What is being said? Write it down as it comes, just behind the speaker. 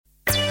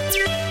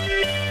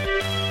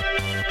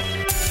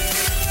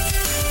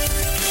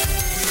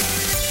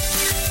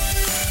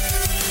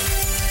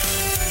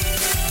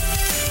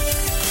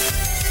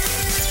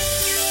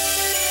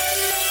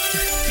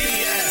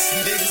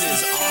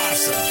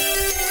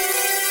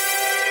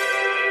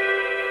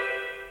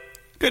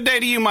Good day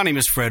to you. My name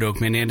is Fred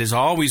Oakman, and as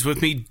always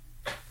with me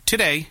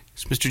today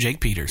is Mr.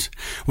 Jake Peters.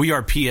 We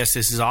are PS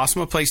This Is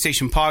Awesome, a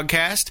PlayStation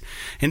podcast,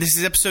 and this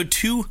is episode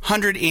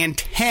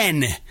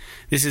 210.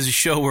 This is a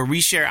show where we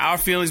share our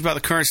feelings about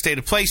the current state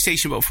of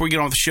PlayStation. But before we get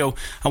on with the show,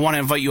 I want to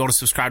invite you all to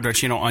subscribe to our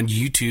channel on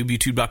YouTube,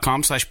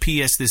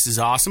 youtube.com/PS This Is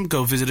Awesome.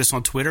 Go visit us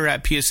on Twitter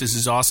at PS This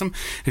Is Awesome.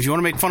 If you want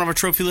to make fun of our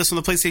trophy list on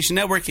the PlayStation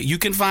Network, you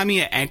can find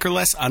me at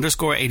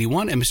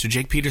Anchorless_81 and Mr.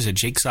 Jake Peters at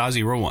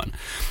JakeSaw01.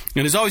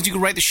 And as always, you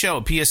can write the show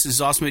at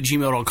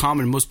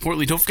psthisisawesome@gmail.com. And most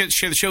importantly, don't forget to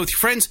share the show with your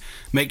friends.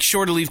 Make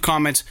sure to leave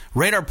comments,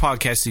 rate our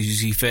podcast as you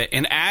see fit.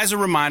 And as a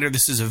reminder,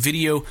 this is a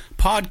video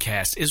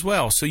podcast as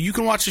well. So you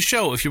can watch the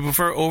show if you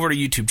prefer over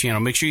to YouTube channel.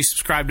 Make sure you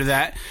subscribe to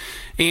that.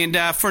 And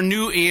for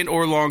new and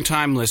or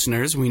long-time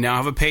listeners, we now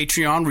have a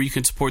Patreon where you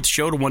can support the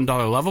show to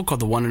 $1 level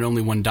called the One and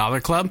Only $1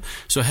 Club.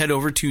 So head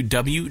over to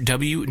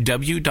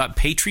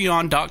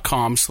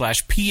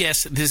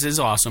www.patreon.com/PS This Is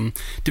Awesome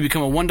to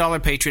become a $1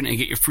 patron and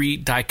get your free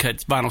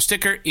die-cut vinyl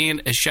sticker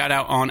and a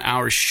shout-out on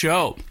our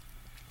show.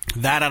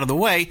 That out of the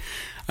way,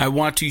 I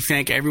want to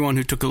thank everyone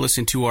who took a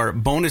listen to our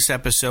bonus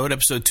episode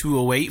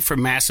 208 for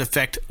Mass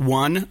Effect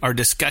 1, our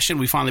discussion.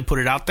 We finally put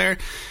it out there.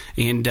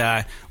 And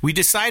we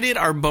decided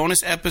our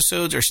bonus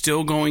episodes are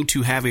still going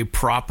to have a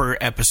proper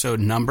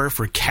episode number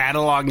for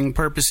cataloging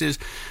purposes.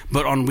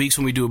 But on weeks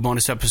when we do a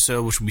bonus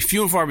episode, which will be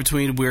few and far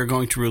between, we're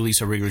going to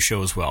release a regular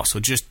show as well. So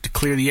just to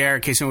clear the air,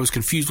 in case anyone was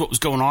confused what was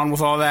going on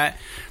with all that,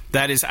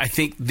 that is, I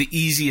think, the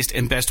easiest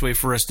and best way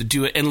for us to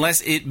do it,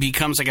 unless it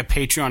becomes like a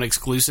Patreon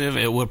exclusive,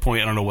 at what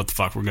point I don't know what the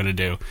fuck we're going to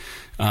do.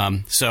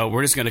 So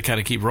we're just going to kind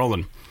of keep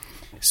rolling.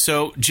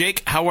 So,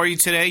 Jake, how are you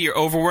today? You're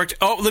overworked.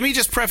 Oh, let me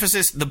just preface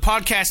this. The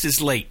podcast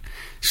is late.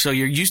 So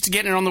you're used to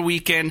getting it on the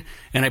weekend,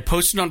 and I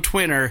posted on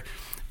Twitter,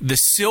 the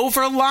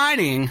silver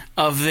lining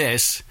of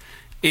this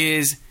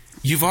is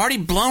you've already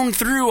blown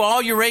through all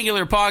your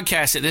regular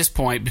podcasts at this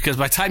point, because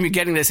by the time you're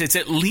getting this, it's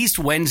at least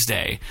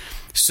Wednesday.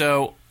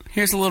 So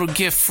here's a little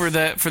gift for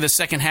the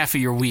second half of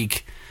your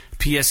week.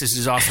 PS This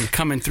Is Awesome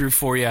coming through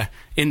for you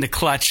in the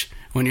clutch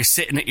when you're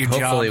sitting at your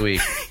job.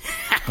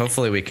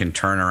 Hopefully we can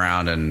turn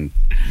around and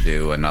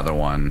do another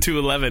one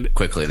 211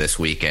 quickly this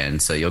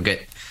weekend. So you'll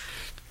get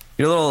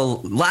your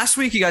little. Last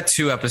week you got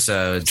 2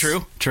 episodes.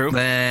 True.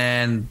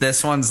 Then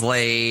this one's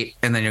late,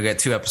 and then you'll get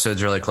 2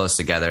 episodes really close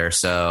together.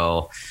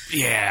 So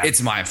yeah,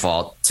 it's my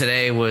fault.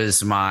 Today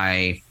was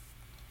my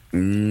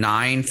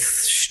 9th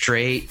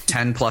straight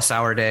 10+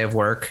 hour day of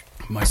work.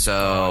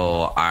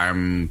 So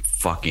I'm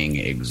fucking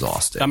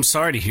exhausted. I'm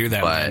sorry to hear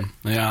that, man.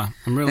 Yeah,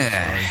 I'm really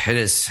sorry.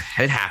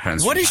 It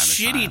happens. What a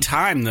shitty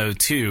time, though,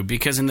 too,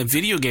 because in the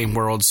video game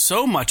world,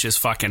 so much has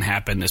fucking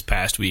happened this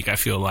past week, I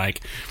feel like.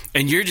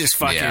 And you're just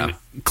fucking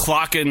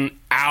clocking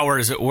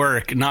hours at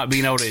work, not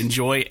being able to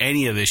enjoy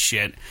any of this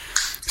shit.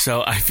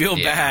 So I feel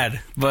bad.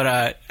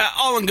 But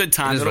all in good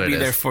time. It'll be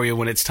there for you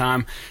when it's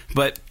time.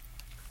 But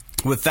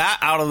with that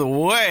out of the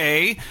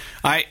way,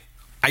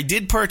 I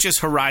did purchase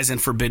Horizon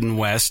Forbidden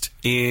West,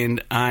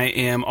 and I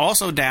am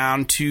also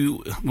down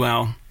to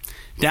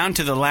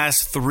the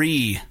last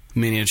 3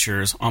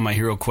 miniatures on my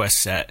Hero Quest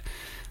set.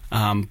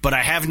 But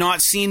I have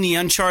not seen the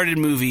Uncharted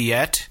movie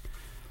yet,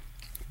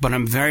 but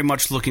I'm very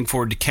much looking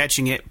forward to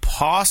catching it,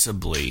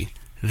 possibly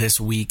this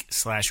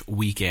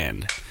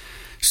week/weekend.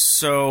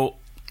 So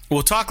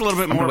we'll talk a little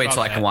bit more about that. Wait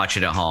till I can watch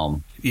it at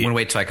home. I'm going to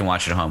wait till I can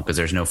watch it at home, because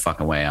there's no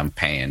fucking way I'm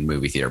paying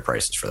movie theater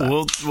prices for that.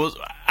 Well,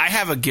 I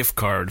have a gift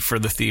card for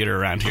the theater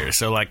around here,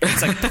 so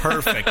it's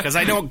perfect, because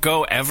I don't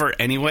go ever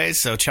anyway.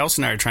 So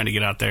Chelsea and I are trying to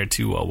get out there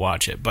to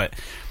watch it, but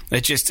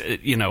it just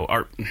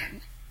our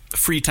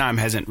free time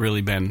hasn't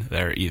really been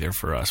there either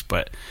for us.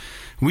 But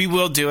we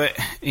will do it.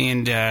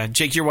 And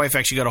Jake, your wife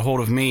actually got a hold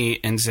of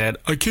me and said,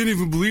 I can't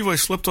even believe I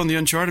slept on the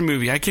Uncharted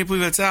movie. I can't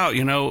believe that's out.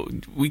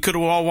 We could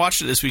have all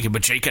watched it this weekend,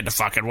 but Jake had to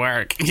fucking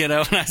work. And I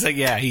was like,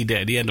 yeah, he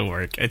did. He had to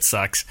work. It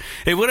sucks.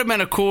 It would have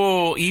been a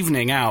cool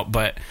evening out,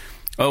 but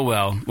oh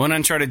well. When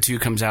Uncharted 2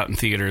 comes out in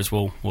theaters,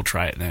 we'll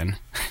try it then.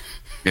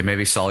 Yeah,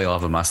 maybe Sully will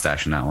have a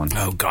mustache in that one.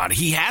 Oh God,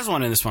 he has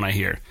one in this one, I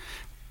hear.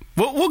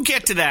 We'll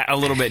get to that a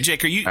little bit.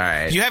 Jake, you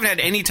haven't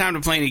had any time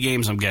to play any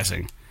games, I'm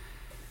guessing.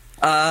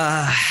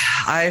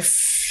 I've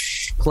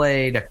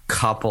played a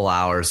couple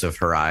hours of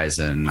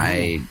Horizon.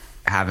 I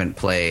haven't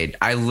played.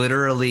 I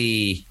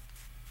literally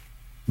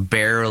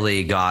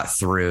barely got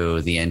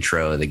through the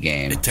intro of the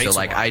game. So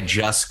I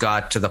just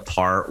got to the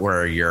part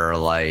where you're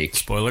like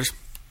spoilers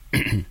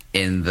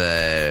in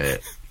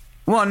the.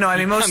 Well, no, I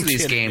mean most of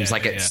these games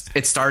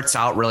it starts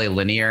out really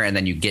linear, and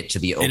then you get to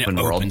the open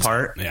world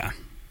part. Yeah.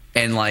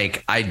 And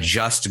I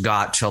just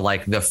got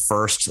to the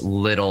first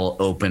little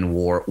open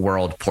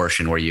world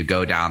portion where you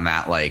go down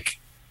that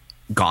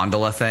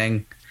gondola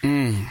thing.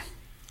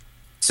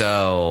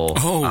 So,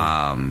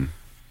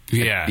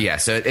 yeah.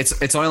 So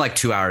it's only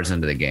 2 hours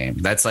into the game.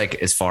 That's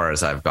as far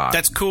as I've got.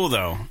 That's cool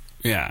though.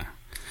 Yeah.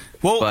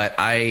 Well, but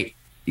I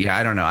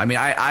don't know. I mean,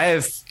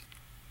 I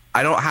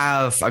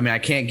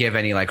can't give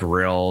any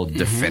real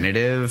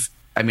definitive.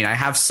 I mean, I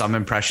have some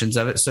impressions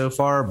of it so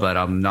far, but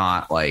I'm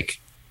not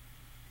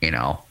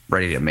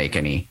ready to make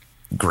any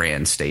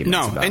grand statements.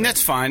 No, about and it.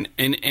 that's fine.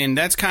 And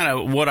that's kind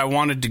of what I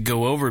wanted to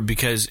go over,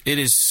 because it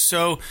is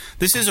so.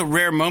 This is a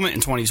rare moment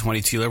in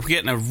 2022. Like, we're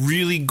getting a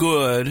really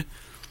good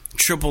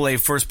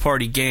AAA first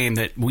party game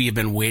that we have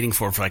been waiting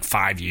for like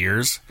 5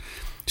 years.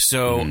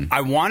 So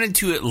I wanted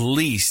to at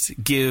least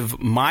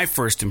give my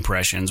first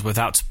impressions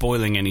without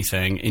spoiling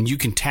anything, and you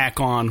can tack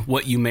on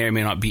what you may or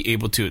may not be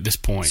able to at this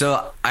point.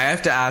 So I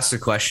have to ask the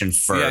question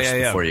first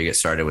before you get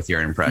started with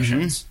your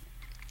impressions.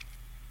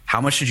 How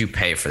much did you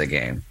pay for the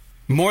game?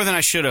 More than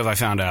I should have, I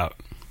found out.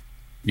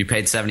 You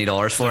paid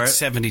 $70 for it?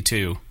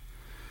 $72.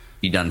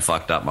 You done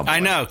fucked up, my boy. I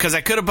know, because I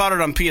could have bought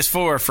it on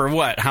PS4 for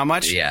what? How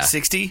much? Yeah.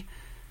 60?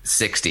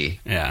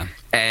 60. Yeah.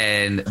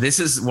 And this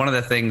is one of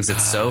the things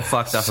that's so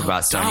fucked up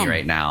about Sony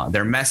right now.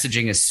 Their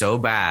messaging is so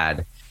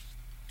bad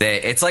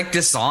that it's like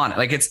dishonest.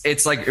 Like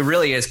it's like, it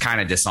really is kind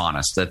of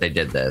dishonest that they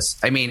did this.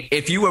 I mean,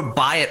 if you would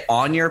buy it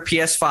on your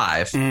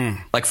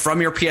PS5, like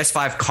from your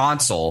PS5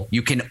 console,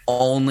 you can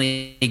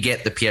only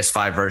get the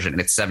PS5 version,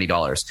 and it's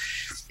 $70.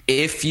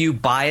 If you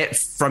buy it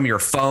from your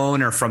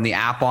phone or from the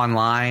app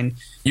online,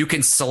 you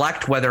can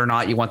select whether or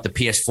not you want the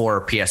PS4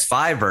 or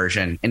PS5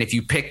 version. And if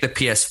you pick the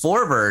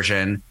PS4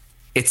 version,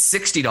 it's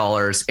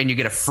 $60 and you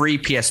get a free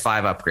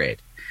PS5 upgrade.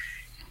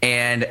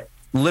 And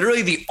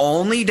literally the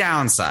only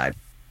downside,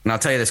 and I'll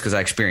tell you this because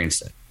I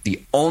experienced it,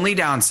 the only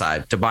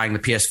downside to buying the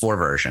PS4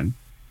 version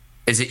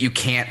is that you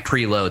can't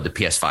preload the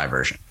PS5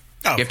 version.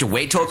 You have to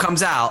wait till it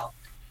comes out,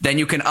 then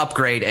you can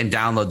upgrade and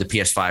download the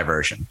PS5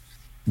 version.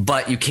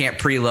 But you can't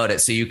preload it,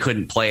 so you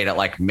couldn't play it at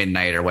like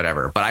midnight or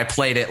whatever. But I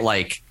played it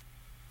like,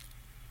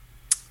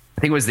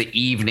 I think it was the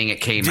evening it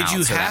came out,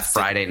 so that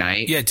Friday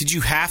night. Yeah, did you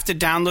have to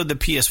download the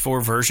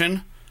PS4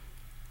 version?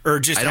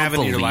 Or just have it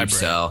in your library?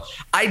 So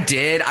I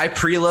did. I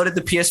preloaded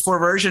the PS4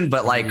 version,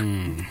 but like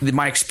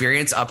my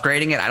experience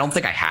upgrading it, I don't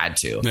think I had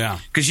to. Yeah.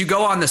 Because you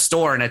go on the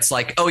store and it's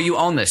like, oh, you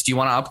own this. Do you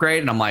want to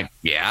upgrade? And I'm like,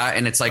 yeah.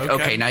 And it's like,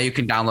 okay, now you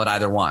can download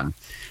either one.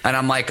 And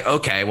I'm like,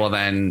 okay, well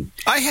then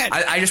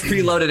I just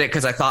preloaded it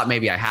because I thought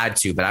maybe I had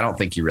to, but I don't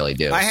think you really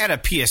do. I had a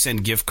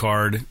PSN gift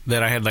card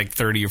that I had like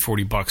 $30 or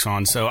 $40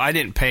 on, so I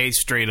didn't pay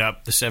straight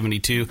up the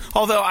 $72.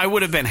 Although I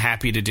would have been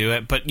happy to do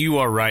it, but you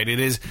are right.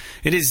 It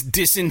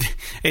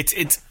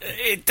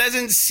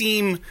doesn't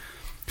seem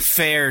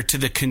fair to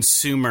the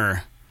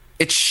consumer.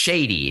 It's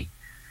shady.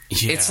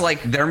 Yeah. It's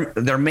like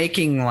they're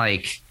making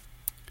like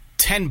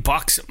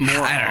 $10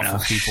 more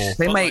off for people.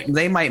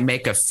 They might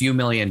make a few $1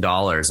 million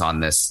on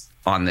this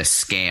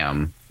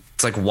scam.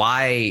 It's like,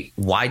 why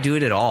do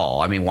it at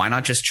all? I mean, why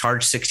not just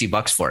charge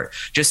 $60 for it?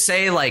 Just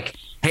say like,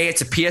 hey,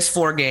 it's a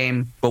PS4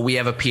 game, but we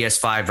have a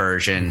PS5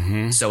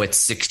 version, so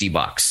it's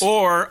 $60.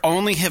 Or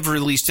only have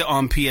released it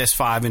on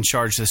PS5 and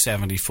charge the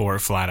 $74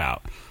 flat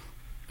out.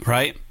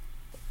 Right?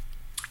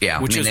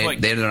 Yeah, which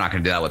they're not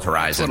going to do that with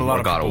Horizon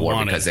or God of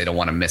War because they don't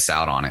want to miss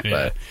out on it. Yeah.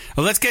 But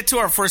well, let's get to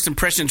our first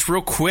impressions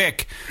real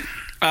quick.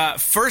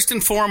 First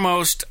and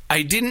foremost,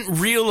 I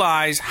didn't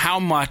realize how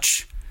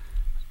much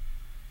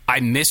I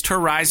missed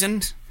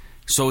Horizon,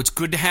 so it's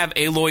good to have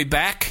Aloy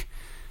back.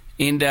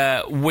 And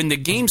when the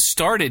game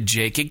started,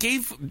 Jake, it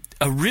gave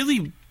a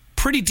really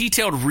pretty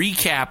detailed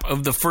recap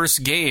of the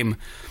first game.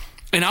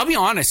 And I'll be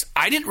honest,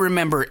 I didn't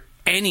remember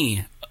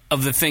any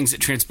of the things that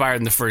transpired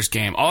in the first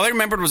game. All I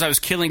remembered was I was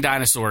killing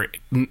dinosaur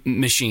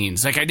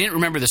machines. Like, I didn't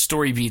remember the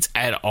story beats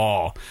at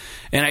all.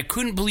 And I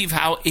couldn't believe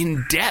how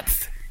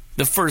in-depth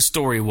the first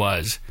story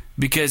was.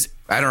 Because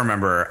I don't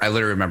remember. I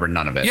literally remember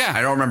none of it. Yeah.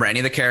 I don't remember any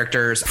of the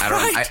characters.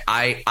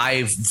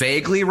 I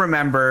vaguely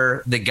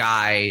remember the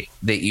guy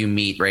that you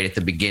meet right at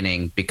the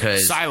beginning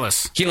because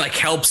Silas. He like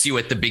helps you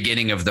at the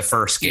begining of the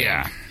first game.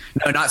 Yeah.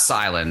 No, not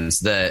Silence.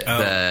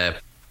 The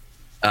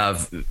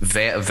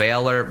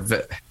Valer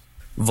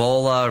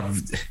Vola.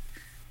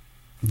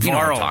 You know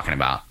what I'm talking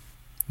about.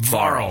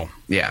 Varl.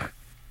 Yeah.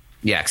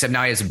 Except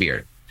now he has a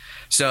beard.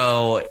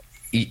 So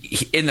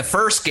in the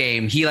first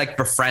game, he like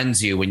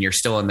befriends you when you're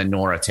still in the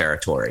Nora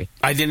territory.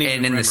 I didn't even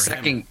remember in the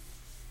second, him.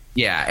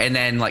 Yeah, and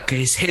then like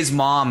his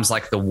mom's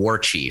like the war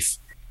chief,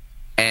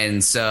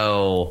 and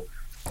so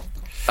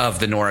of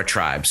the Nora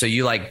tribe. So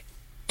you like,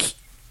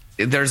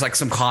 there's like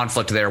some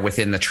conflict there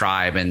within the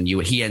tribe, and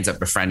he ends up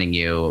befriending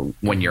you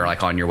when you're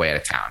like on your way out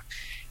of town.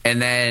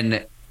 And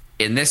then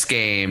in this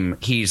game,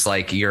 he's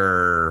like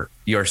your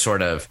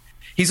sort of.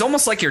 He's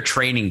almost like your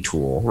training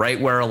tool, right?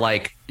 Where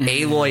like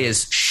Aloy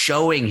is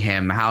showing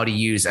him how to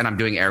use, and I'm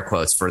doing air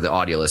quotes for the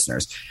audio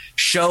listeners,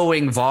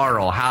 showing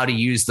Varl how to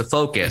use the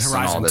focus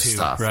and all this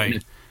stuff.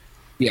 Right.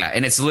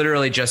 And it's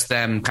literally just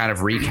them kind of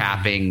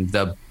recapping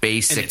the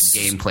basic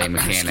gameplay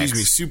mechanics. Excuse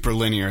me, super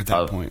linear at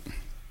that point.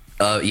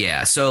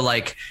 Yeah. So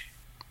like,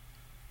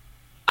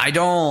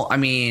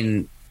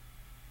 the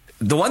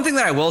one thing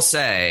that I will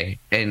say,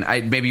 and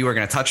maybe you were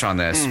going to touch on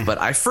this, but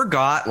I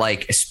forgot,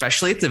 like,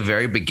 especially at the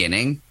very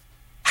beginning,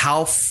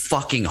 how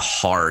fucking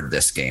hard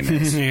this game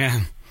is.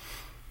 Yeah.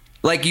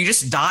 Like, you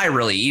just die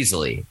really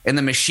easily. And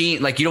the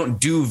machine, like, you don't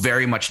do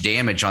very much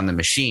damage on the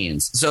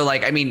machines. So,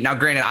 like, I mean, now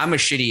granted, I'm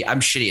shitty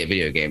at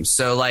video games.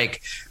 So,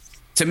 like,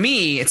 to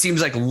me, it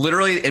seems like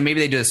literally, and maybe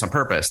they do this on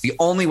purpose, the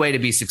only way to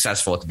be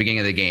successful at the beginning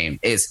of the game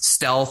is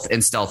stealth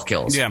and stealth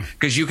kills. Yeah.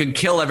 Because you can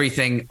kill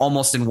everything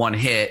almost in one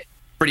hit,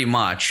 pretty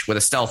much, with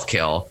a stealth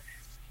kill.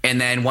 And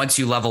then once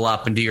you level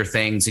up and do your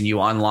things and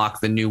you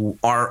unlock the new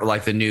armor,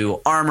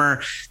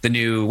 the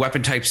new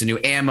weapon types, the new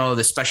ammo,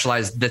 the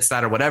specialized this,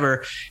 that, or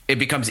whatever, it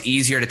becomes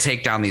easier to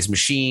take down these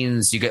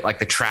machines. You get like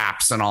the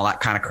traps and all that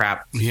kind of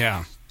crap.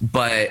 Yeah.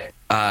 But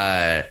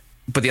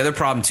the other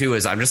problem too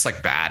is I'm just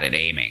like bad at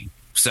aiming.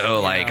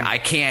 So like I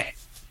can't,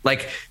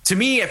 like, to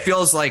me it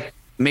feels like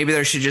maybe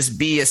there should just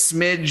be a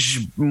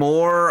smidge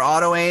more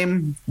auto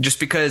aim, just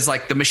because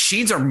like the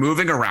machines are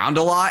moving around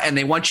a lot and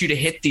they want you to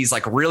hit these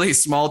like really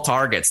small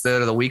targets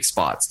that are the weak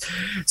spots.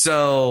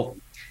 So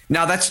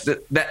now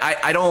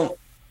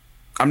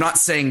I'm not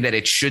saying that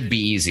it should be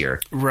easier.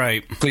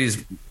 Right.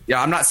 Please.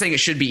 Yeah. I'm not saying it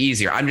should be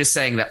easier. I'm just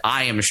saying that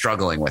I am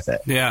struggling with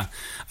it. Yeah.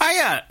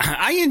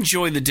 I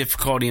enjoy the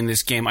difficulty in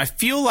this game. I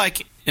feel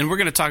like, and we're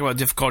going to talk about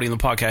difficulty in the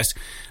podcast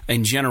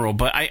in general,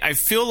 but I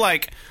feel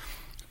like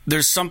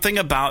there's something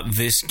about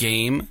this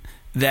game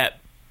that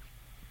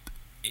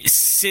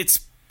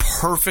sits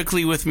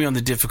perfectly with me on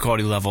the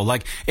difficulty level.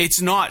 Like, it's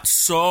not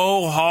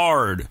so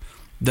hard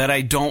that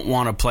I don't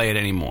want to play it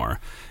anymore.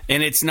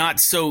 And it's not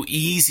so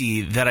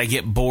easy that I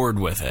get bored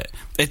with it.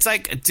 It's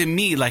like, to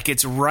me, like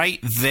it's right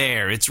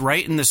there. It's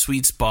right in the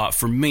sweet spot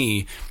for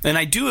me. And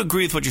I do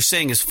agree with what you're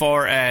saying as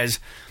far as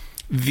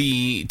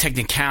the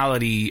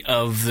technicality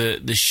of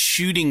the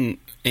shooting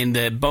and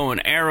the bow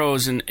and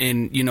arrows and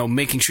you know,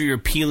 making sure you're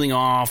peeling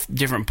off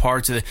different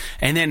parts of it.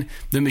 And then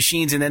the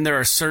machines. And then there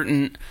are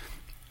certain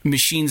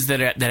machines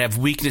that have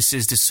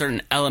weaknesses to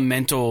certain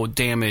elemental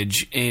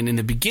damage, and in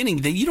the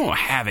beginning you don't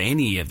have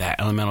any of that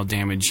elemental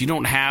damage. You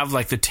don't have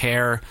like the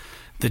tear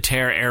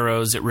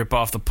arrows that rip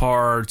off the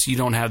parts. You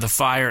don't have the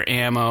fire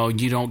ammo.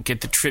 You don't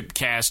get the trip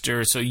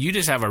caster. So you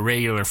just have a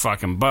regular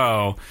fucking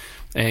bow,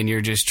 and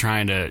you're just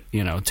trying to,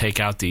 you know,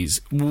 take out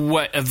these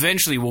what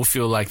eventually will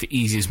feel like the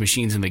easiest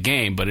machines in the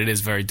game, but it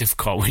is very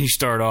difficult when you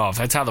start off.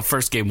 That's how the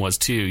first game was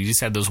too. You just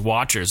had those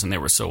watchers and they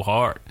were so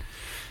hard.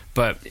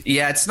 But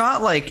yeah, it's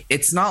not like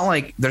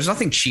there's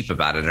nothing cheap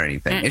about it or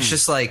anything. It's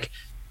just like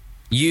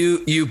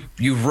you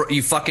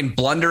fucking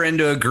blunder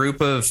into a group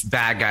of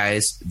bad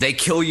guys, they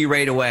kill you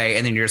right away,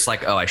 and then you're just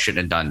like, oh, I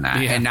shouldn't have done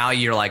that. Yeah. And now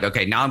you're like,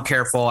 okay, now I'm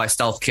careful. I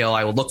stealth kill.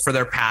 I will look for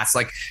their paths.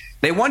 Like,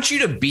 they want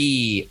you to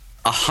be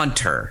a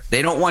hunter.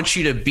 They don't want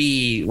you to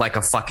be like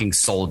a fucking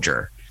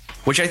soldier,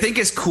 which I think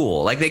is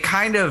cool. Like, they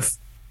kind of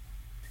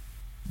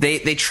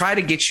they try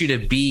to get you to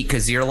be,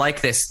 because you're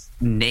like this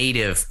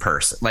native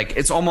person, like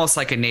it's almost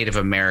like a Native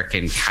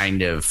American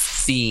kind of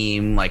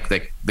theme, like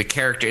the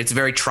character, it's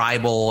very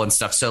tribal and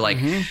stuff, so like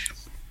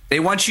they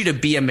want you to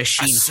be a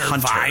machine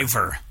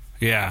survivor hunter.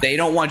 Yeah, they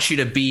don't want you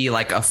to be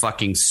like a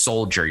fucking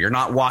soldier. You're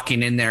not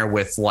walking in there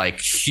with like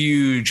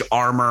huge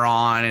armor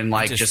on and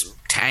like just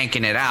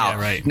tanking it out.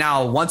 Yeah, right.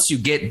 Now once you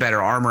get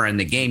better armor in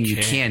the game, you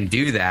can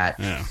do that.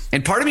 Yeah.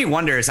 And part of me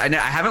wonders, I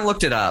haven't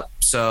looked it up,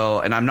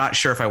 so, and I'm not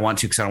sure if I want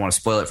to because I don't want to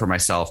spoil it for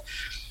myself.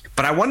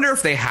 But I wonder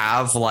if they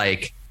have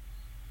like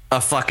a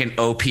fucking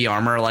OP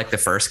armor like the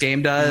first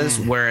game does,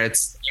 where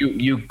it's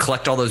you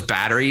collect all those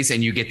batteries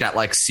and you get that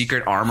like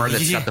secret armor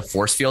that's got the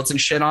force fields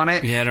and shit on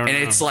it. Yeah, I don't know.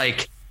 It's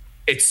like,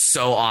 it's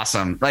so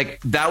awesome.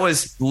 Like, that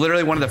was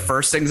literally one of the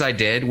first things I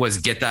did was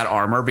get that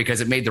armor, because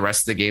it made the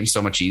rest of the game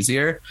so much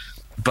easier.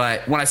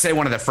 But when I say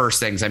one of the first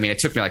things, I mean, it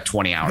took me like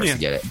 20 hours to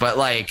get it. But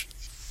like,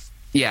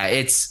 yeah,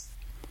 it's,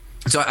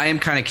 so I am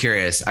kind of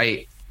curious.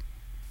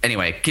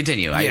 Anyway,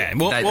 continue. Yeah.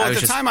 Well, at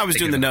the time I was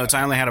doing the notes,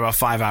 I only had about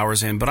 5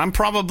 hours in, but I'm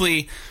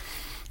definitely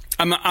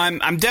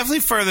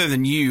further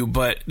than you.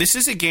 But this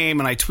is a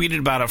game, and I tweeted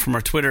about it from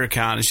our Twitter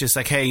account. It's just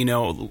like, hey, you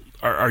know,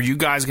 are you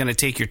guys going to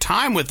take your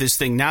time with this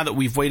thing now that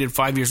we've waited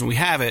 5 years and we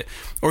have it,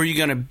 or are you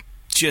going to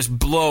just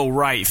blow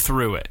right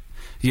through it?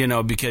 You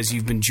know, because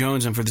you've been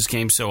jonesing for this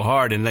game so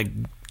hard, and like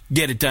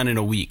get it done in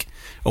a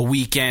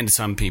weekend.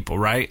 Some people,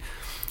 right?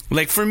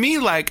 Like for me,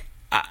 like,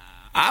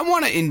 I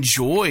want to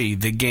enjoy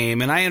the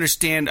game, and I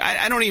understand.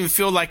 I don't even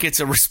feel like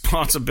it's a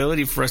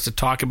responsibility for us to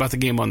talk about the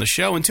game on the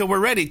show until we're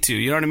ready to.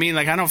 You know what I mean?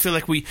 Like, I don't feel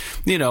like we,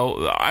 you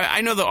know,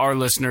 I know that our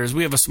listeners,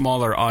 we have a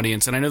smaller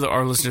audience, and I know that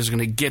our listeners are going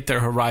to get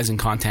their Horizon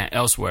content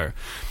elsewhere.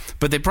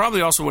 But they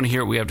probably also want to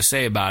hear what we have to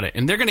say about it,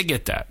 and they're going to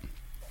get that.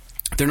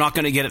 They're not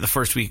going to get it the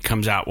first week it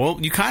comes out. Well,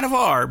 you kind of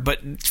are, but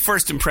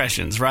first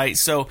impressions, right?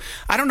 So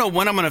I don't know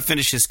when I'm going to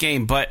finish this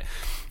game, but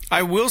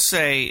I will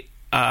say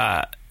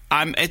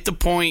I'm at the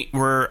point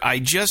where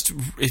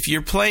if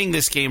you're playing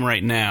this game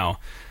right now,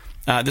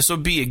 this will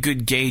be a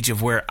good gauge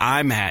of where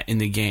I'm at in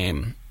the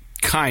game,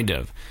 kind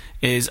of,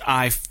 is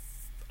I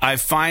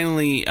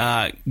finally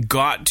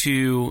got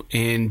to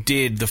and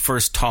did the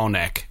first tall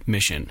neck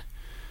mission.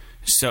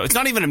 So it's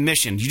not even a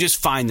mission. You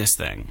just find this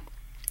thing,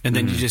 and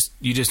then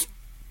you just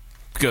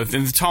go.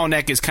 And the tall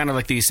neck is kind of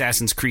like the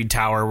Assassin's Creed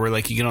tower, where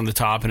like you get on the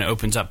top and it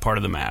opens up part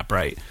of the map,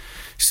 right?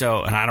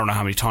 So, and I don't know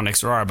how many tall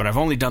necks there are, but I've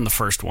only done the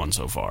first one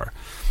so far.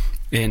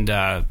 And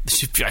I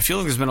feel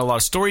like there's been a lot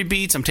of story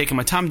beats. I'm taking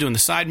my time doing the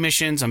side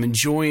missions. I'm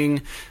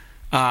enjoying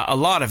a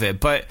lot of it.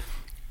 But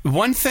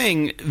One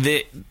thing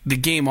that the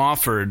game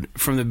offered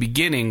from the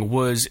beginning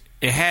was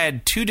it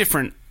had two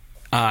different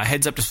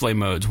heads-up display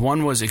modes.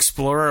 One was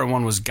Explorer and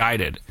one was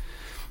Guided.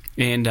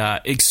 And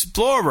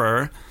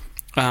Explorer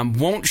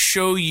won't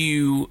show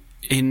you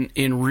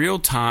in real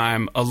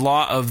time a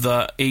lot of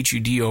the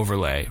HUD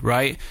overlay,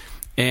 right?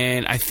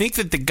 And I think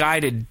that the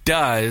Guided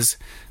does,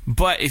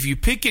 but if you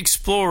pick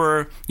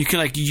Explorer, you can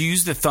like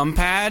use the thumb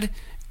pad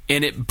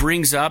and it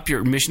brings up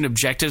your mission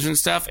objectives and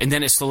stuff, and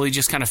then it slowly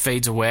just kind of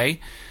fades away.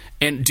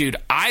 And dude,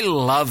 I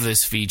love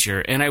this feature,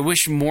 and I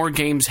wish more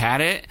games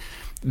had it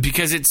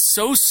because it's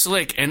so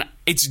slick and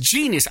it's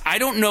genius. I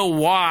don't know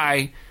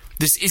why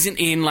this isn't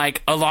in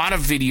like a lot of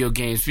video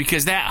games,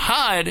 because that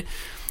HUD,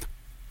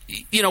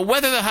 you know,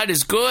 whether the HUD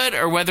is good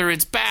or whether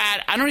it's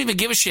bad, I don't even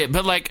give a shit.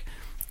 But like,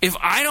 if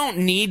I don't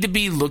need to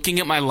be looking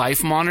at my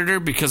life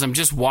monitor because I'm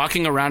just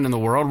walking around in the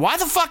world, why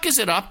the fuck is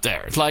it up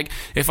there? Like,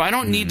 if I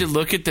don't need to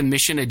look at the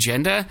mission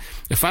agenda,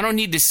 if I don't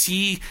need to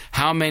see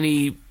how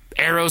many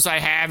arrows I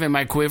have in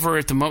my quiver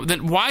at the moment,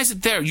 then why is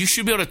it there? You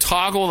should be able to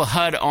toggle the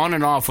HUD on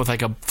and off with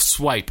like a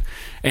swipe,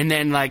 and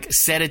then like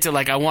set it to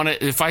like, I want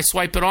to, if I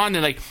swipe it on,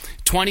 then like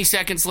 20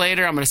 seconds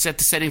later I'm going to set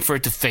the setting for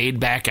it to fade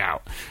back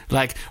out.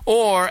 Like,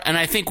 or, and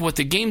I think what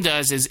the game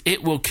does is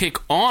it will kick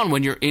on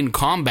when you're in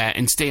combat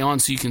and stay on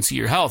so you can see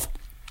your health.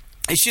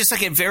 It's just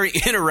like a very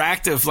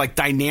interactive, like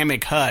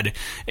dynamic HUD,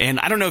 and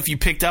I don't know if you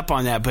picked up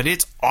on that, but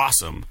it's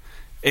awesome.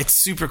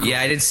 It's super cool.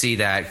 Yeah, I did see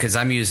that because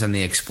I'm using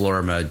the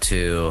Explorer mode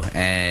too,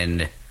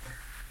 and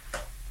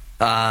yeah,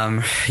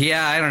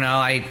 I don't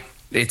know.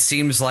 It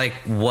seems like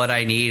what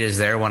I need is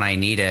there when I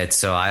need it,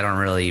 so I don't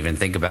really even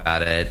think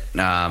about it.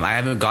 I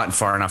haven't gotten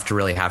far enough to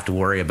really have to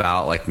worry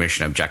about like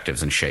mission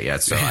objectives and shit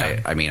yet. So yeah.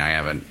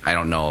 I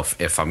don't know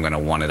if I'm going to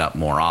one it up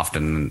more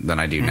often than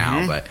I do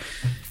now, but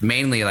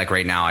mainly like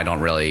right now I don't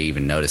really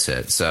even notice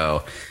it.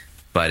 So,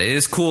 but it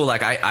is cool.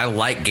 Like I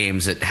like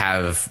games that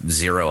have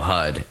zero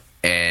HUD.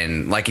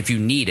 And like if you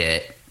need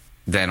it,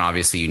 then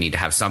obviously you need to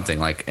have something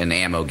like an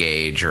ammo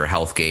gauge or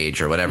health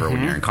gauge or whatever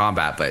when you're in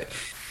combat. But,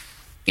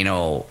 you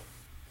know,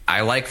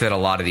 I like that a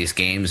lot of these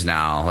games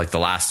now, like The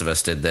Last of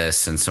Us did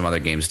this and some other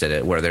games did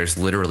it, where there's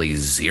literally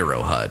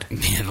zero HUD.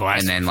 Yeah,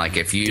 and then like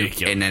if you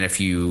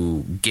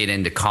get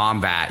into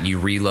combat, you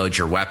reload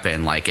your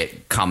weapon, like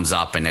it comes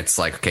up and it's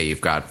like, okay,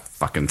 you've got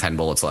fucking 10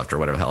 bullets left or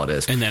whatever the hell it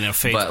is. And then it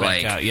fades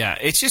back out. Yeah,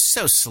 it's just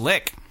so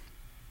slick.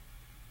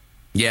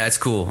 Yeah, it's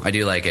cool. I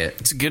do like it.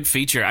 It's a good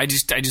feature. I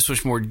just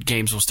wish more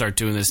games will start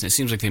doing this, and it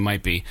seems like they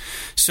might be.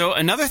 So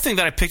another thing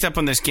that I picked up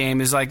on this game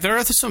is like there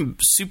are some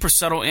super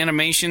subtle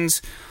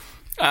animations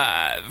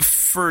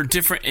for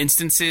different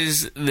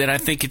instances that I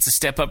think it's a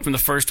step up from the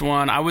first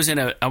one. I was in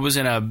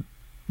a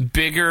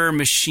bigger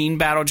machine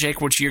battle,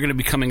 Jake, which you're going to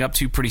be coming up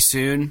to pretty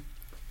soon.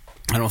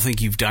 I don't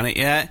think you've done it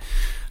yet.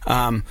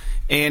 And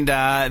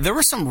there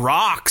were some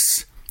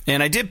rocks.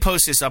 And I did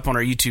post this up on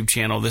our YouTube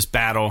channel, this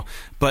battle,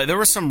 but there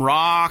were some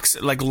rocks,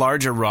 like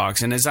larger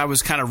rocks. And as I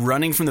was kind of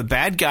running from the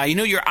bad guy, you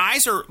know, your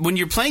eyes are, when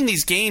you're playing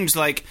these games,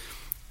 like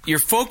you're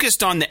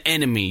focused on the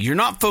enemy. You're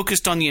not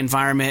focused on the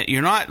environment.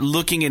 You're not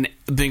looking and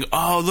being,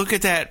 oh, look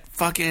at that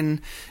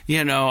fucking,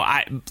 you know,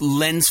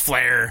 lens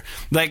flare.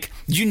 Like,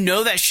 you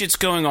know that shit's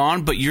going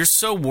on, but you're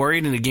so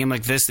worried in a game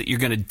like this that you're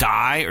going to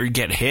die or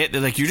get hit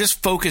that, like, you're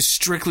just focused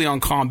strictly on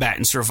combat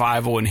and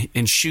survival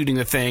and shooting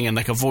the thing and,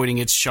 like, avoiding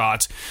its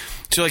shots.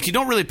 So, like, you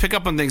don't really pick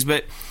up on things,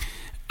 but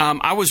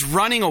I was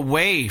running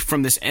away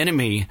from this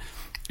enemy,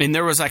 and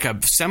there was, like, a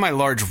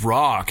semi-large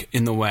rock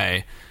in the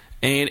way.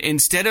 And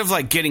instead of,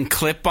 like, getting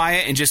clipped by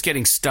it and just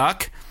getting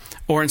stuck,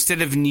 or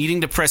instead of needing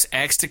to press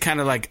X to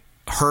kind of, like,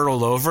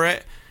 hurtle over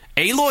it,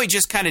 Aloy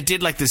just kind of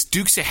did, like, this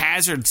Dukes of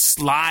Hazzard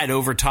slide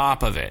over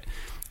top of it.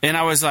 And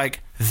I was like,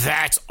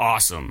 that's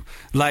awesome.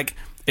 Like,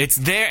 it's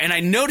there. And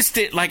I noticed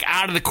it, like,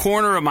 out of the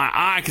corner of my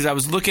eye because I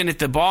was looking at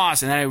the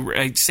boss, and then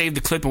I saved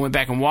the clip and went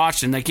back and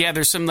watched. And, like, yeah,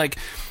 there's some, like,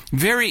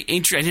 very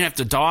interesting. I didn't have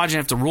to dodge. I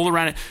didn't have to roll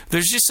around it.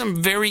 There's just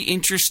some very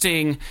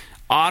interesting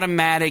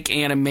automatic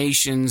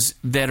animations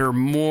that are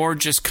more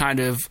just kind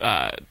of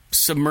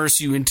submerse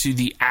you into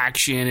the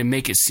action and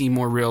make it seem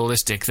more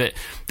realistic. That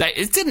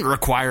it didn't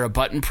require a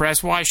button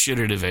press. Why should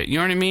it have? You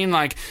know what I mean?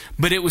 Like,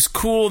 but it was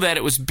cool that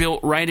it was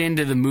built right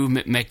into the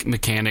movement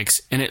mechanics,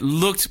 and it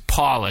looked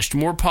polished,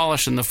 more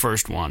polished than the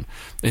first one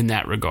in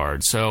that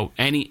regard. So,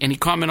 any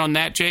comment on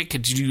that, Jake?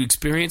 Did you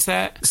experience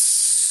that?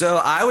 So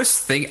I was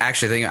thinking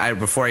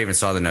before I even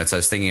saw the notes, I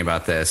was thinking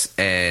about this,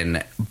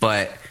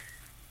 but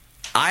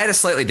I had a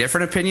slightly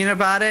different opinion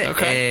about it.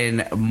 Okay.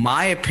 And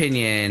my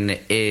opinion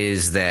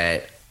is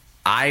that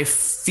I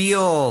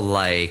feel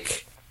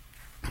like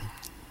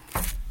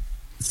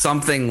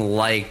something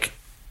like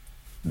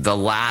The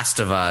Last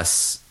of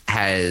Us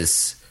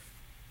has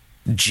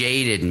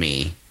jaded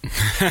me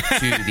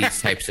to these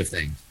types of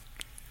things.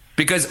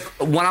 Because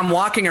when I'm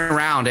walking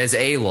around as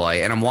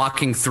Aloy and I'm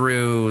walking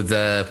through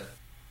the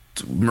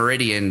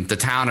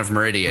town of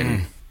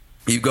Meridian,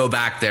 you go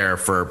back there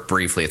for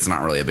briefly. It's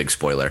not really a big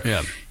spoiler.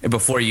 Yeah.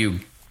 Before you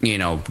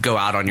go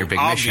out on your big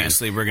mission.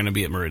 Obviously, we're going to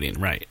be at Meridian,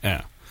 right?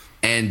 Yeah.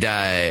 And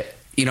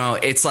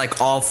it's like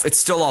it's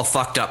still all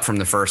fucked up from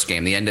the first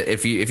game. The end.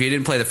 If you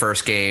didn't play the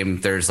first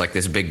game, there's like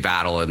this big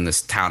battle in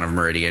this town of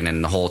Meridian,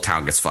 and the whole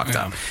town gets fucked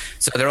up.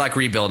 So they're like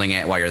rebuilding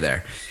it while you're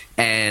there.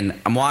 And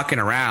I'm walking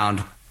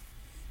around,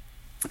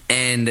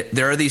 and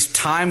there are these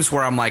times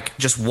where I'm like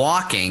just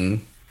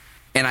walking,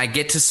 and I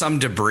get to some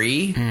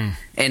debris,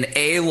 and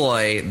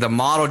Aloy, the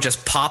model,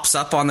 just pops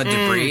up on the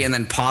debris and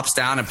then pops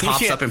down and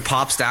pops up and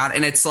pops down,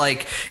 and it's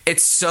like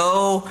it's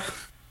so.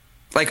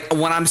 Like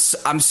when I'm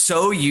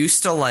so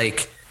used to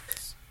like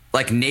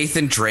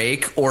Nathan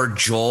Drake or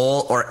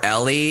Joel or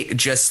Ellie,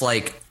 just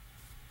like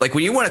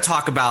when you want to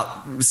talk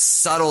about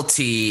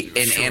subtlety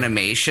in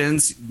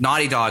animations,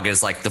 Naughty Dog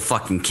is like the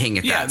fucking king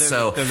at that.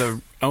 So they're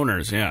the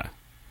owners, yeah.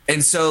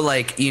 And so,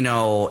 like,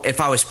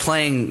 if I was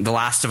playing The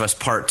Last of Us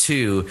Part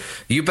 2,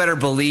 you better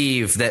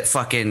believe that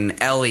fucking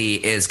Ellie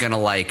is going to,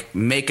 like,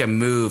 make a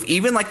move.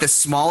 Even, like, the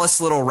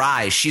smallest little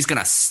rise, she's going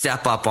to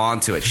step up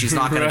onto it. She's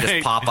not going to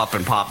just pop up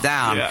and pop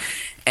down. Yeah.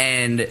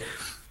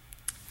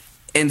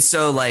 And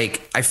so,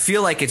 like, I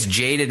feel like it's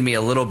jaded me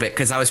a little bit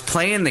because I was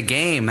playing the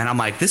game and I'm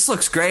like, this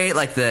looks great.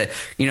 Like, the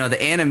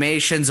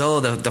animations,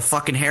 the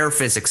fucking hair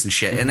physics and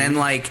shit. And then,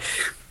 like...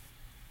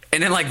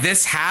 And then, like,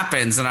 this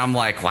happens, and I'm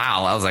like,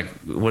 wow. I was like,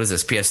 what is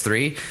this,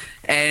 PS3?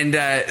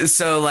 And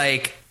so,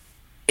 like,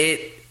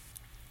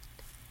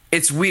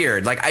 it's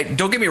weird. Like,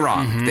 don't get me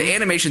wrong. The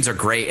animations are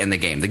great in the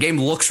game. The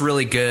game looks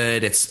really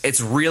good.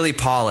 It's really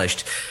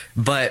polished.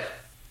 But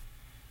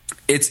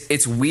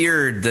it's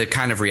weird, the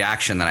kind of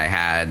reaction that I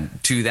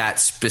had to that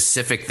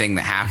specific thing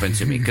that happened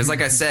to me. Because,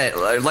 like I said,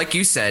 like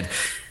you said,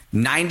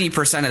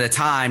 90% of the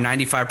time,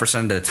 95%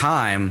 of the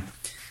time...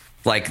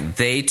 Like,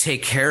 they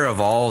take care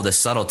of all the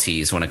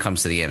subtleties when it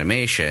comes to the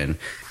animation.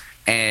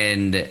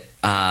 And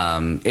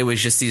it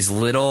was just these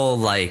little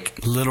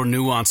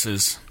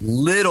nuances.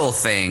 Little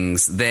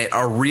things that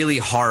are really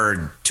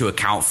hard to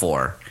account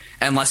for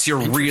unless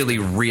you're really,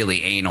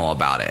 really anal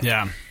about it.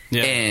 Yeah.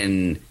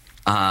 And,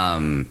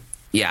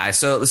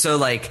 so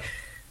like...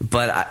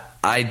 But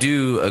I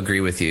do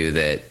agree with you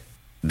that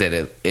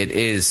it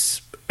is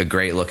a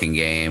great-looking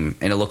game,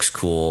 and it looks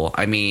cool.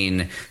 I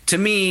mean, to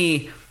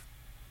me...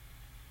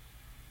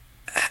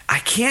 I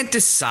can't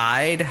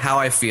decide how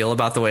I feel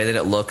about the way that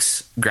it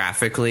looks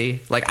graphically.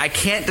 Like, I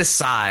can't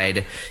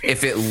decide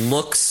if it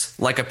looks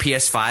like a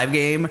PS5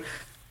 game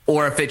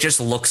or if it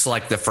just looks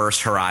like the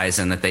first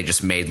Horizon that they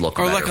just made look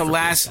or better like a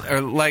last PS5.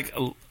 Or like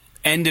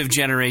end of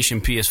generation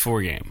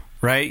PS4 game,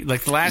 right?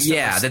 Like the last,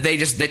 that they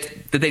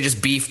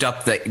just beefed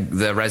up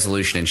the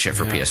resolution and shit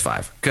for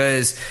PS5.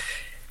 Because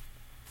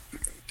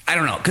I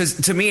don't know,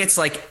 because to me it's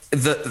like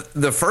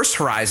the first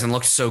Horizon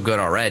looked so good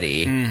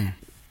already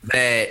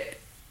that.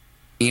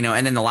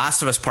 And then The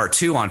Last of Us Part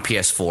 2 on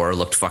PS4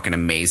 looked fucking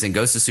amazing.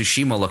 Ghost of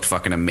Tsushima looked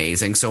fucking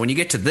amazing. So when you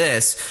get to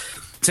this,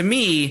 to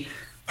me,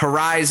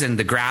 Horizon,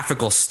 the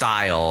graphical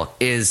style,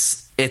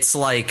 it's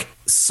like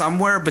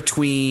somewhere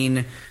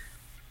between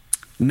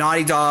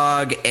Naughty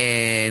Dog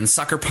and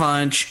Sucker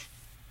Punch,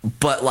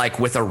 but like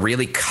with a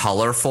really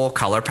colorful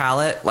color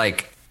palette,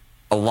 like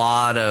a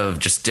lot of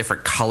just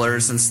different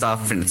colors and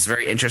stuff. And it's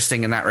very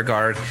interesting in that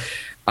regard.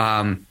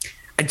 I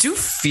do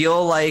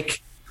feel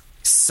like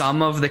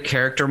some of the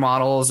character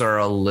models are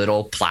a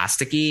little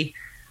plasticky.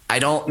 I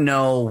don't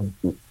know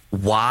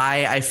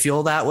why I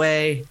feel that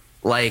way.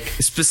 Like,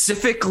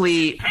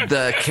 specifically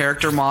the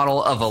character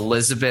model of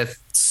Elizabeth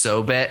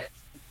Sobek.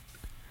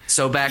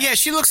 Yeah,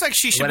 she looks like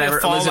she should be a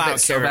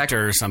Fallout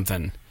character or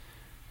something.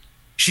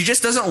 She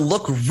just doesn't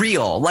look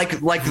real. Like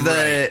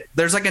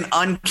there's like an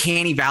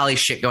uncanny valley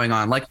shit going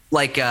on. Like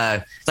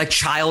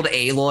child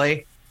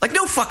Aloy. Like,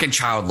 no fucking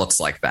child looks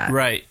like that.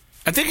 Right.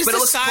 I think it's the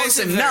size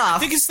of I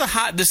think it's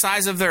the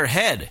size of their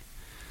head.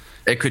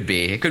 It could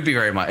be. It could be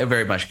very much. It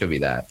very much could be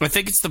that. I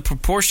think it's the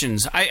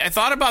proportions. I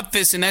thought about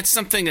this, and that's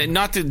something that,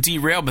 not to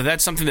derail, but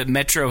that's something that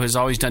Metro has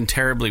always done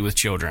terribly with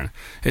children.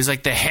 Is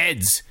like the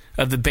heads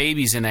of the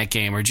babies in that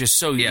game are just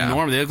so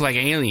enormous. They look like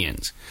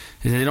aliens.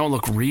 They don't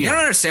look real. You don't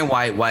understand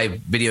why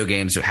video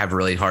games have a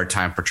really hard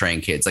time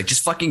portraying kids. Like,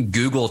 just fucking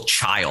Google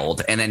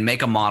child and then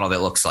make a model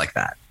that looks like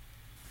that.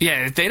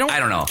 Yeah, they don't. I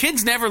don't know.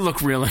 Kids never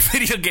look real in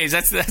video games.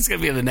 That's going to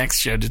be the next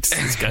show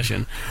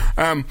discussion.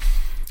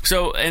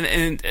 So,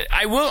 and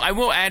I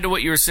will add to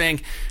what you were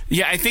saying.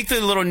 Yeah, I think the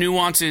little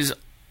nuances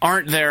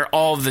aren't there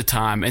all the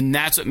time, and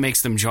that's what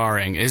makes them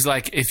jarring. Is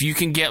like, if you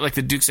can get like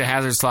the Dukes of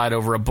Hazzard slide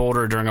over a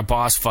boulder during a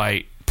boss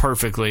fight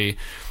perfectly,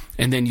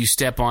 and then you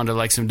step onto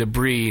like some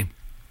debris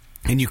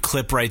and you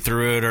clip right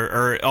through it,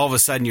 or all of a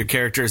sudden your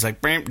character is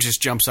like, bam,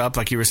 just jumps up,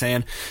 like you were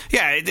saying.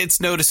 Yeah,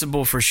 it's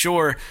noticeable for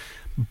sure.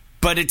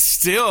 But it's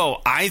still,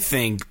 I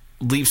think,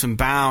 leaps and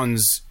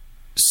bounds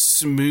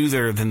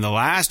smoother than the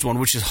last one,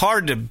 which is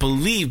hard to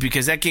believe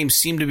because that game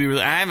seemed to be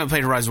really... I haven't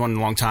played Horizon 1 in a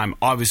long time.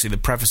 Obviously, the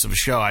preface of a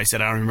show, I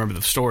said I don't remember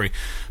the story.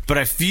 But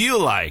I feel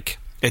like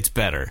it's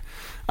better.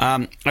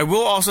 I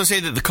will also say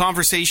that the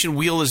conversation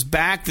wheel is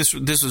back. This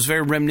was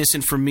very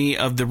reminiscent for me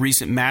of the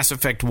recent Mass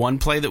Effect 1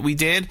 play that we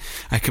did.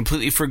 I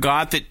completely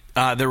forgot that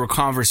there were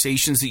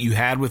conversations that you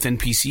had with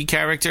NPC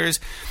characters.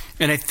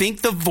 And I think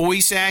the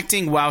voice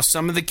acting, while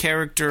some of the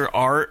character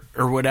art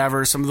or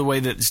whatever, some of the way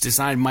that it's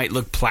designed might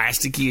look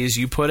plasticky, as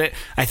you put it,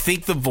 I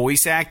think the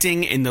voice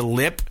acting and the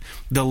lip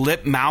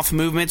mouth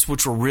movements,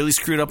 which were really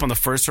screwed up on the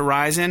first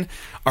Horizon,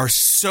 are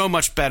so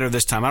much better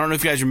this time. I don't know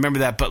if you guys remember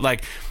that, but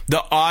like the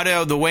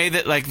auto, the way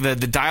that like the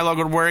dialogue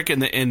would work,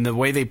 and the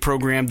way they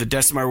programmed the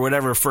Decimar or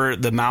whatever for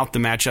the mouth to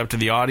match up to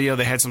the audio,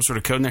 they had some sort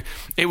of code in there.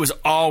 It was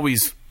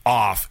always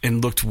off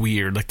and looked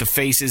weird. Like the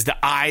faces, the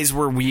eyes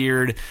were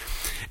weird.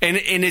 And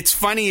it's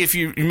funny, if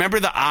you remember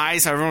the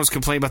eyes, everyone was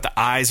complaining about the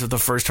eyes of the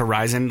first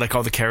Horizon, like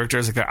all the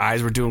characters, like their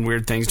eyes were doing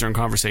weird things during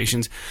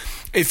conversations.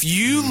 If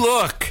you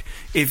look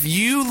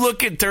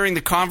at during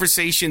the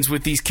conversations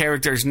with these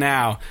characters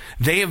now,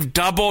 they have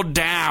doubled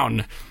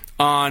down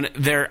on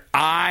their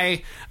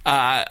eye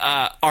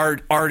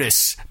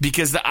artists,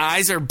 because the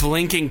eyes are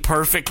blinking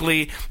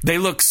perfectly. They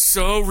look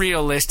so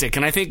realistic,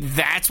 and I think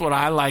that's what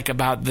I like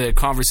about the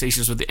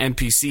conversations with the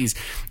NPCs,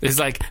 is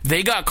like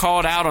they got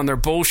called out on their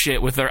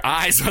bullshit with their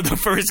eyes on the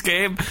first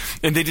game,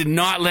 and they did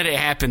not let it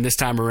happen this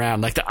time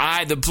around. Like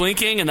the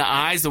blinking and the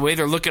eyes, the way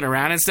they're looking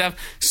around and stuff,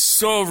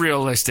 so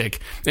realistic.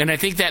 And I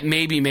think that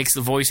maybe makes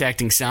the voice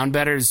acting sound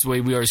better. It's the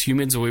way we are as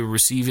humans, the way we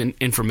receive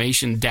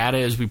information, data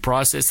as we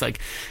process, like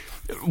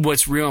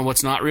what's real and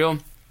what's not real.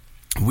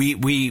 We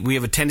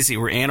have a tendency,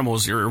 we're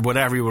animals or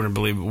whatever you want to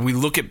believe. We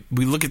look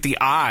at the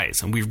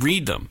eyes and we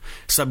read them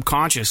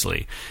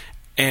subconsciously.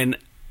 And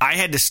I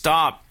had to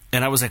stop,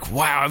 and I was like,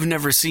 wow, I've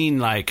never seen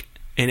like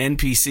an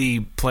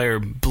NPC player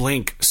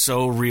blink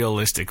so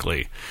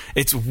realistically.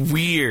 It's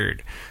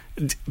weird.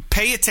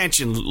 Pay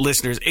attention,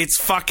 listeners. It's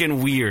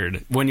fucking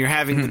weird when you're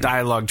having the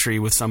dialogue tree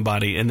with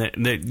somebody and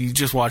that you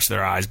just watch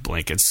their eyes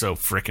blink. It's so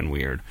freaking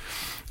weird.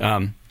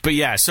 But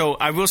yeah, so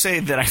I will say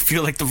that I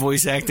feel like the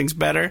voice acting's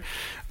better.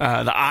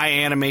 The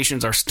eye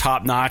animations are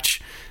top notch.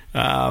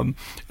 And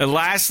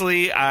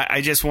lastly,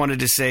 I just wanted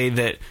to say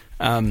that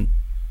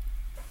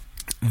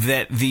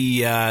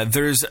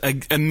there's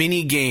a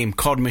mini game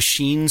called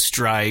Machine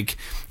Strike.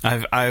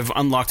 I've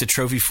unlocked a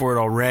trophy for it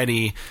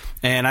already,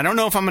 and I don't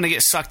know if I'm going to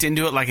get sucked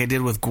into it like I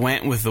did with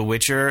Gwent with The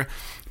Witcher.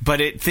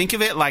 But think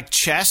of it like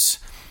chess,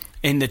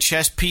 and the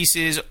chess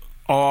pieces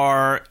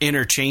are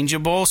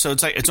interchangeable. So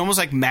it's almost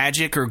like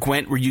Magic or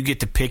Gwent, where you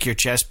get to pick your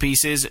chess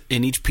pieces,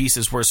 and each piece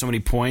is worth so many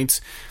points,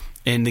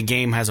 and the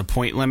game has a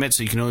point limit,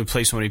 so you can only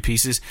play so many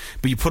pieces.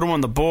 But you put them on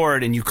the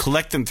board and you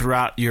collect them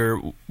throughout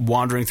your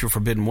wandering through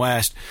Forbidden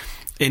West,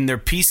 and their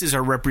pieces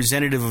are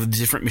representative of the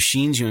different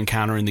machines you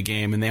encounter in the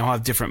game, and they all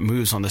have different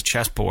moves on the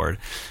chessboard,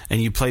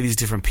 and you play these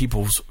different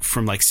peoples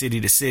from like city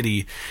to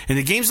city. And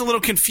the game's a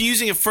little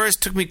confusing at first.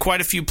 It took me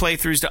quite a few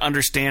playthroughs to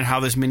understand how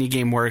this mini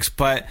game works,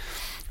 but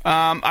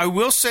I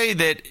will say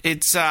that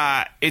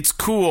it's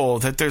cool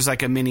that there's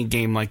like a mini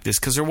game like this,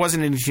 because there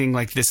wasn't anything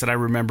like this that I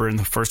remember in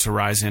the first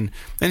Horizon,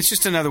 and it's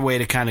just another way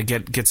to kind of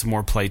get some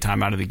more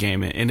playtime out of the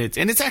game, and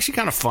it's actually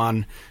kind of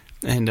fun,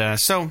 and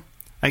so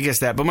I guess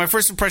that. But my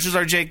first impressions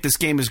are, Jake, this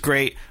game is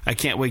great. I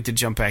can't wait to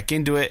jump back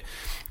into it,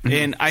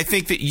 and I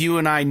think that you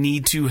and I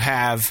need to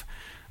have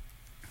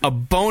a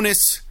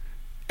bonus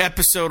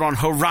episode on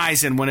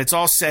Horizon when it's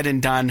all said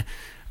and done.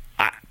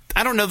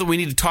 I don't know that we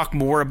need to talk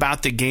more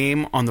about the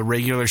game on the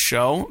regular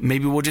show.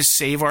 Maybe we'll just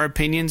save our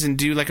opinions and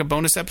do like a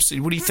bonus episode.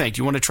 What do you think?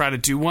 You want to try to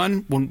do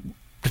one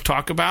to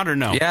talk about, or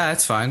no? Yeah,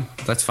 that's fine.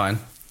 That's fine.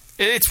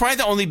 It's probably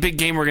the only big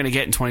game we're going to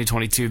get in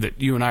 2022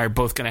 that you and I are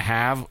both going to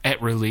have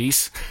at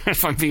release,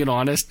 if I'm being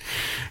honest.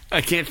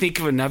 I can't think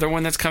of another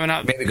one that's coming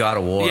out. Maybe God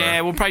of War. Yeah,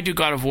 we'll probably do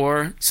God of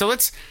War. So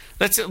let's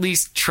at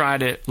least try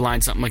to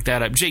line something like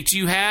that up. Jake, do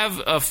you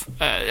have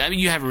I mean,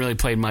 you haven't really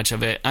played much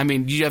of it. I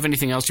mean, do you have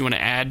anything else you want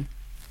to add?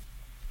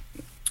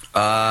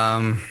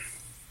 No,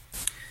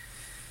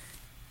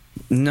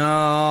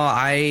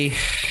 I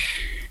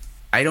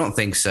don't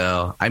think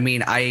so. I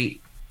mean, I'm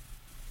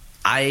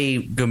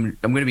going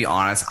to be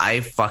honest.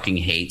 I fucking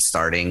hate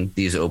starting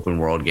these open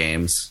world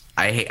games.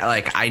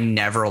 I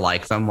never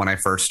like them when I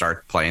first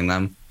start playing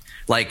them.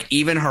 Like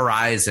even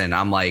Horizon,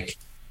 I'm like,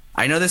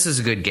 I know this is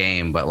a good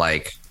game, but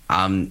like,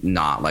 I'm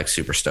not like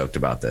super stoked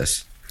about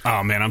this.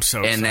 Oh man, I'm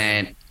so excited.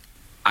 Then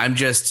I'm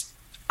just,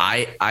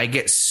 I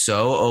get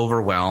so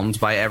overwhelmed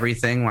by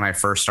everything when I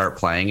first start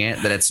playing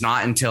it that it's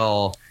not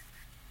until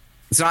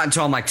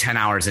I'm like 10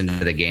 hours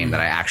into the game that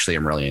I actually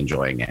am really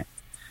enjoying it.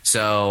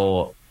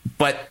 So,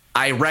 but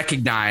I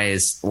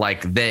recognize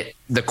like that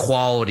the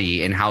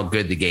quality and how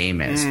good the game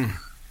is,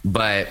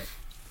 but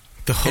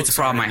it's a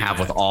problem I have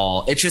with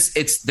all.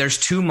 There's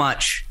too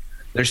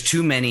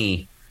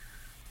many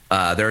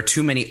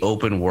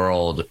open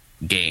world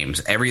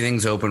games.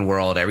 Everything's open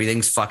world.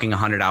 Everything's fucking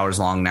 100 hours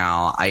long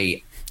now.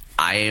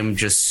 I am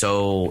just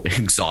so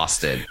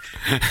exhausted.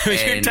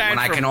 You're tired when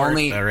I can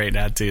only right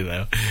now too,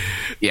 though.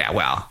 Yeah,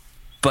 well,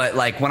 but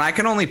like when I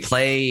can only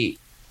play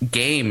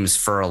games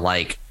for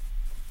like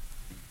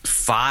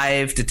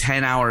 5 to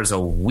 10 hours a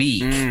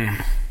week,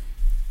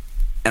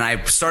 and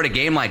I start a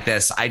game like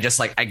this, I just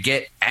like, I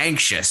get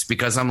anxious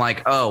because I'm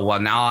like, oh, well,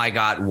 now I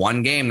got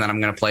one game that I'm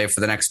going to play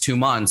for the next 2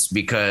 months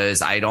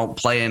because I don't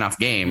play enough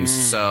games.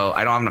 So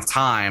I don't have enough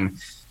time.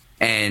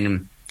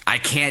 And I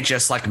can't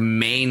just like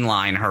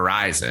mainline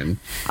Horizon.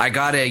 I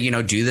got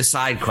to, do the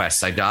side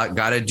quests. I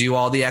got to do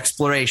all the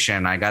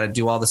exploration. I got to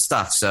do all the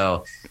stuff.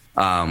 So,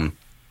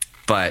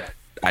 but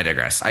I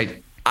digress.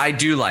 I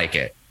do like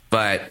it,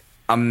 but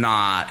I'm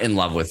not in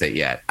love with it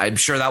yet. I'm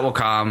sure that will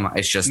come.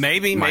 It's just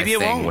maybe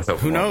it won't.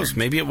 Who knows?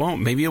 Maybe it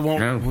won't. Maybe it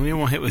won't. Yeah. Maybe it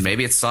won't hit with.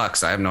 Maybe it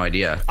sucks. I have no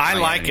idea. I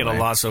like it a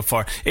lot so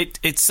far.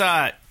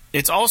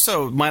 It's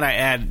also, might I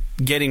add,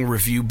 getting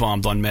review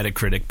bombed on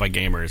Metacritic by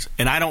gamers,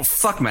 and I don't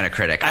fuck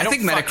Metacritic. I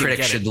think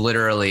Metacritic should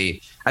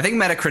literally. I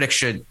think Metacritic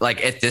should,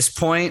 like, at this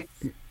point,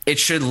 it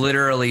should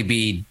literally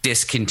be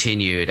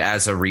discontinued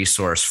as a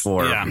resource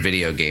for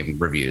video game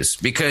reviews,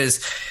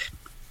 because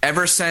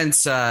ever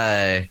since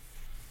The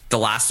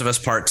Last of Us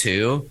Part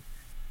 2,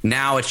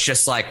 now it's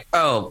just like,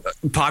 oh,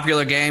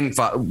 popular game,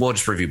 we'll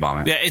just review bomb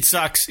it. Yeah, it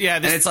sucks. Yeah,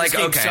 and it's like,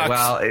 okay, sucks.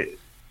 Well,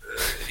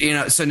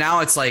 so now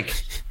it's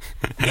like,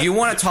 you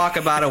want to talk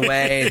about a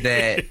way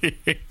that,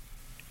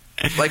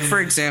 like, for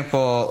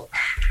example,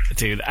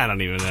 dude, I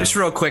don't even know. Just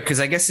real quick, because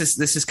I guess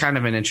this is kind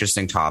of an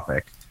interesting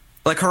topic.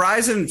 Like,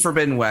 Horizon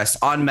Forbidden West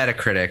on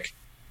Metacritic,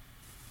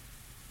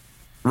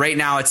 right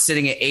now it's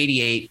sitting at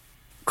 88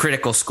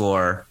 critical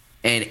score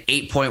and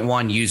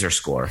 8.1 user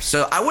score.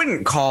 So I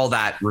wouldn't call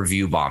that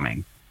review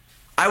bombing.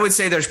 I would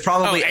say there's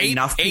probably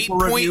enough people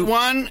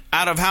 8.1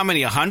 out of how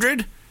many?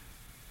 100?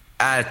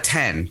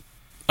 10.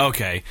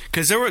 Okay,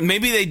 because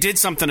maybe they did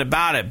something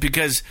about it,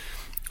 because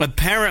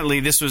apparently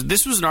this was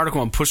an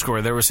article on PushScore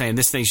where they were saying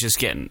this thing's just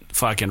getting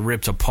fucking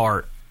ripped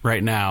apart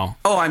right now.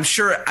 Oh, I'm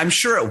sure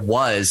it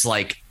was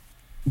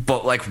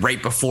but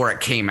right before it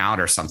came out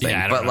or something.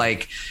 Yeah, but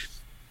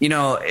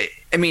know.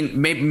 I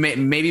mean,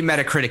 maybe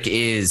Metacritic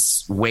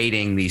is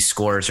weighting these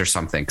scores or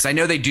something, because I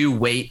know they do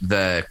weight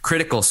the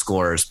critical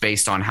scores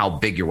based on how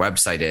big your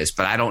website is,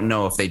 but I don't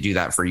know if they do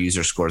that for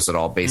user scores at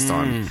all based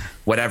on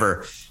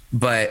whatever.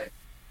 But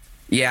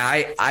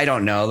yeah, I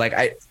don't know.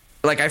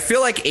 I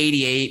feel like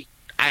 88.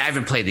 I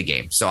haven't played the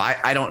game, so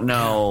I don't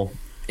know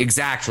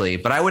exactly,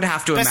 but I would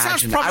have to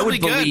imagine. I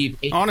would believe,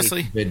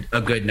 honestly,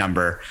 a good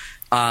number.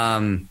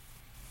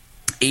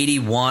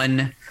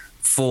 81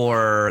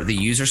 for the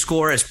user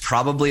score is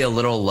probably a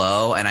little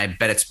low, and I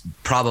bet it's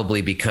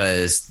probably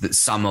because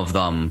some of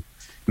them,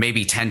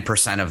 maybe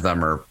 10% of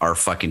them, are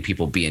fucking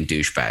people being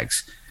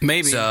douchebags.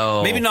 Maybe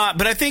not,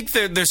 but I think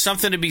there's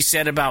something to be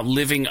said about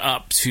living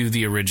up to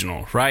the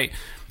original, right?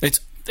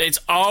 It's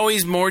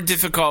always more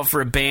difficult for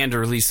a band to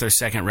release their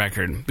second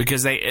record,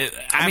 because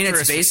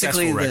it's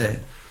basically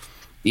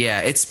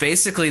it's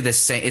basically the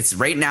same. It's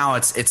right now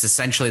it's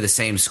essentially the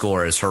same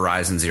score as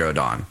Horizon Zero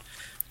Dawn.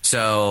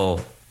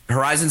 So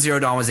Horizon Zero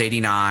Dawn was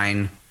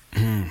 89.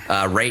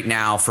 Right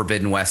now,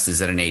 Forbidden West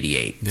is at an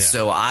 88. Yeah.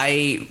 So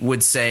I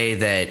would say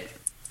that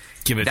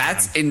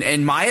that's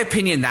in my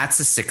opinion, that's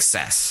a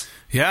success.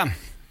 Yeah.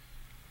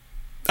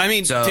 I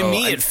mean, to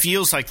me, it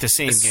feels like the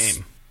same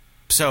game.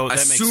 So that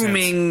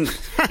assuming, makes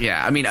sense.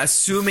 Yeah, I mean,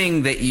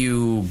 assuming that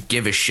you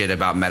give a shit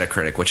about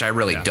Metacritic, which I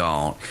really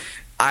don't,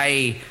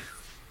 I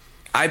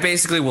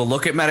basically will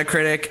look at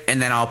Metacritic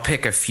and then I'll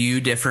pick a few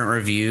different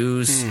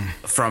reviews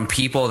from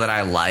people that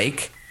I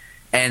like,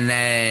 and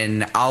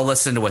then I'll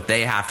listen to what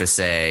they have to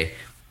say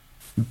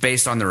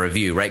based on the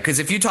review, right? Because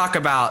if you think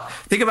about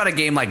a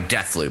game like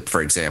Deathloop,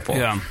 for example.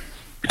 Yeah.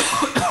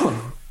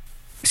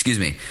 Excuse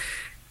me.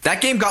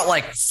 That game got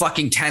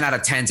fucking 10 out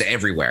of 10s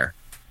everywhere.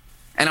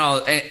 And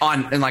on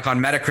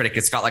Metacritic,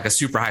 it's got a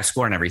super high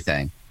score and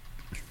everything.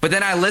 But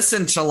then I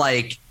listened to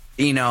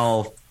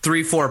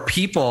 3-4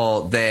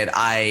 people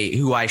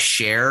who I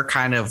share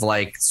kind of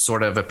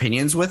sort of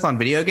opinions with on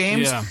video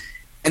games. Yeah.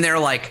 And they're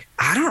like,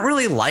 I don't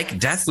really like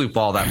Deathloop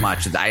all that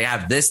much. I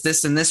have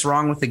this, and this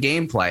wrong with the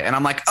gameplay. And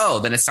I'm like, oh,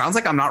 then it sounds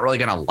like I'm not really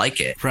going to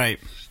like it. Right.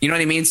 You know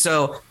what I mean?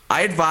 So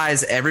I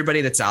advise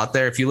everybody that's out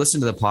there, if you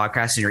listen to the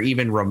podcast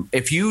and you're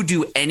if you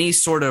do any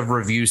sort of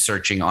review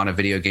searching on a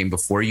video game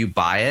before you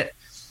buy it,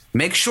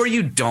 make sure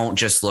you don't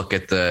just look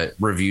at the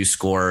review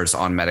scores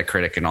on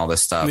Metacritic and all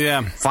this stuff.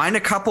 Yeah. Find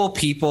a couple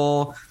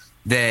people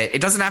that,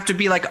 it doesn't have to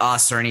be like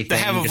us or anything.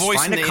 They have a voice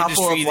find in a the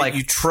couple of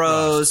you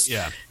pros.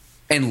 Yeah.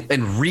 And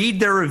read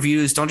their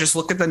reviews. Don't just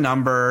look at the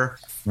number.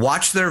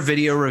 Watch their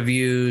video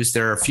reviews.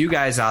 There are a few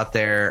guys out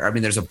there. I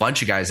mean, there's a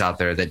bunch of guys out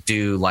there that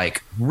do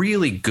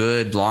really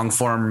good long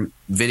form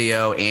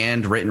video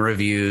and written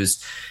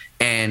reviews,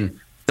 and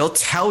they'll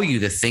tell you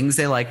the things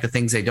they like, the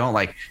things they don't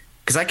like.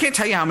 Because I can't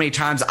tell you how many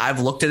times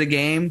I've looked at a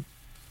game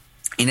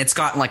and it's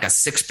gotten a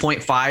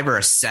 6.5 or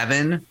a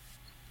 7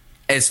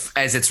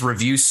 as its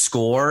review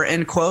score,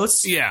 in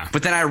quotes. Yeah.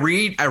 But then I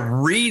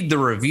read the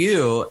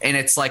review, and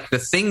it's the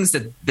things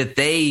that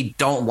they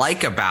don't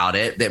like about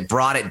it that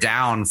brought it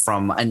down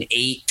from an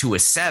 8 to a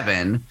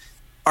 7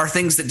 are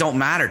things that don't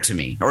matter to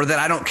me, or that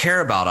I don't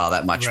care about all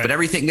that much. Right. But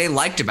everything they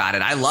liked about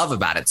it, I love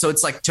about it. So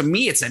it's to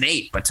me, it's an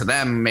 8, but to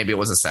them, maybe it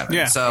was a 7.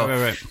 Yeah. So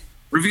right.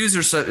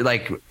 reviews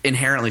are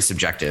inherently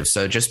subjective,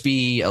 so just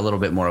be a little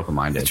bit more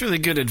open-minded. That's really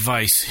good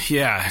advice.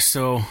 Yeah,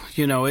 so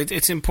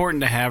it's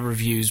important to have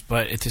reviews,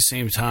 but at the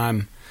same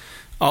time,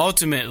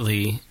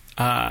 ultimately,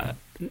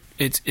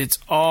 it's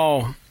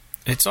all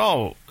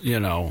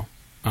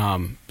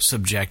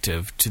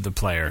subjective to the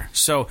player.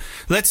 So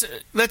let's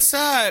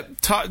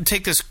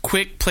take this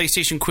quick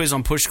PlayStation quiz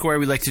on Push Square.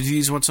 We like to do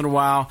these once in a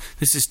while.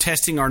 This is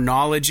testing our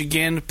knowledge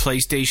again,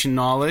 PlayStation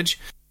knowledge.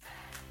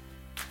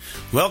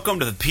 Welcome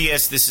to the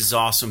PS This Is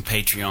Awesome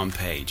Patreon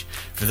page.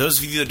 For those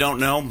of you that don't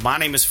know, my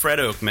name is Fred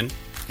Oakman.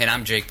 And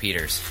I'm Jake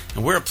Peters.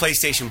 And we're a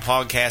PlayStation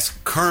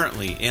podcast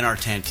currently in our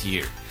 10th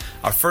year.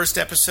 Our first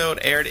episode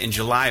aired in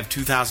July of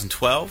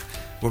 2012,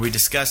 where we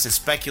discussed and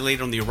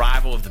speculated on the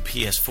arrival of the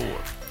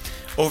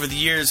PS4. Over the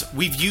years,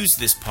 we've used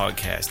this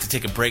podcast to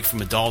take a break from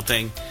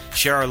adulting,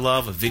 share our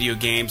love of video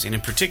games, and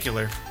in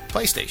particular,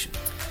 PlayStation.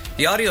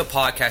 The audio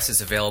podcast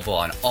is available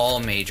on all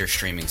major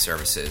streaming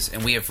services,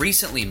 and we have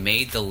recently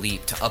made the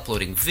leap to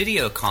uploading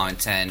video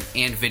content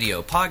and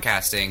video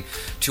podcasting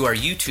to our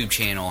YouTube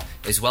channel,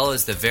 as well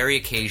as the very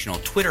occasional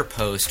Twitter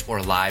post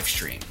or live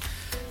stream.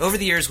 Over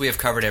the years, we have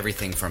covered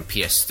everything from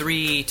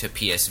PS3 to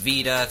PS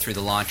Vita through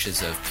the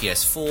launches of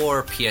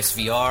PS4,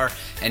 PSVR,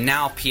 and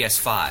now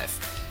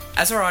PS5.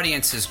 As our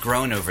audience has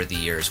grown over the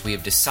years, we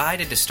have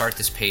decided to start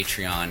this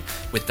Patreon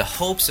with the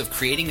hopes of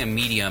creating a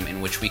medium in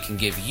which we can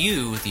give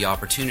you the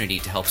opportunity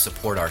to help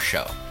support our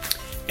show.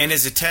 And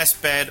as a test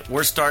bed,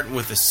 we're starting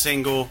with a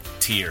single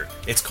tier.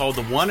 It's called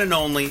the one and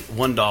only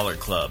 $1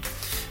 Club.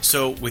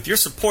 So with your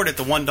support at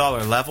the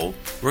 $1 level,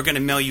 we're going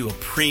to mail you a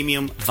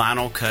premium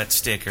vinyl cut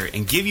sticker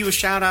and give you a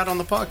shout out on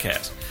the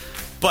podcast.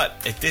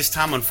 But at this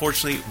time,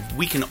 unfortunately,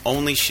 we can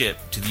only ship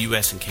to the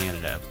U.S. and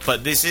Canada.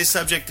 But this is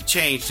subject to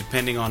change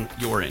depending on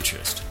your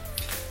interest.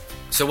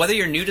 So whether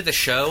you're new to the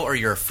show or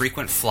you're a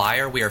frequent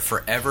flyer, we are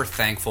forever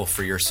thankful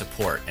for your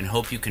support and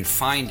hope you can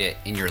find it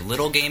in your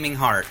little gaming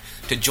heart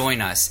to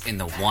join us in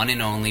the one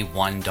and only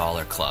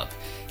 $1 Club.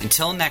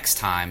 Until next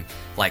time,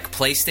 like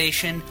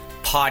PlayStation,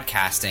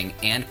 podcasting,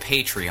 and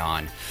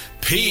Patreon,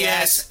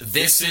 P.S.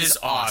 This is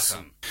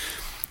awesome.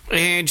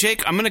 And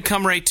Jake, I'm going to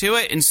come right to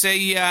it and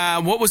say,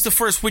 what was the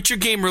first Witcher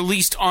game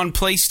released on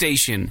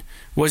PlayStation?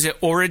 Was it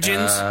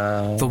Origins,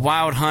 The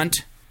Wild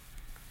Hunt,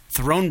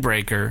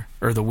 Thronebreaker,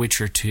 or The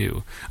Witcher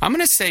 2? I'm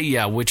going to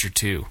say, Witcher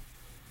 2.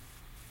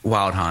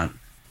 Wild Hunt.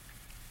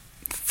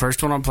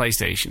 First one on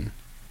PlayStation.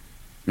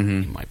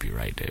 Mm-hmm. You might be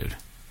right, dude.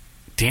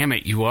 Damn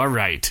it, you are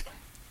right.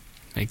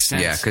 Makes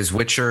sense. Yeah, because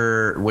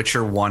Witcher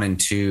 1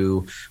 and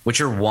 2...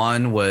 Witcher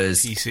 1 was,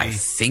 PC. I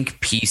think,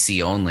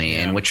 PC only,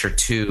 and Witcher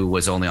 2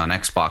 was only on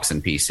Xbox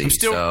and PC.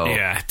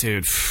 Yeah,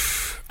 dude.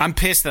 I'm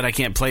pissed that I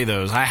can't play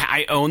those.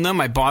 I own them.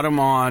 I bought them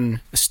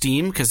on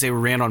Steam because they were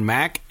ran on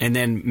Mac, and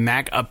then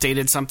Mac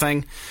updated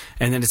something,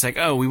 and then it's like,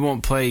 oh, we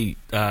won't play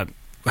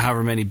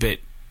however many bit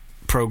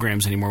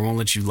programs anymore. We won't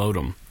let you load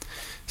them.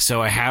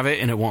 So I have it,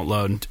 and it won't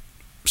load.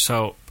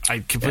 So I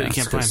completely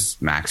can't play them.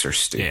 Macs are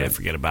stupid. Yeah,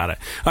 forget about it.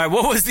 All right,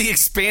 what was the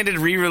expanded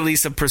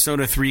re-release of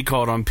Persona 3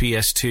 called on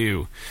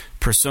PS2?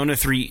 Persona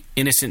 3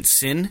 Innocent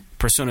Sin,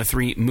 Persona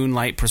 3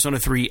 Moonlight, Persona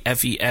 3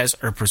 FES,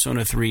 or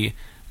Persona 3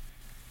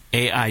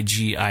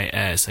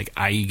 AIGIS, like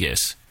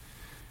Aegis?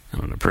 I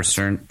don't know.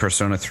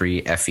 Persona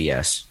 3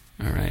 FES.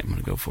 All right, I'm going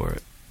to go for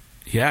it.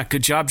 Yeah,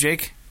 good job,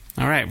 Jake.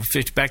 All right,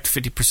 we're back to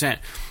 50%.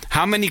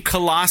 How many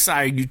Colossi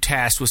are you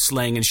tasked with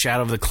slaying in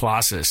Shadow of the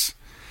Colossus?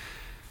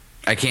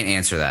 I can't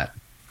answer that.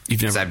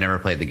 Because I've never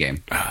played the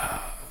game.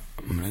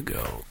 I'm going to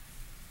go...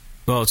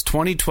 Well, it's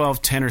 20,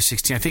 12, 10, or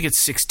 16. I think it's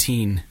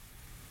 16. I'm going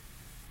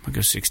to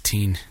go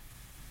 16.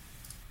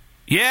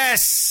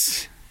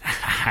 Yes!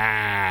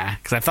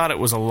 Because I thought it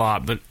was a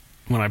lot, but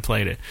when I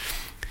played it.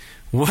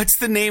 What's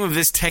the name of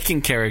this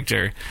Tekken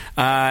character?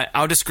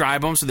 I'll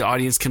describe him so the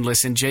audience can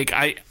listen. Jake,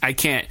 I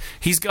can't.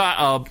 He's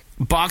got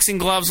boxing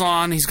gloves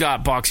on. He's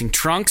got boxing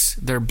trunks.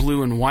 They're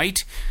blue and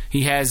white.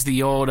 He has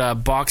the old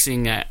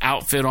boxing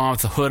outfit on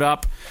with the hood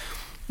up.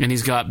 And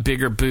he's got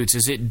bigger boots.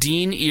 Is it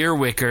Dean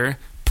Earwicker,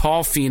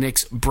 Paul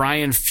Phoenix,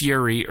 Brian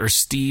Fury, or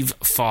Steve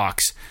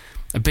Fox?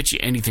 I bet you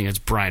anything it's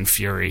Brian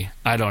Fury.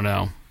 I don't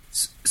know.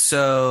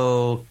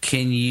 So,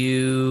 can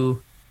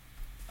you...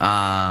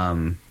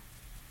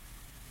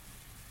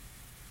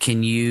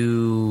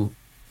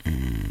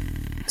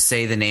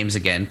 say the names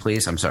again,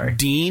 please? I'm sorry.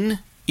 Dean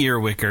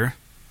Earwicker,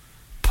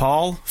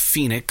 Paul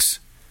Phoenix,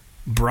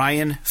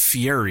 Brian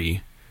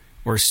Fury,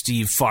 or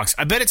Steve Fox.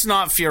 I bet it's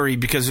not Fury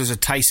because there's a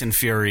Tyson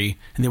Fury,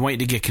 and they want you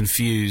to get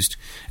confused.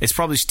 It's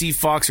probably Steve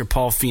Fox or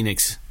Paul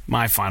Phoenix.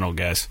 My final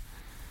guess.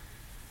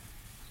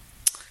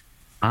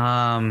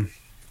 God,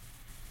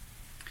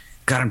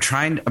 I'm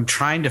trying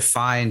to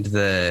find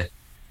the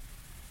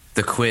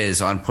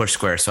quiz on Push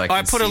Square so I can.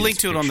 I put a link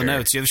to it on the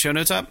notes. You have the show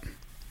notes up?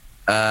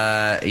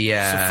 Yeah.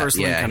 It's the first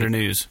link under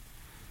news.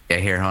 Yeah,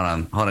 here, hold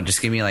on.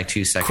 Just give me like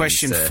 2 seconds.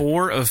 Question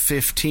 4 of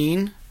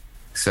 15.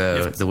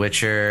 So, The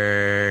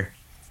Witcher,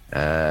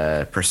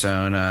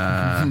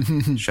 Persona,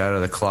 Shadow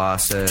of the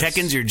Colossus.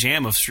 Tekken's your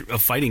jam of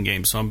fighting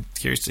games, so I'm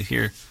curious to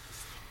hear.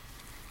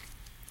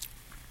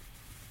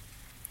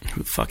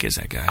 Who the fuck is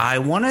that guy? I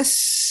want to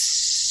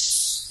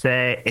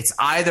say it's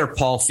either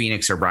Paul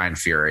Phoenix or Brian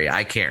Fury.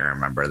 I can't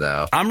remember,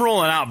 though. I'm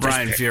rolling out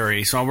Brian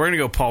Fury, so we're going to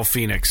go Paul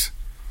Phoenix.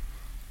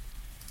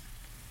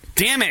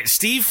 Damn it,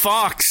 Steve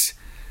Fox.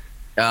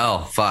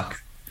 Oh,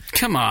 fuck.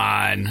 Come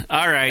on.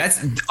 All right.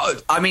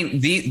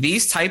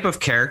 These type of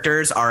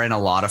characters are in a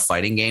lot of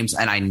fighting games,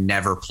 and I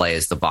never play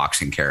as the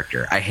boxing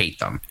character. I hate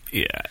them.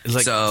 Yeah. It's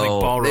like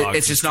Balrog.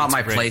 It's just not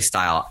my play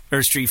style.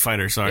 Or Street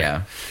Fighter, sorry.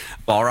 Yeah.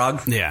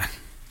 Balrog? Yeah.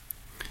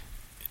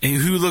 And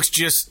who looks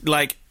just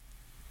like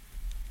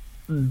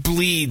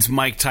bleeds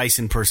Mike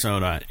Tyson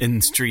persona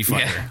in Street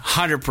Fighter. Yeah.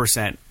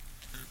 100%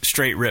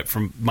 straight rip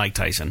from Mike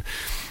Tyson.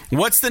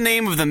 What's the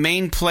name of the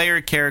main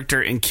player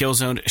character in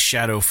Killzone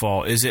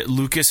Shadowfall? Is it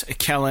Lucas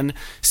Kellan,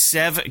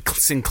 Sev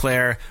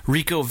Sinclair,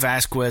 Rico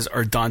Vasquez,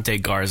 or Dante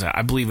Garza?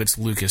 I believe it's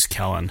Lucas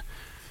Kellan.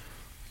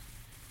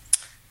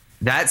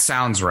 That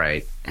sounds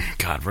right.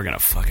 God, we're going to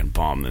fucking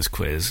bomb this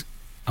quiz.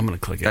 I'm going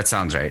to click it. That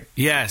sounds right.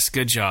 Yes,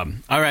 good job.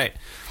 All right.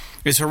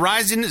 Is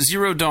Horizon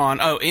Zero Dawn...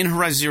 Oh, in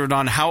Horizon Zero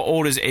Dawn, how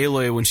old is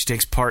Aloy when she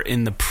takes part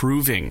in the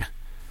Proving?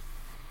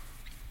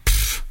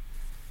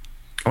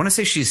 I want to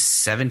say she's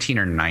 17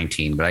 or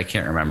 19, but I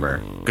can't remember.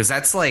 Because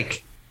that's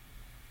like...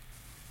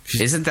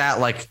 Isn't that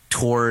like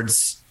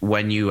towards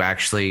when you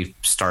actually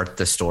start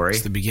the story?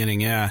 It's the beginning,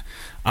 yeah.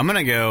 I'm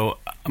gonna go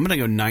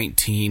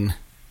 19.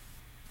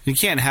 You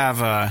can't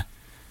have a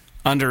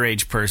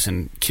underage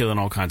person killing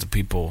all kinds of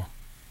people.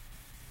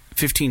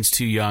 15's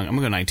too young. I'm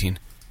gonna go 19.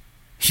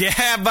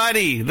 Yeah,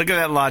 buddy. Look at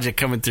that logic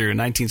coming through.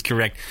 19's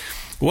correct.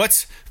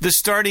 What's the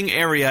starting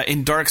area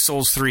in Dark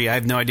Souls 3? I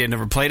have no idea.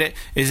 Never played it.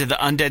 Is it the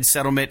Undead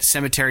Settlement,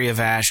 Cemetery of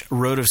Ash,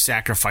 Road of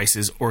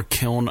Sacrifices, or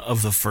Kiln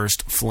of the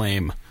First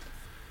Flame?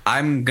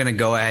 I'm going to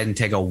go ahead and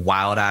take a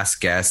wild-ass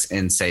guess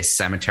and say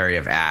Cemetery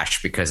of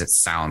Ash because it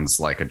sounds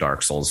like a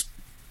Dark Souls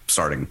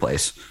starting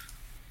place.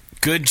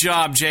 Good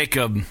job,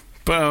 Jacob.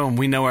 Boom.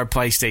 We know our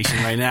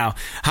PlayStation right now.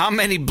 How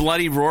many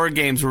Bloody Roar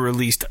games were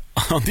released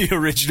on the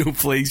original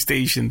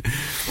PlayStation?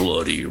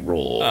 Bloody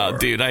Roar. Oh,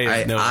 dude, I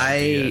have no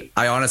idea.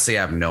 I honestly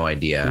have no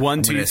idea.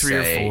 1, 2, 3,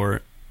 or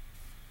 4.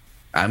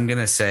 I'm going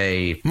to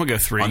say... I'm going to go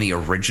 3. On the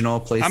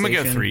original PlayStation? I'm going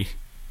to go 3.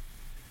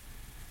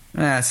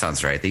 That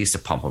sounds right. They used to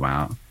pump them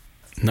out.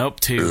 Nope,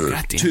 2.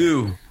 God damn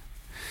 2.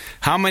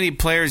 How many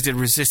players did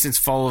Resistance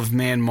Fall of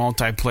Man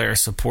multiplayer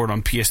support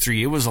on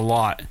PS3? It was a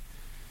lot.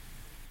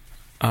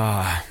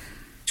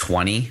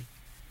 20?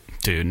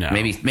 Dude, no.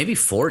 Maybe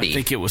 40. I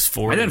think it was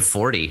 40. I did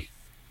 40.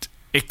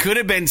 It could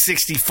have been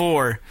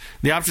 64.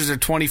 The options are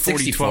 20, 40,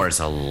 64 12. is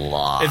a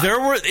lot.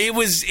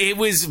 It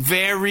was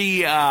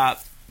very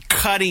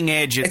cutting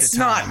edge at the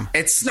time.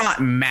 It's not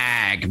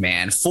mag,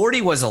 man.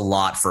 40 was a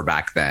lot for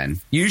back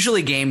then.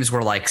 Usually games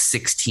were like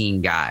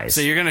 16 guys.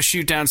 So you're going to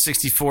shoot down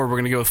 64. We're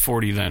going to go with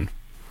 40 then.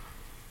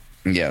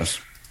 Yes.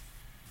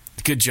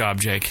 Good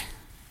job, Jake.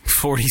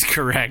 40's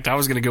correct. I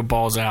was going to go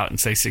balls out and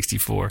say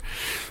 64.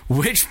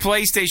 Which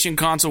PlayStation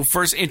console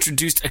first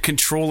introduced a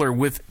controller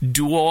with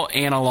dual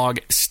analog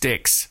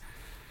sticks?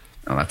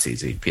 Oh, that's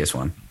easy.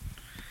 PS1.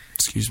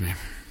 Excuse me.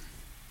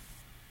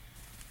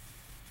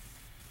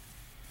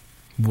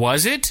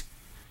 Was it?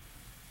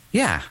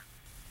 Yeah.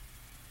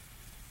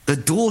 The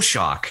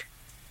DualShock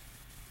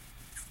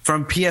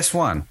from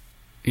PS1.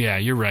 Yeah,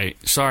 you're right.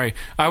 Sorry.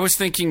 I was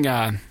thinking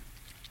the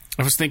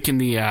fucking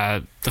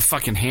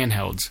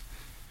handhelds.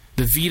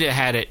 The Vita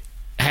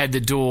had the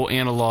dual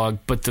analog,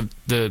 but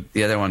the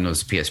other one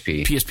was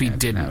PSP. PSP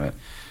didn't have it.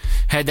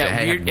 Had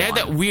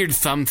that weird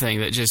thumb thing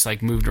that just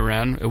like moved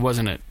around. It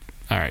wasn't it.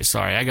 All right,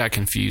 sorry, I got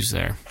confused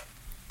there.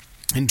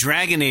 In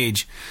Dragon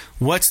Age,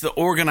 what's the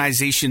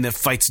organization that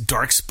fights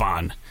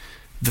Darkspawn?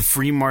 The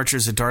Free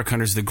Marchers, the Dark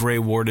Hunters, the Grey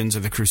Wardens, or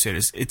the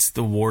Crusaders? It's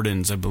the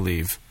Wardens, I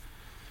believe.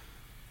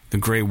 The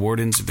Grey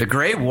Wardens. The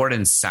Grey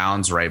Wardens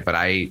sounds right, but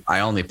I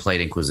only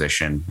played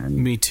Inquisition.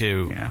 Me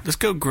too. Yeah. Let's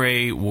go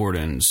Grey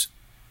Wardens.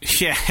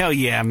 Yeah, hell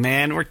yeah,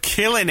 man. We're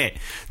killing it.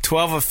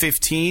 12 of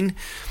 15.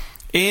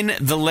 In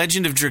The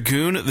Legend of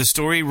Dragoon, the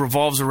story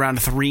revolves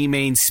around 3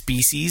 main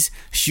species: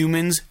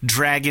 humans,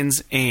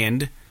 dragons,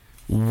 and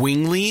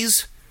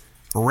winglies,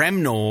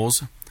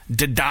 remnals,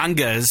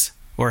 Dadangas,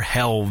 or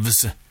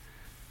helves.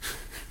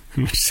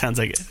 Which sounds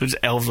like there's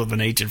elves with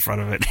an H in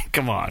front of it.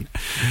 Come on.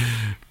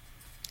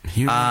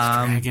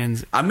 Humans,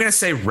 dragons. I'm going to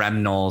say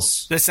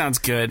remnals. That sounds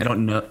good. I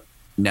don't know.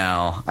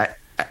 No.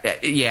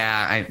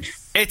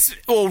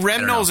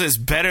 Remnals is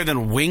better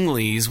than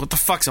winglies. What the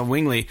fuck's a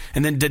wingly?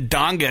 And then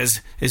Dadangas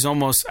is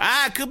almost...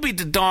 it could be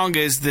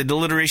Dadangas, the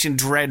alliteration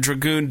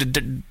dragoon,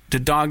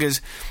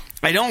 Dadangas.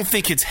 I don't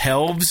think it's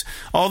helves,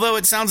 although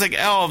it sounds like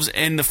elves,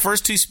 and the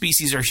first 2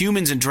 species are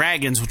humans and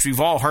dragons, which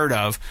we've all heard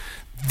of.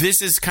 This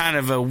is kind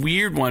of a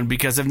weird one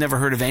because I've never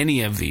heard of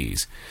any of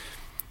these.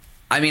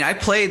 I mean, I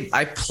played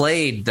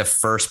the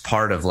first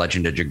part of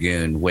Legend of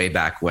Dragoon way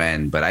back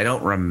when, but I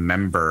don't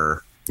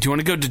remember. Do you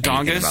want to go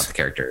Dadangas? About the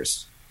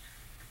characters.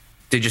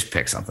 They just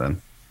pick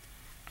something.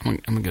 I'm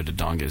gonna go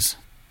Dadangas.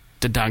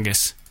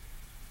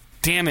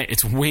 Damn it!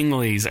 It's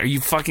winglies. Are you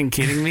fucking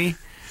kidding me?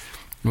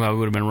 Well, we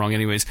would have been wrong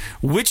anyways.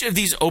 Which of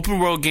these open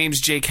world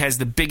games, Jake, has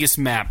the biggest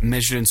map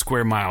measured in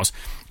square miles?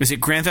 Is it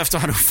Grand Theft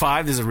Auto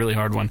 5? This is a really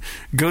hard one.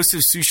 Ghost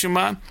of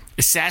Tsushima,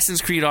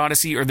 Assassin's Creed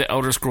Odyssey, or The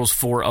Elder Scrolls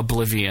 4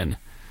 Oblivion?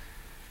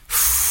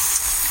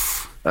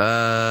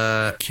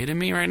 Kidding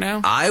me right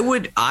now? I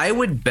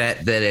would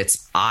bet that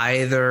it's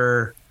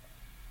either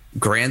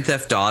Grand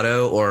Theft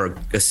Auto or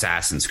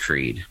Assassin's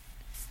Creed.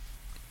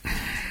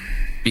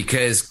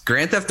 Because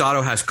Grand Theft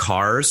Auto has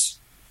cars,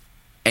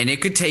 and it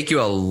could take you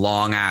a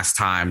long ass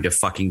time to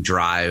fucking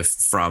drive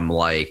from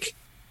like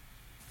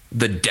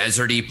the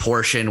deserty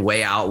portion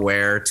way out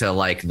where to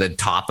like the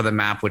top of the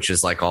map, which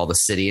is like all the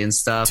city and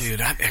stuff. Dude,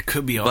 it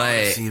could be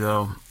Odyssey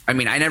though. I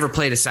mean, I never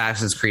played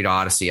Assassin's Creed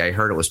Odyssey. I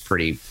heard it was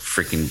pretty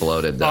freaking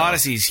bloated though.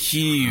 Odyssey's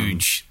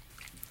huge.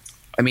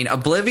 I mean,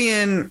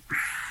 Oblivion.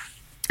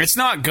 It's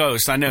not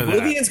Ghost. I know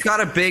Oblivion's got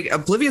a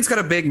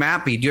big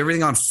map. You do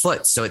everything on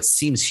foot, so it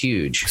seems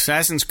huge.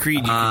 Assassin's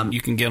Creed,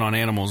 you can get on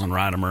animals and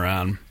ride them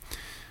around.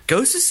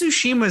 Ghost of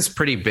Tsushima is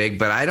pretty big,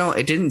 but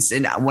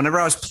whenever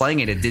I was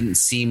playing it, it didn't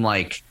seem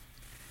like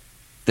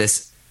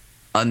this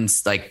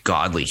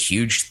godly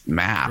huge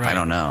map. Right. I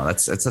don't know.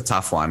 It's a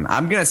tough one.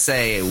 I'm gonna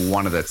say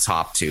one of the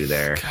top two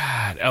there.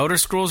 God, Elder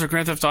Scrolls or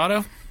Grand Theft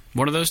Auto?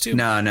 One of those two?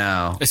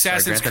 No.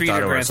 Assassin's Creed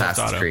or Grand Theft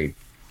Auto? Creed.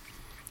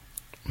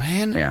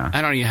 Man, yeah.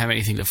 I don't even have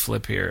anything to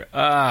flip here.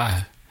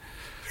 I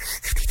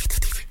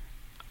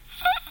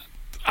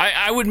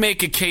would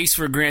make a case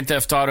for Grand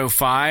Theft Auto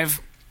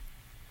 5,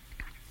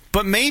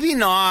 but maybe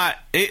not.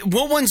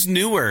 What one's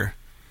newer?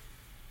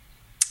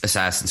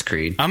 Assassin's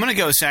Creed. I'm going to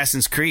go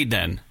Assassin's Creed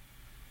then.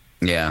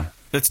 Yeah.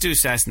 Let's do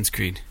Assassin's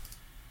Creed.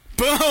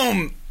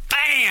 Boom!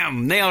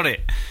 Bam! Nailed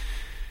it.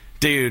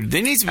 Dude,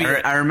 there needs to be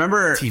I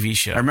remember, a TV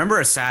show. I remember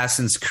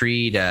Assassin's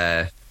Creed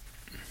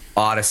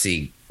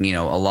Odyssey. You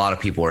know, a lot of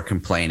people were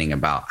complaining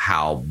about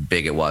how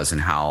big it was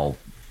and how,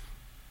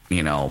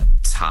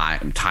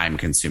 time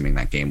consuming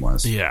that game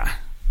was. Yeah.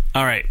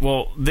 All right.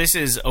 Well, this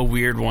is a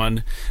weird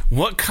one.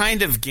 What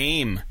kind of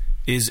game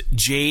is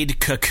Jade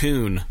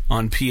Cocoon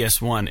on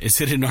PS1?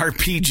 Is it an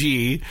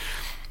RPG?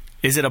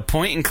 Is it a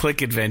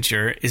point-and-click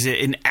adventure? Is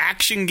it an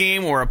action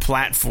game or a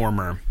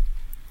platformer?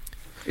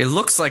 It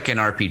looks like an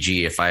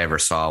RPG if I ever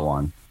saw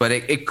one, but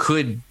it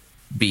could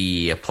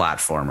be a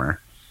platformer.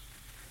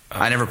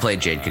 I never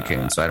played Jade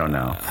Cocoon, so I don't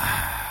know.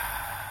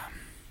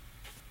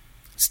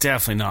 It's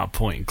definitely not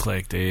point and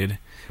click, dude.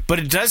 But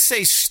it does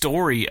say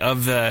story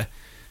of the...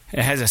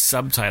 It has a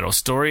subtitle.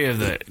 Story of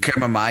the...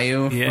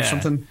 Kamamayu or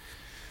something?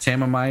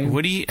 Tamamayu?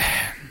 What do you...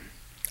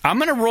 I'm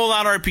going to roll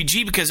out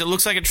RPG because it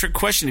looks like a trick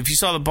question. If you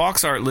saw the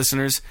box art,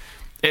 listeners,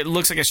 it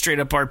looks like a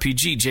straight-up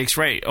RPG. Jake's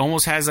right. It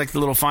almost has like the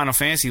little Final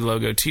Fantasy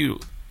logo, too,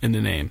 in the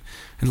name.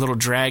 And a little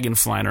dragon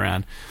flying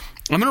around.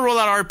 I'm going to roll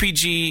out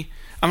RPG...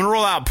 I'm going to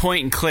roll out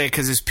point and click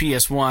because it's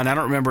PS1. I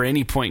don't remember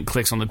any point and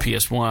clicks on the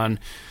PS1.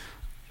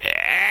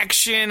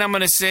 Action, I'm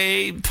going to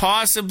say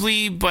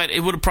possibly, but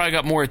it would have probably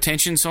got more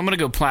attention, so I'm going to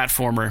go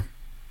platformer.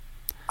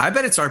 I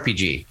bet it's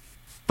RPG,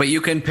 but you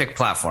can pick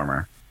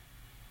platformer.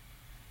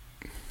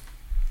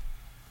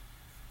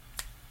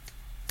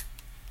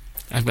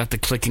 I've got the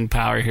clicking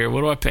power here.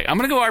 What do I pick? I'm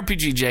going to go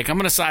RPG, Jake. I'm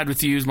going to side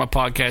with you as my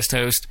podcast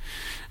host.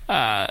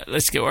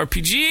 Let's go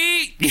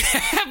RPG.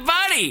 Yeah,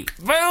 buddy.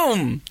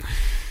 Boom.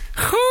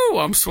 Whew,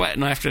 I'm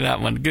sweating after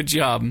that one. Good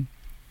job.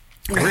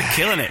 We're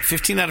killing it.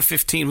 15 out of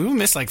 15. We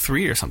missed like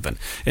 3 or something.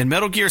 In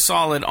Metal Gear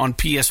Solid on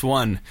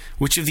PS1,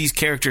 which of these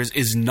characters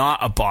is not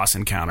a boss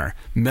encounter?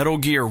 Metal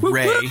Gear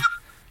Ray,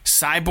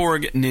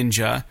 Cyborg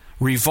Ninja,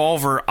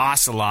 Revolver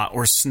Ocelot,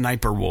 or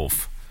Sniper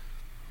Wolf?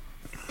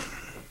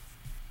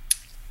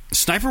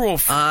 Sniper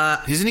Wolf,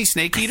 isn't he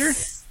Snake Eater?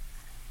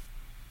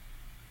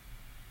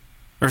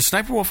 Or is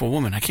Sniper Wolf a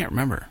woman? I can't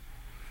remember.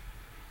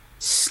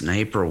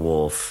 Sniper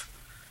Wolf.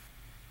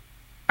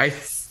 I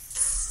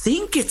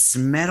think it's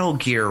Metal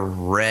Gear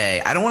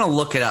Ray. I don't want to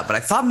look it up, but I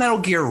thought Metal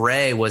Gear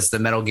Ray was the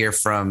Metal Gear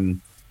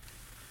from...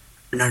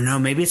 No,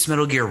 maybe it's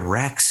Metal Gear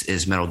Rex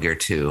is Metal Gear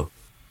 2.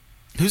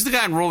 Who's the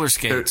guy in roller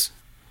skates?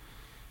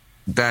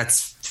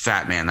 That's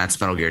Fat Man.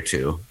 That's Metal Gear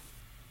 2. What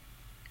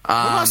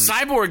about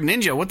Cyborg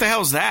Ninja? What the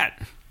hell is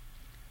that?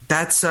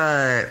 That's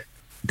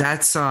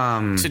it's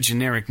a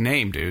generic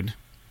name, dude.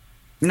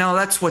 No,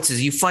 that's what's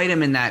his... You fight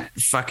him in that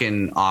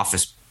fucking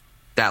office...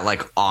 That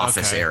like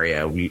office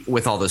area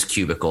with all those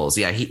cubicles.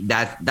 Yeah,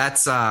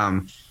 that's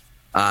I'm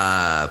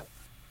gonna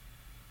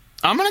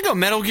go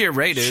Metal Gear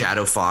Ray, dude.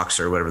 Shadow Fox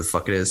or whatever the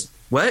fuck it is.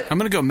 What? I'm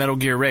gonna go Metal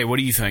Gear Ray. What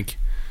do you think?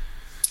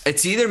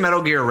 It's either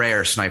Metal Gear Ray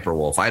or Sniper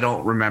Wolf. I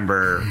don't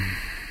remember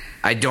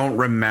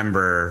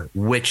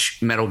which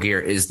Metal Gear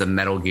is the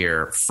Metal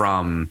Gear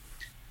from,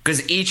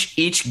 because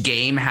each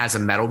game has a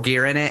Metal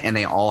Gear in it and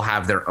they all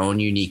have their own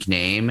unique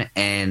name.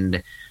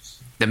 And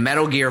the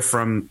Metal Gear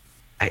from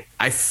I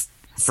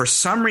for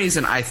some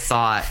reason, I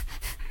thought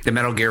the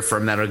Metal Gear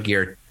from Metal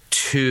Gear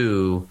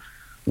 2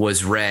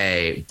 was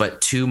Ray,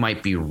 but 2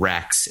 might be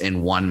Rex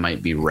and 1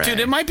 might be Ray. Dude,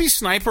 it might be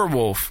Sniper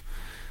Wolf.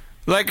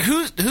 Like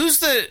who's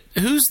the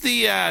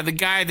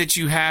guy that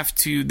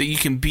you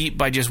can beat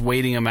by just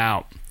waiting him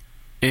out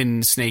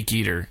in Snake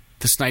Eater?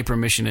 the sniper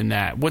mission in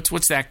that.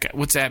 What's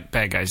that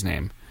bad guy's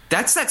name?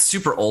 That's that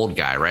super old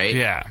guy, right?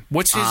 Yeah.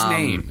 What's his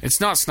name?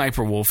 It's not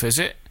Sniper Wolf, is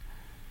it?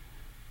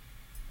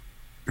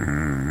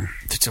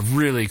 It's a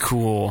really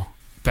cool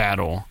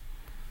battle.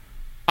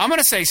 I'm going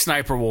to say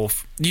Sniper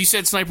Wolf. You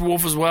said Sniper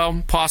Wolf as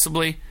well,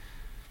 possibly?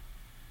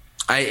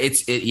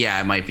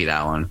 It might be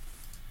that one.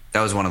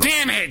 That was one of the...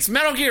 Damn it! It's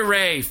Metal Gear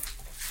Ray!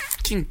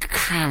 Fucking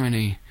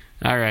criminy.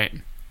 All right.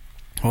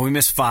 Well, we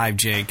missed 5,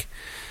 Jake.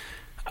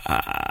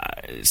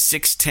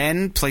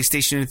 610,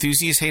 PlayStation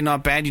enthusiast. Hey,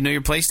 not bad. You know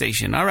your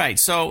PlayStation. All right,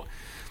 so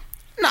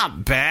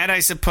not bad, I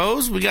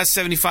suppose. We got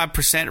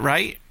 75%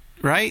 right?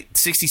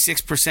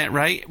 66%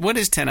 right? What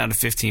is 10 out of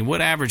 15?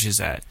 What average is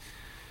that?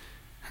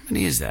 How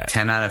many is that?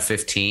 10 out of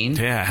 15?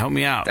 Yeah, help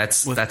me out.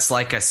 That's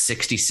like a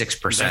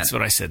 66%. That's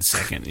what I said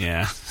second,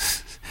 yeah.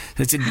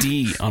 That's a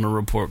D on a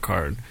report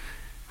card.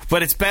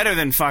 But it's better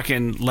than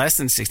fucking less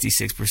than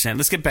 66%.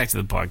 Let's get back to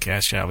the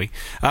podcast, shall we?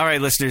 All right,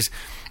 listeners.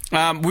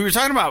 We were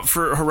talking about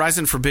for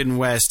Horizon Forbidden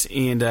West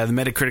and the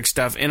Metacritic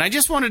stuff, and I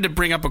just wanted to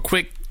bring up a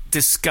quick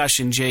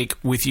discussion, Jake,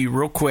 with you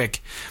real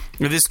quick.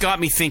 This got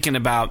me thinking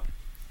about,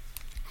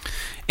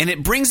 and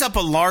it brings up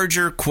a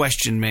larger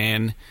question,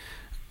 man.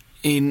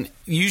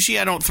 Usually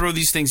I don't throw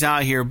these things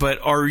out here, but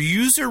are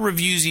user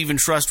reviews even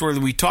trustworthy?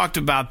 We talked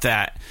about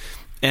that.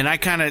 And I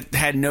kind of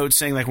had notes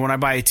saying, like, when I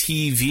buy a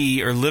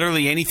TV or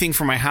literally anything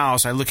for my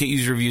house, I look at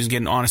user reviews and get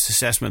an honest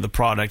assessment of the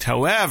product.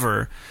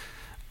 However,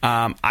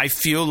 I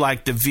feel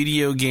like the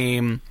video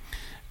game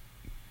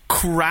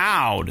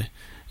crowd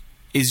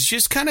is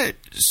just kind of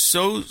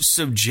so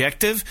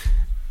subjective.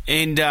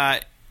 And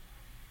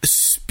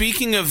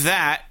speaking of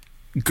that,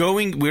 we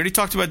already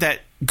talked about that,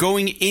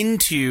 going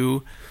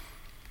into...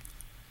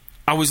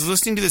 I was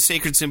listening to the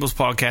Sacred Symbols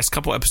podcast a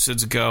couple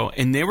episodes ago,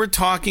 and they were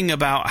talking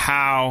about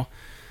how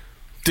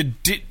the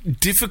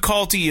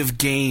difficulty of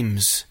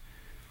games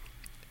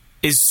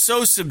is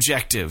so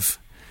subjective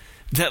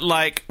that,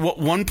 like, what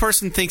one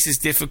person thinks is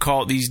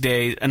difficult these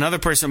days, another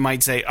person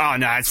might say, oh,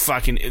 no, it's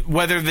fucking...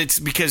 Whether it's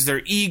because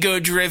they're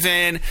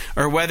ego-driven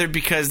or whether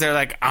because they're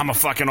like, I'm a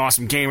fucking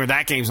awesome gamer,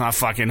 that game's not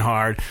fucking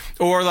hard.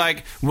 Or,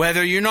 like,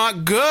 whether you're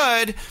not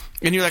good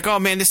and you're like, oh,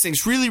 man, this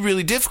thing's really,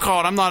 really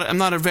difficult. I'm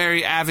not a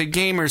very avid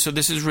gamer, so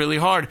this is really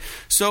hard.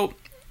 So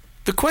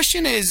the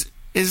question is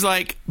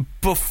like,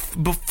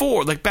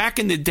 before, like back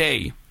in the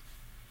day,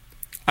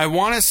 I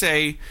want to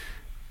say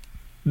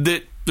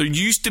that there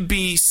used to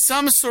be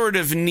some sort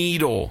of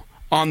needle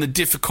on the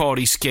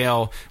difficulty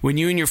scale when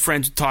you and your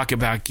friends would talk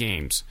about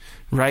games,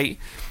 right?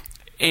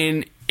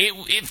 And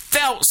it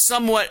felt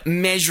somewhat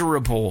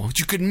measurable.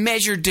 You could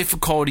measure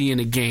difficulty in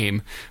a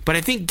game. But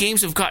I think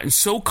games have gotten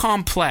so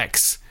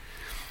complex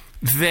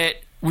that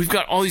we've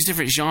got all these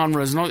different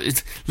genres, and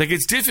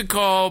it's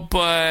difficult,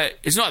 but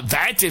it's not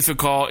that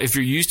difficult if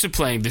you're used to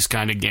playing this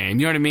kind of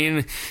game. You know what I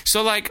mean?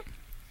 So, like,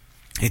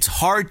 it's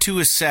hard to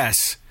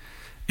assess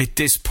at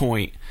this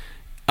point.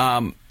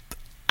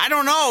 I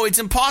don't know. It's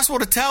impossible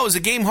to tell. Is a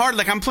game hard?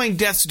 Like, I'm playing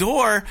Death's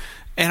Door,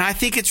 and I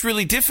think it's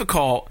really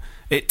difficult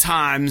at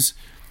times,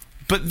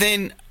 but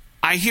then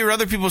I hear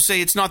other people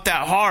say it's not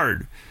that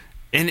hard.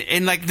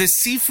 And like the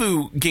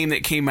Sifu game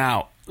that came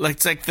out, like,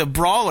 it's like the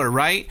brawler,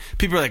 right?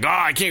 People are like, oh,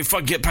 I can't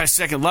get past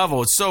second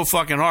level. It's so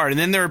fucking hard. And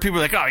then there are people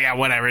like, oh, yeah,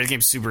 whatever. This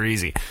game's super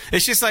easy.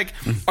 It's just like,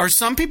 are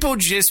some people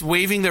just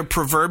waving their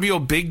proverbial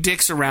big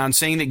dicks around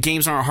saying that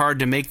games aren't hard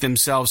to make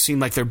themselves seem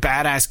like they're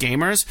badass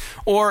gamers?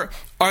 Or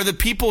are the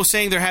people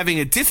saying they're having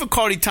a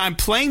difficulty time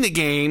playing the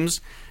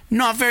games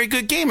not very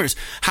good gamers?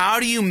 How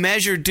do you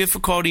measure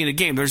difficulty in a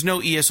game? There's no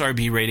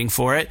ESRB rating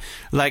for it.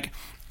 Like,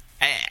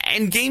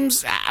 and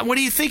games, what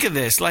do you think of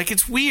this? Like,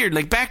 it's weird.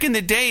 Like, back in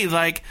the day,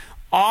 like,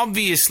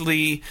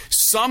 obviously,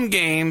 some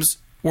games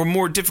were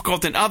more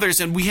difficult than others,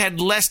 and we had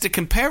less to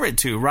compare it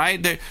to,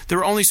 right? There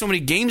were only so many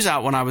games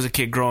out when I was a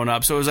kid growing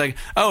up, so it was like,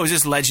 oh, is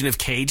this Legend of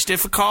Cage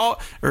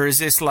difficult? Or is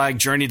this, like,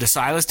 Journey to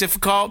Silas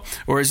difficult?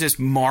 Or is this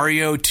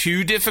Mario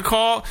 2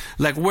 difficult?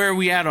 Like, where are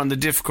we at on the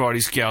difficulty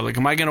scale? Like,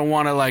 am I going to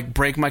want to, like,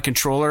 break my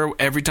controller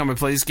every time I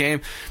play this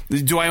game?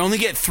 Do I only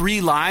get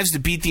 3 lives to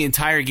beat the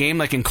entire game,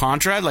 like in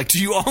Contra? Like,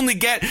 do you only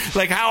get,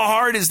 like, how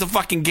hard is the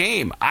fucking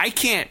game?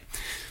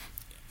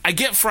 I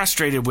get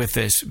frustrated with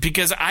this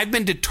because I've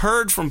been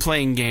deterred from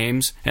playing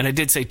games, and I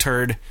did say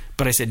turd,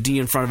 but I said D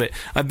in front of it.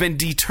 I've been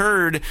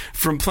deterred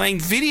from playing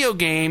video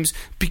games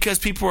because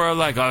people are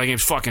like, oh, the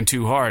game's fucking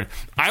too hard.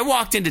 I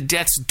walked into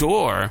Death's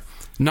Door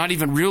not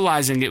even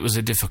realizing it was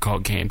a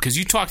difficult game, because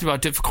you talked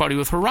about difficulty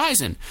with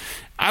Horizon.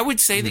 I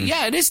would say that,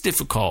 yeah, it is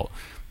difficult,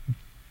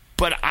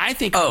 but I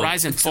think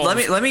Horizon falls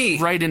let me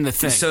right in the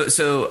thing.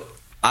 So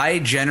I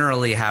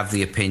generally have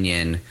the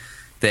opinion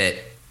that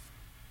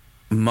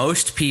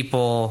most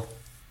people,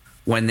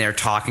 when they're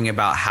talking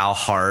about how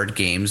hard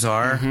games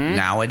are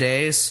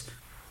nowadays,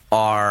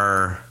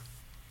 are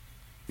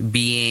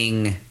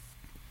being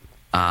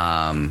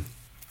they're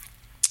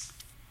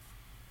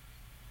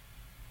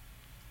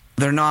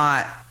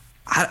not.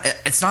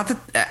 It's not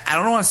that I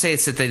don't want to say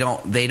it's that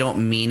they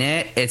don't mean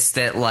it. It's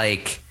that,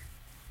 like,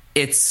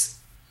 it's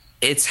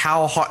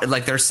how hard.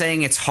 Like, they're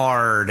saying it's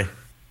hard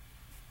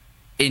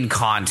in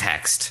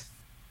context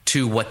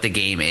to what the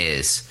game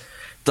is.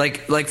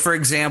 Like for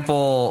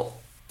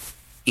example,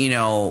 you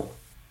know,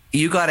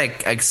 you got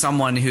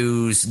someone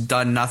who's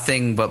done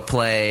nothing but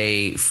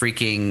play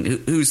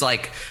who's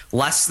like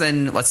less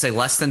than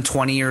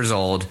 20 years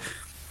old,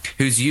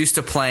 who's used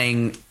to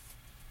playing,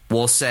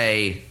 we'll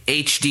say,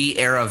 HD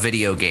era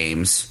video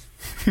games.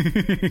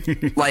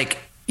 Like,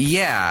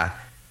 yeah,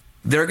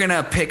 they're going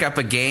to pick up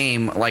a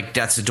game like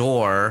Death's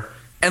Door,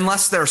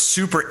 unless they're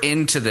super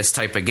into this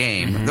type of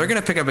game. Mm-hmm. They're going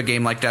to pick up a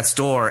game like Death's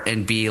Door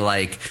and be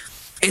like,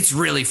 it's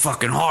really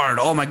fucking hard.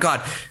 Oh my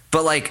God.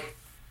 But like,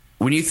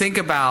 when you think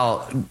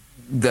about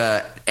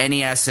the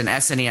NES and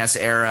SNES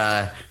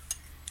era,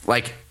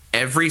 like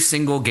every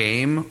single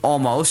game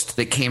almost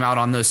that came out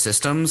on those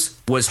systems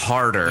was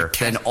harder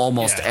than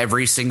almost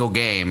every single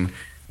game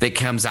that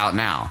comes out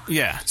now.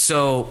 Yeah.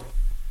 So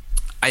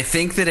I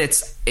think that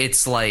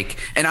it's like,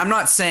 and I'm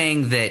not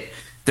saying that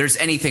there's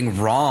anything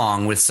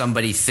wrong with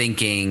somebody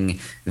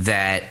thinking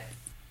that,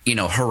 you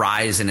know,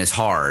 Horizon is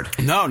hard.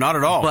 No, not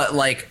at all. But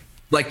like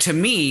to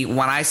me,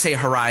 when I say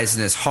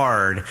Horizon is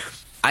hard,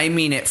 I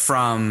mean it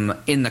from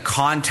in the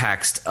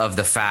context of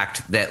the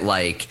fact that,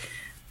 like,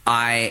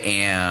 I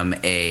am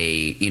a,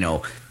 you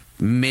know,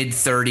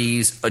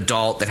 mid-30s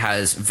adult that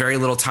has very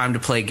little time to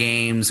play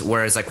games,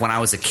 whereas like when I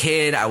was a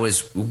kid, I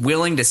was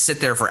willing to sit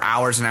there for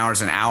hours and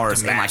hours and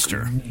hours and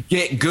like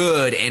get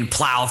good and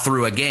plow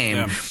through a game.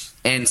 Yeah.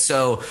 And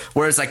so,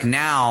 whereas like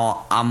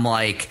now I'm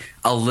like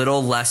a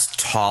little less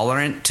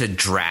tolerant to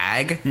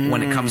drag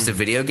when it comes to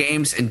video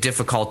games, and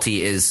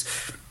difficulty is,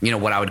 you know,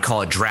 what I would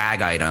call a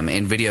drag item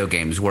in video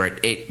games, where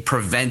it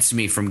prevents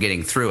me from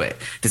getting through it.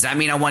 Does that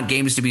mean I want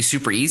games to be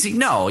super easy?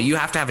 No, you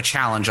have to have a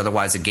challenge.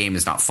 Otherwise, a game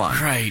is not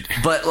fun. Right.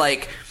 But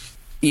like,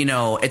 you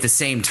know, at the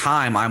same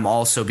time, I'm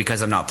also,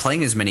 because I'm not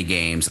playing as many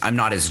games, I'm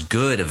not as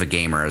good of a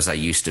gamer as I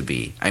used to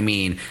be. I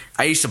mean,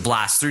 I used to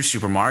blast through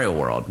Super Mario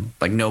World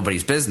like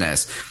nobody's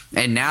business.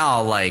 And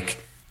now, like,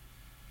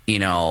 you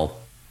know,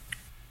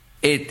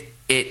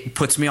 it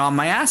puts me on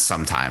my ass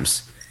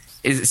sometimes.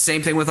 Is the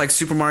same thing with like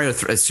Super Mario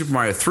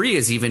 3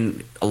 is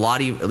even a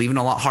lot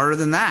harder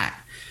than that.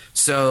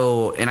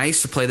 So, and I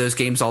used to play those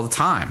games all the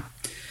time.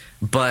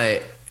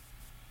 But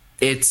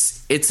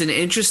it's an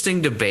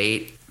interesting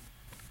debate.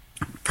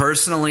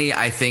 Personally,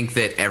 I think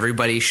that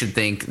everybody should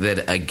think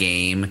that a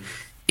game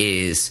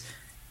is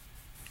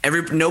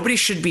nobody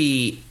should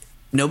be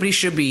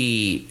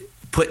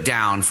put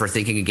down for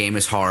thinking a game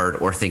is hard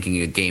or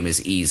thinking a game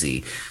is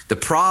easy. The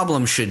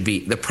problem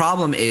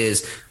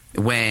is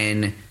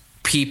when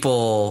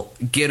people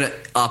get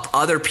up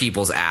other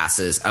people's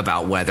asses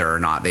about whether or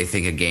not they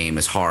think a game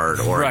is hard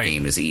or a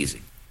game is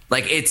easy.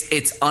 Like,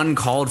 it's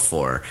uncalled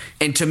for.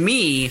 And to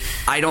me,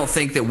 I don't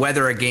think that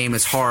whether a game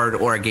is hard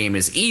or a game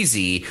is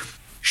easy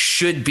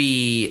should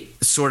be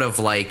sort of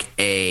like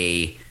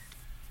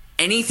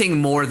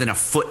anything more than a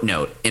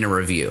footnote in a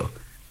review.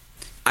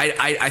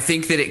 I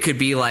think that it could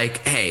be like,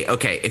 hey,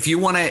 okay, if you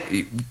want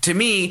to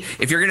me,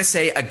 if you're going to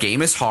say a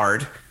game is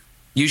hard,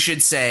 you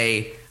should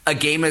say a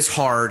game is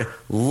hard,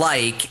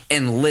 like,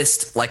 and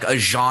list like a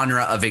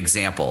genre of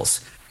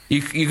examples.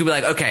 You could be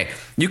like, okay,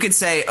 you could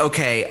say,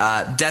 okay,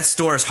 Death's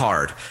Door is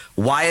hard.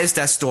 Why is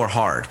Death's Door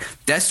hard?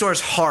 Death's Door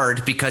is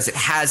hard because it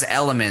has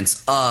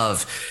elements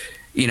of,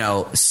 you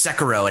know,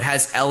 Sekiro. It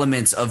has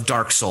elements of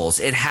Dark Souls.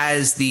 It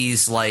has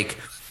these like,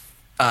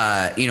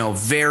 you know,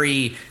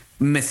 very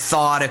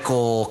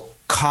methodical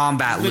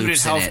combat limited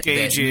loops health in it.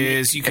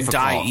 Gauges. You can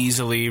die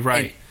easily,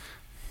 right?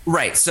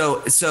 Right.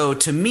 So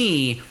to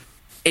me,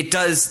 it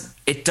does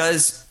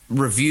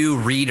review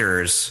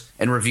readers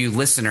and review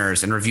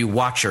listeners and review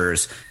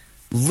watchers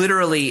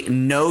literally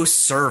no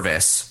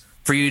service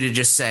for you to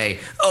just say,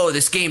 oh,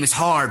 this game is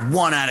hard,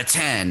 1 out of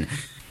 10.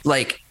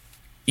 Like,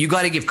 you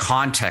got to give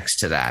context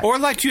to that. Or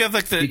like you have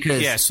like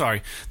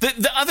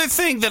the other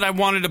thing that I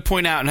wanted to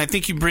point out, and I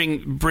think you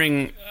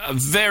bring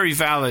very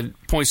valid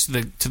points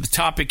to the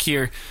topic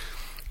here,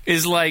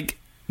 is like,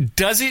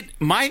 does it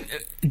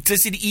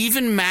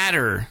even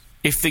matter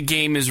if the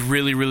game is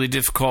really, really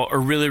difficult or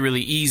really,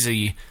 really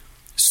easy,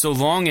 so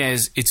long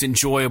as it's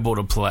enjoyable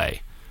to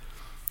play?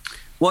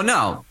 Well,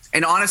 no.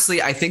 And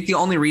honestly, I think the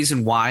only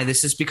reason why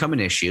this has become an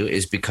issue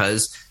is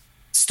because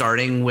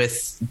starting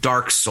with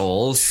Dark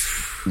Souls,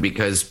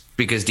 because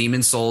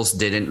Demon Souls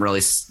didn't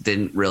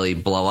really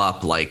blow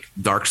up like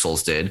Dark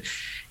Souls did,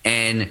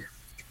 and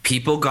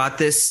people got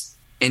this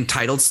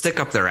entitled stick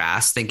up their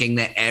ass thinking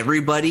that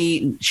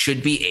everybody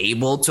should be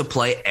able to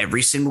play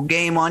every single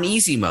game on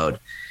easy mode.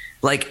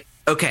 Like,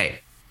 okay,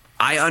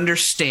 I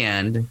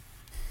understand.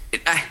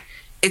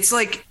 It's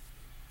like,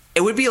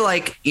 it would be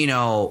like, you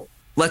know,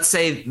 let's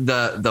say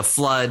the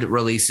Flood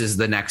releases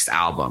the next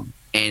album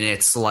and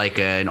it's like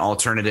an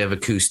alternative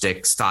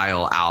acoustic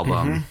style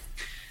album. Mm-hmm.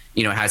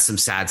 You know, it has some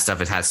sad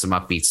stuff, it has some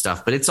upbeat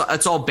stuff, but it's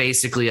all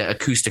basically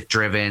acoustic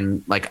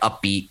driven, like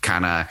upbeat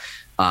kind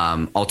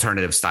of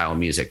alternative style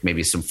music,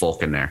 maybe some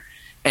folk in there.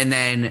 And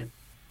then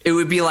it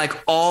would be like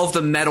all of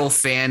the metal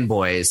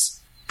fanboys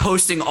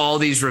posting all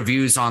these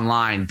reviews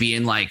online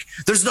being like,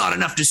 there's not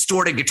enough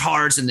distorted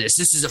guitars in this.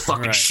 This is a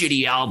fucking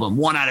shitty album.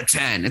 1 out of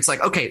 10. It's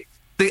like, okay,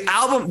 the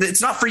album,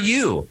 it's not for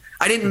you.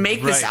 I didn't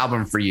make this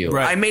album for you.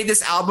 I made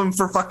this album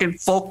for fucking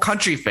folk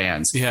country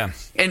fans. Yeah.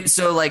 And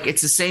so like,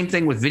 it's the same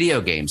thing with video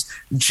games.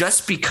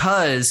 Just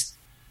because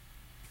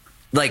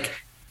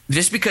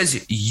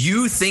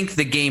you think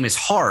the game is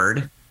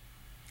hard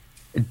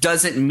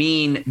doesn't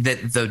mean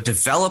that the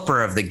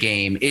developer of the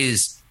game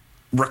is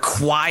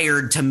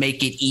required to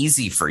make it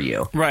easy for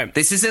you. Right.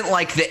 This isn't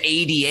like the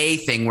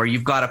ADA thing where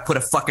you've got to put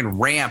a fucking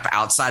ramp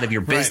outside of your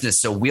business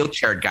so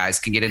wheelchaired guys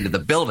can get into the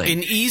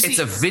building. It's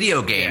a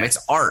video game. It's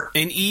art.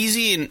 And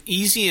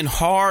easy and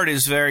hard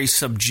is very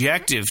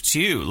subjective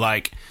too.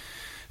 Like,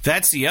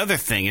 that's the other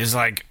thing is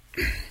like,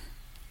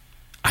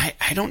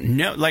 I don't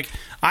know. Like,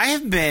 I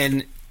have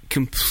been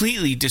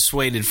completely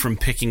dissuaded from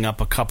picking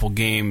up a couple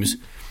games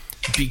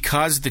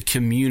because the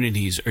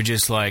communities are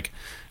just like,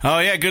 oh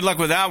yeah, good luck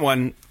with that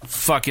one.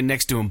 Fucking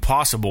next to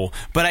impossible.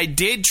 But I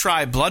did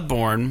try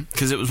Bloodborne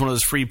because it was one of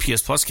those free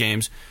PS Plus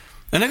games,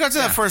 and I got to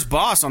that first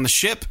boss on the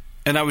ship,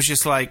 and I was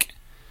just like,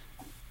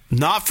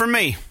 not for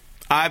me.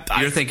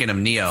 You're thinking of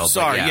Neo.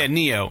 Sorry,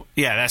 Neo.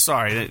 Yeah, that's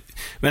sorry.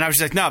 And I was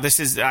like, no,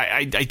 this is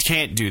I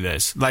can't do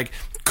this. Like,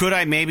 could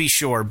I? Maybe,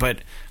 sure, but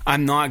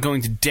I'm not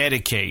going to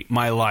dedicate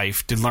my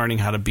life to learning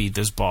how to beat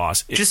this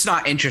boss. Just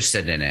not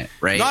interested in it,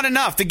 right? Not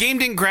enough. The game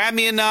didn't grab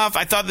me enough.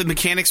 I thought the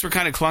mechanics were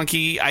kind of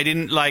clunky. I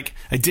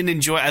didn't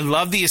enjoy. I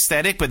love the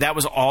aesthetic, but that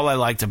was all I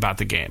liked about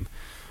the game.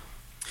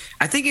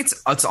 I think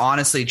it's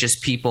honestly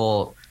just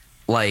people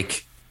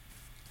like,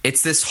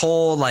 it's this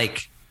whole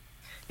like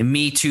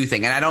Me Too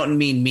thing, and I don't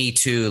mean Me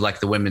Too like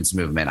the women's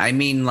movement. I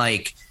mean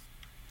like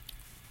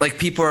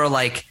people are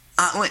like,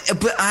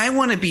 but I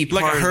want to be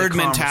part like a herd of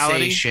the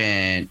conversation.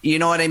 Mentality. You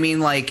know what I mean?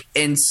 Like,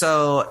 and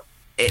so,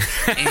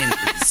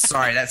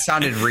 sorry, that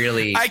sounded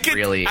really. I can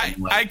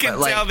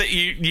tell that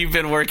you've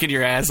been working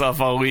your ass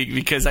off all week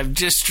because I've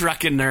just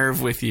struck a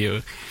nerve with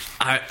you.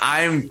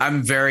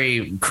 I'm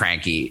very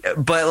cranky,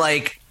 but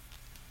like,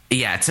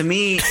 yeah, to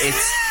me,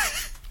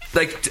 it's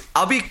like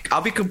I'll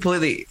be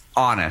completely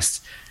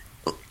honest.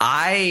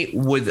 I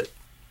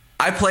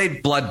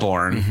played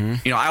Bloodborne. Mm-hmm.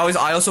 You know,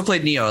 I also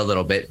played Neo a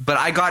little bit, but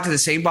I got to the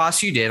same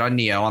boss you did on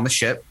Neo on the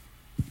ship.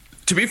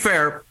 To be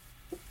fair,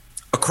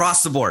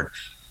 across the board,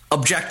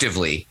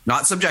 objectively,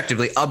 not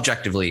subjectively,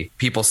 objectively,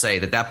 people say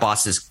that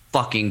boss is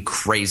fucking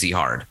crazy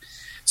hard.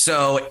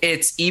 So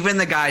it's even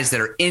the guys that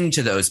are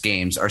into those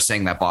games are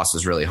saying that boss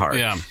is really hard.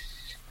 Yeah.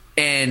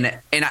 And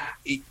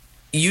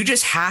you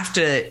just have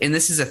to, and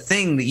this is a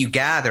thing that you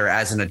gather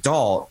as an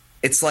adult.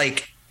 It's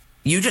like,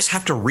 you just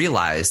have to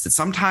realize that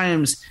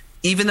sometimes,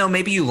 even though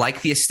maybe you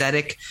like the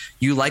aesthetic,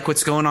 you like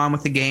what's going on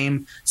with the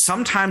game,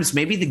 sometimes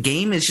maybe the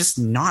game is just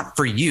not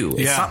for you.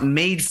 It's not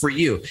made for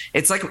you.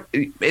 It's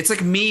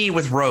like me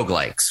with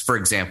roguelikes, for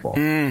example.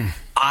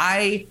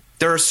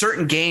 There are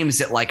certain games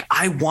that like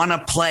I want to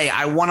play,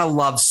 I want to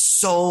love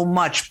so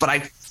much, but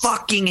I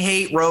fucking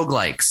hate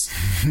roguelikes.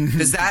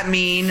 Does that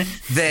mean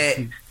that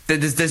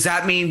Does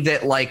that mean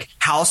that like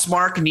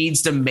Housemarque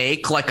needs to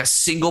make like a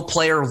single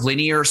player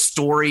linear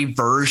story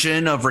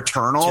version of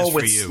Returnal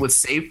with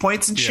save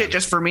points and shit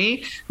just for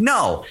me?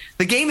 No,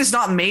 the game is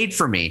not made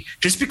for me.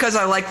 Just because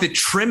I like the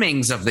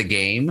trimmings of the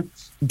game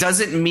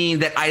doesn't mean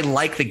that I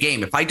like the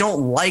game. If I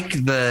don't like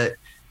the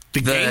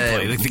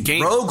gameplay, like the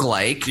game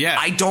roguelike,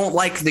 I don't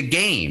like the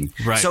game.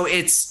 Right. So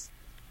it's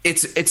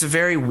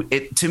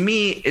to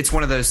me, it's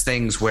one of those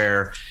things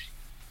where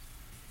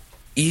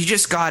you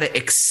just got to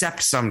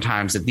accept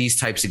sometimes that these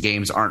types of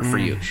games aren't for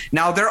you.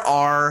 Now, there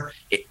are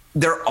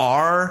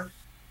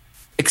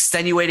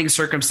extenuating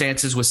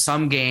circumstances with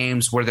some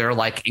games where they're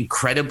like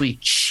incredibly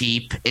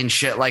cheap and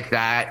shit like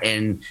that.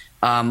 And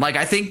like,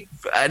 I think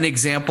an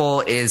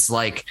example is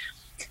like,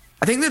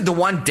 I think that the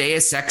one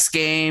Deus Ex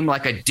game,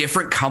 like a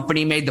different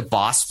company made the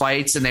boss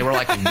fights and they were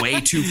like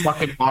way too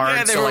fucking hard.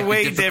 Yeah, they were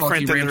way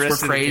different than the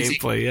rest of the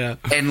gameplay. Yeah.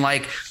 And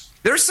like,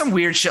 there's some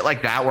weird shit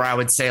like that where I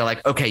would say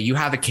like, okay, you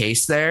have a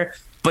case there,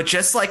 but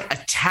just like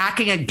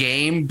attacking a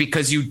game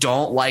because you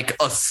don't like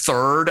a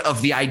third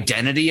of the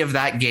identity of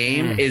that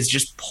game is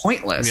just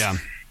pointless. Yeah.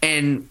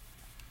 And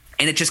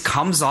it just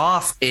comes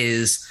off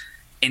as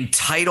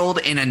entitled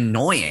and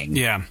annoying.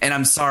 Yeah. And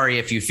I'm sorry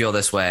if you feel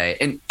this way.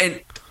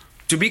 And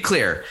to be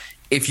clear,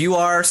 if you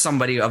are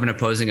somebody of an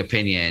opposing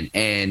opinion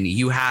and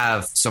you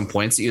have some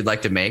points that you'd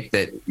like to make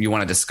that you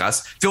want to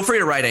discuss, feel free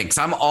to write in because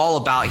I'm all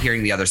about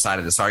hearing the other side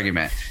of this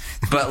argument.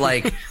 But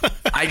like,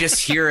 I just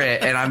hear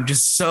it and I'm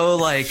just so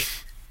like,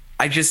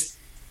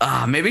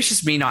 maybe it's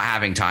just me not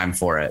having time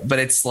for it. But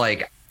it's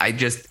like, I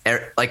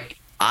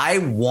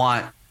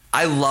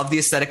love the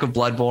aesthetic of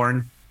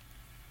Bloodborne,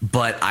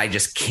 but I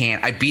just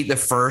can't. I beat the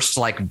first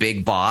like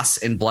big boss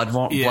in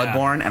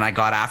Bloodborne and I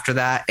got after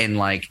that and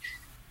like,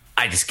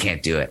 I just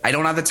can't do it. I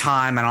don't have the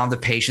time. I don't have the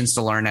patience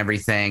to learn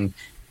everything.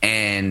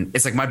 And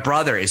it's like my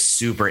brother is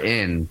super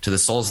into the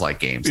Souls-like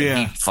games. Yeah.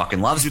 And he fucking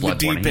loves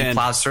Bloodborne. And he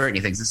plows through it and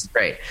he thinks this is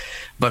great.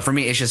 But for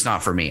me, it's just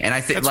not for me. And I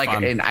think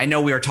and I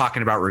know we were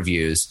talking about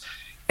reviews.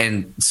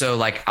 And so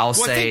like I'll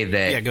say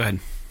that. Yeah, go ahead.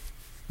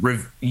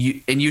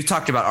 and you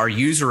talked about, are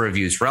user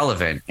reviews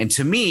relevant? And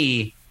to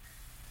me,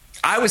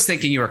 I was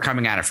thinking you were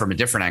coming at it from a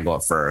different angle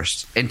at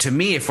first. And to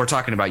me, if we're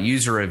talking about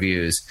user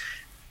reviews,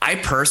 I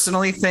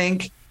personally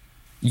think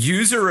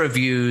user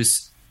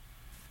reviews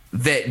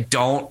that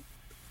don't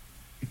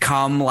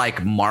come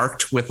like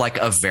marked with like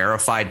a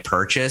verified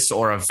purchase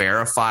or a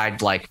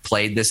verified like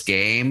played this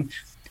game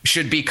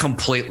should be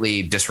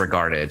completely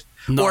disregarded.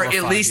 Or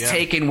at least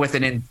taken with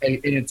an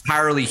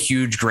entirely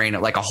huge grain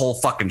of like a whole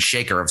fucking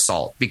shaker of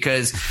salt.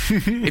 Because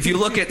if you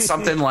look at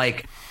something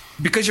like,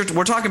 because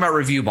we're talking about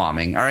review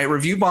bombing. All right.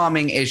 Review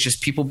bombing is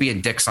just people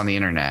being dicks on the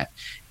internet.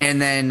 And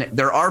then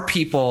there are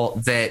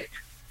people that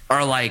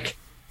are like,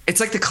 it's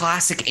like the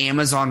classic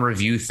Amazon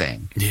review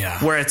thing.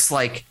 Yeah. Where it's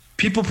like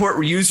people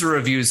put user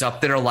reviews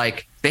up that are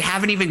like, they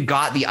haven't even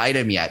got the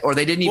item yet, or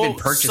they didn't even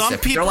purchase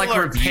it. They're like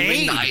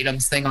reviewing the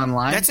items thing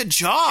online. That's a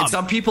job. And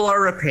some people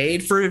are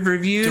paid for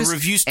reviews. To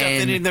review stuff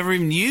that they never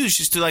even use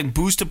just to like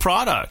boost a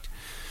product.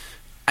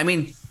 I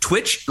mean,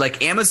 Twitch,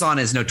 like Amazon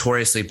is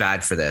notoriously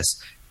bad for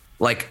this.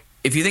 Like,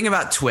 if you think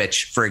about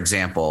Twitch, for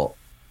example,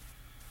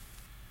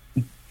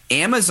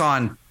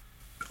 Amazon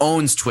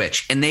owns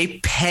Twitch and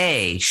they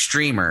pay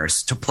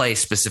streamers to play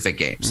specific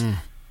games.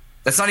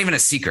 That's not even a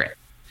secret.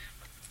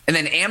 And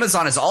then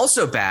Amazon is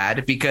also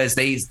bad because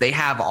they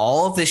have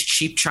all of this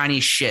cheap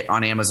Chinese shit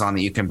on Amazon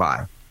that you can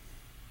buy.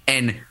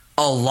 And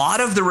a lot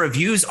of the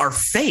reviews are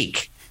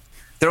fake.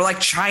 They're like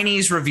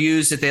Chinese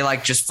reviews that they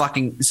like just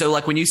fucking. So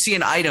like when you see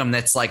an item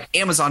that's like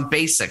Amazon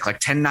Basic, like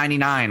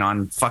 $10.99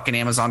 on fucking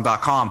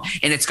Amazon.com,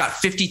 and it's got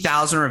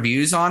 50,000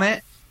 reviews on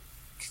it,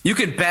 you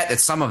could bet that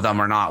some of them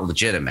are not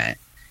legitimate.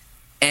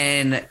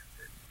 And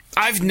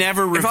I've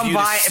never reviewed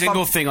a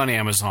single thing on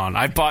Amazon.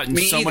 I've bought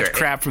so much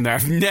crap from there.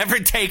 I've never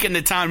taken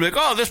the time to be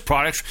like, oh, this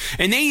product.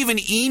 And they even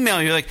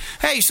email you like,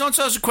 hey,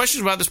 so-and-so has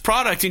questions about this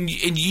product and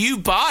you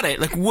bought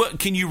it. Like, what?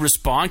 Can you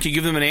respond? Can you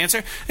give them an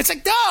answer? It's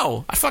like,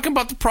 no, I fucking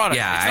bought the product.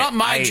 Yeah, it's not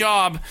my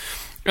job.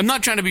 I'm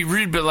not trying to be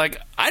rude, but like,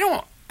 I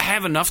don't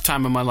have enough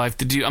time in my life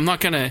to do. I'm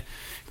not going to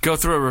go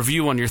through a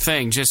review on your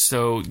thing just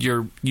so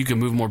you can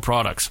move more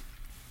products.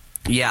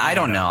 Yeah, I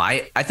don't know.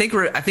 I think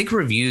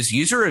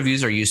user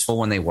reviews are useful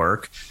when they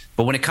work.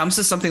 But when it comes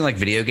to something like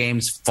video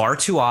games, far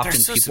too often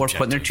people are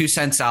putting their 2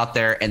 cents out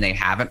there and they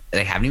haven't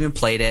even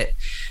played it,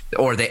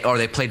 or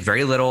they played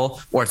very little,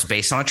 or it's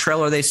based on a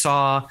trailer they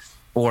saw,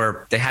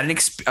 or they had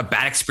a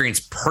bad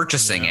experience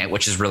purchasing it,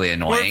 which is really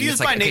annoying. Well,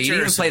 it's like, okay, you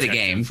didn't play the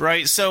game,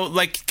 right? So,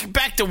 like,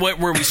 back to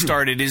where we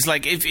started is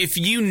like if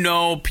you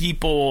know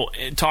people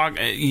talk,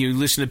 you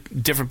listen to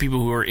different people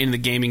who are in the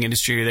gaming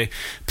industry, or they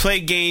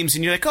play games,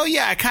 and you're like, oh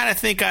yeah, I kind of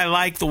think I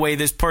like the way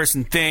this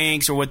person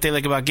thinks or what they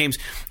like about games.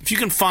 If you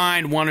can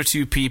find one or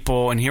two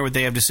people and hear what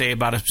they have to say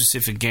about a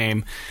specific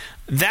game,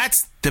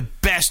 that's the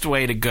best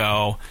way to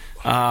go.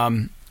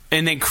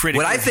 And then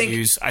critical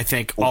reviews, I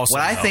think, also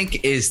What I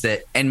think is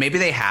that, and maybe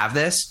they have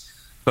this,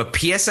 but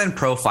PSN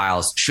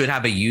profiles should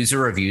have a user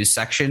reviews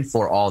section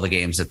for all the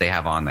games that they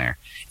have on there.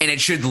 And it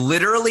should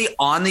literally,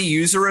 on the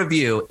user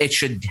review, it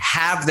should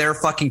have their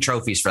fucking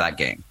trophies for that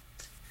game.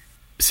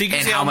 So you can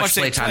and see how much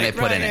playtime they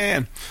put in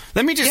it.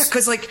 Let me just...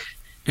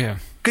 Yeah,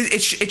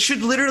 because it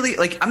should literally,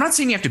 like, I'm not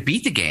saying you have to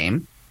beat the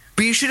game,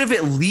 but you should have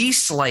at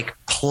least, like,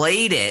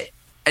 played it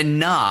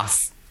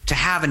enough to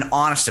have an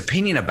honest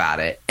opinion about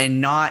it and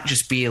not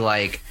just be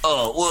like,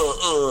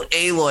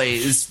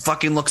 Aloy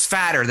fucking looks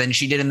fatter than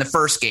she did in the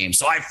first game,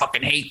 so I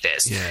fucking hate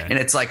this. Yeah. And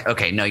it's like,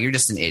 okay, no, you're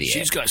just an idiot.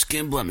 She's got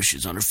skin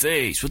blemishes on her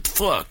face. What the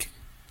fuck?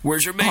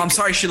 Where's her makeup? Oh, I'm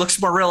sorry, she looks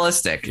more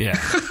realistic.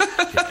 Yeah.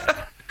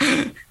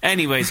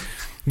 Anyways,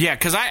 yeah,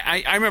 because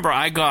I remember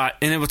I got,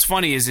 and what's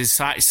funny is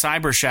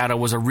Cyber Shadow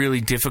was a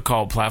really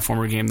difficult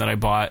platformer game that I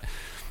bought.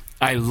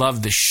 I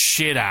love the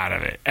shit out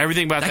of it.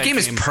 Everything about that game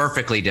is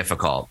perfectly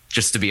difficult,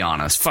 just to be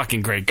honest. It's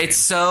fucking great game. It's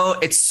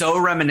so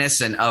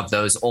reminiscent of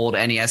those old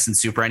NES and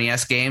Super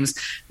NES games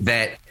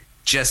that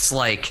just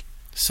like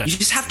you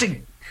just have to.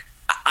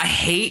 I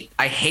hate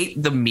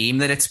the meme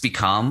that it's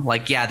become.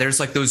 Like, yeah, there's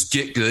like those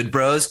get good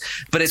bros,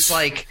 but it's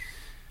like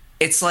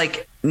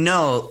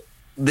no,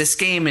 this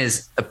game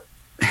is.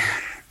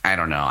 I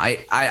don't know.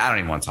 I don't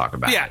even want to talk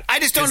about it. Yeah, I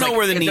just don't know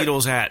where the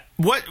needle's at.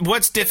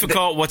 What's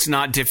difficult, what's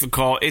not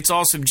difficult. It's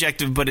all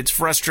subjective, but it's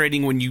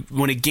frustrating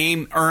when a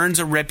game earns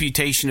a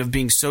reputation of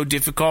being so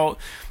difficult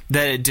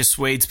that it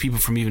dissuades people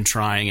from even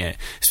trying it,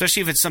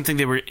 especially if it's something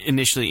they were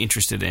initially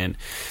interested in.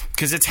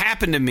 Because it's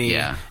happened to me,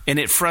 and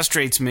it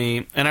frustrates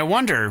me, and I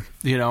wonder,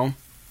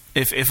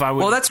 if I would.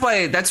 Well, that's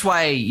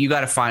why you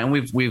got to find.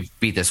 We've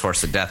beat this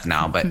horse to death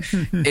now, but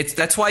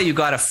that's why you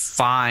got to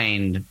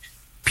find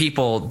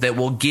people that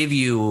will give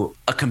you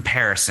a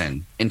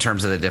comparison in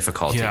terms of the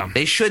difficulty. Yeah.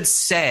 They should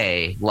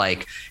say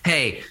like,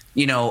 hey,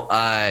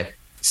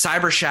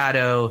 Cyber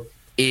Shadow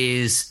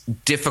is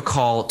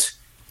difficult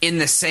in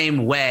the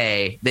same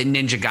way that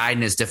Ninja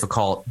Gaiden is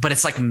difficult, but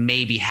it's like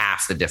maybe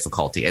half the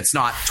difficulty. It's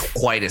not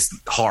quite as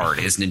hard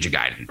as Ninja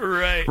Gaiden.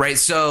 Right.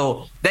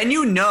 So then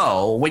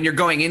when you're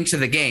going into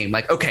the game,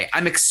 like, okay,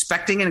 I'm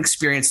expecting an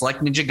experience like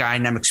Ninja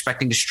Gaiden. I'm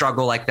expecting to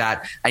struggle like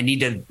that. I need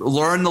to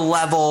learn the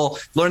level,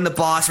 learn the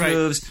boss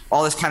moves,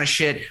 all this kind of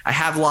shit. I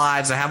have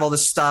lives. I have all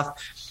this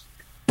stuff.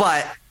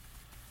 But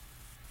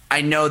I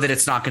know that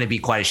it's not going to be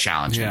quite as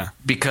challenging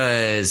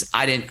because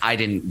I never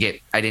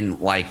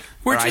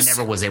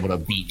was able to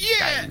beat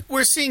Gaiden.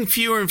 We're seeing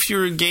fewer and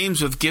fewer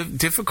games with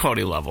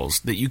difficulty levels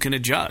that you can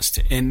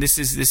adjust, and this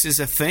is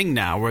a thing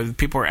now where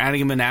people are adding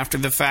them in after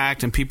the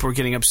fact, and people are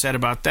getting upset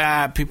about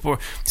that.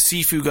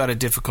 Sifu got a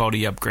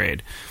difficulty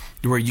upgrade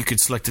where you could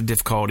select a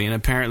difficulty, and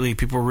apparently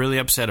people were really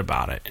upset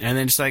about it. And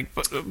then it's like,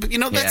 but,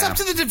 that's up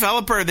to the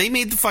developer. They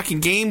made the fucking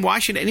game. Why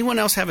should anyone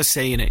else have a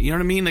say in it? You know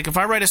what I mean? Like, if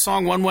I write a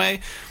song one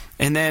way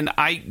and then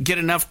I get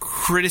enough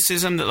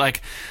criticism that,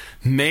 like,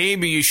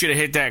 maybe you should have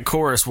hit that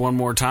chorus one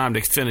more time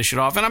to finish it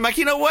off. And I'm like,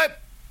 you know what?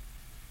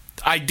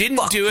 I didn't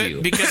do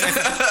it because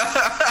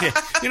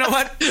you know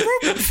what?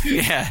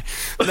 Yeah.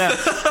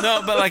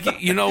 No, but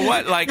like, you know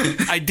what? Like,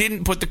 I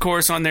didn't put the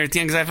chorus on there at the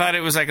end because I thought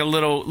it was like a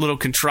little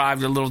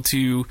contrived, a little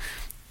too,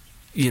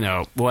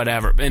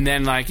 whatever. And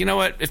then, like, you know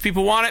what? If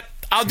people want it,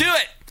 I'll do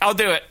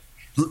it.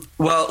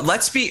 Well,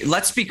 let's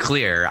be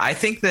clear. I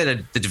think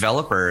that the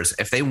developers,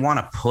 if they want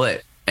to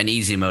put an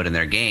easy mode in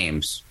their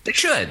games, they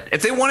should.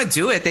 If they want to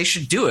do it, they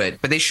should do it,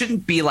 but they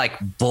shouldn't be like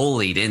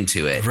bullied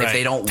into it if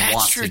they don't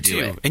want to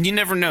do it. And you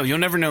never know. You'll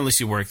never know unless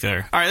you work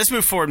there. All right, let's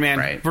move forward, man.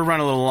 Right. We're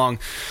running a little long.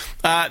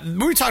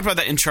 We talked about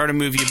that Uncharted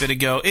movie a bit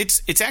ago.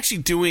 It's actually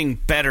doing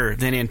better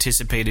than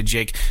anticipated,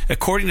 Jake.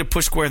 According to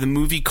Push Square, the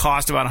movie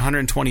cost about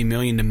 $120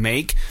 million to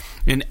make.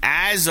 And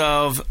as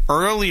of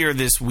earlier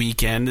this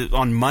weekend,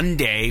 on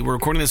Monday, we're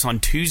recording this on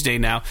Tuesday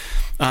now,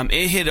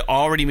 it had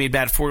already made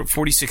about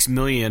 $46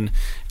 million.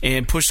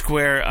 And Push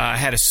Square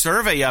had a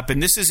survey up,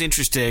 and this is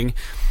interesting.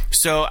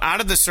 So out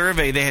of the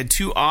survey, they had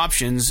two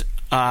options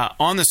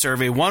on the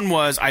survey. One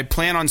was, I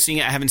plan on seeing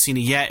it, I haven't seen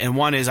it yet. And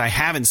one is, I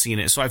haven't seen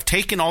it. So I've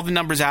taken all the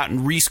numbers out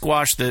and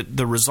re-squashed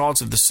the results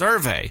of the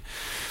survey.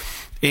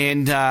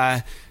 And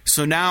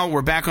so now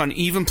we're back on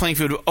even playing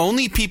field.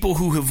 Only people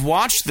who have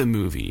watched the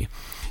movie.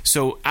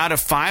 So out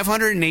of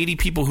 580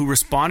 people who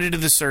responded to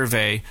the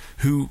survey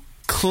who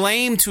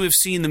claim to have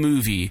seen the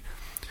movie,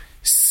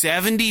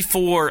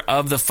 74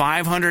 of the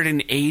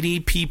 580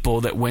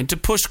 people that went to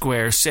Push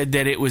Square said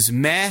that it was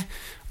meh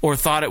or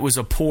thought it was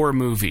a poor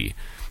movie.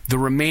 The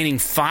remaining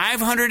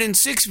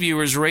 506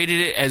 viewers rated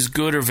it as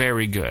good or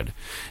very good.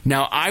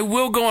 Now, I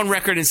will go on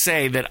record and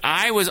say that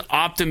I was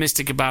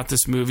optimistic about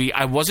this movie.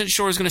 I wasn't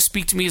sure it was going to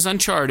speak to me as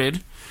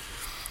Uncharted,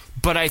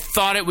 but I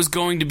thought it was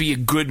going to be a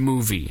good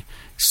movie.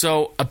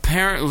 So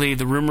apparently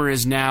the rumor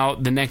is now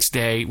the next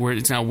day, where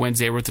it's now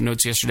Wednesday, I wrote the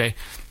notes yesterday,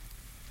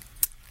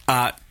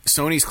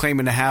 Sony's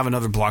claiming to have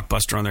another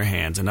blockbuster on their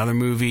hands, another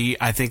movie.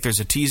 I think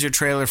there's a teaser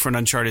trailer for an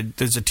Uncharted.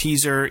 There's a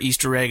teaser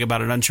Easter egg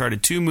about an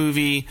Uncharted 2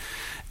 movie,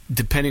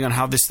 depending on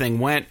how this thing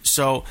went.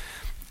 So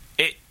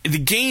the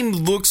game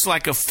looks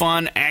like a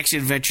fun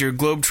action-adventure,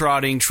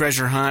 globe-trotting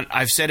treasure hunt.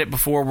 I've said it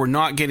before. We're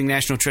not getting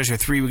National Treasure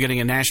 3. We're getting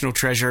a National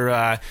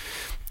Treasure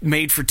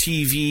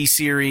made-for-TV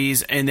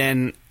series, and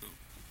then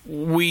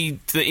the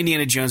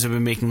Indiana Jones have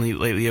been making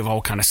lately have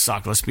all kind of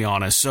sucked, let's be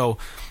honest. So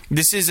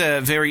this is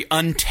a very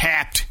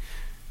untapped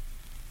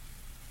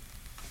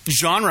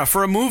genre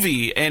for a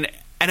movie, and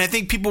I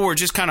think people were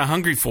just kind of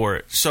hungry for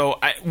it. So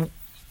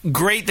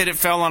great that it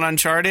fell on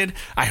Uncharted.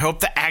 I hope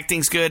the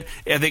acting's good.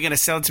 Are they going to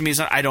sell it to me?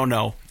 I don't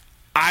know.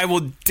 I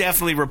will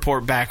definitely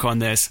report back on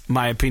this,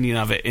 my opinion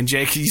of it. And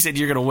Jake, you said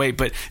you're going to wait,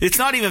 but it's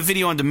not even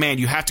video on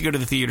demand. You have to go to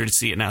the theater to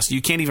see it now, so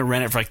you can't even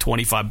rent it for like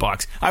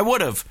 $25. I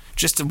would have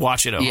just to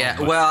watch it at home.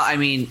 But. Well, I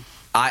mean,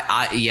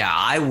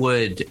 I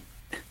would.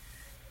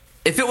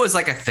 If it was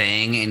like a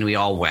thing and we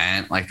all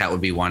went, like that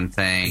would be one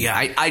thing.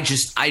 Yeah.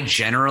 I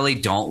generally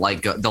don't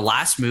like the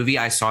last movie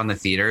I saw in the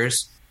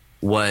theaters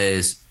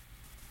was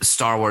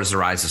Star Wars: The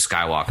Rise of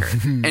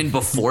Skywalker, and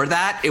before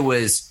that it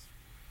was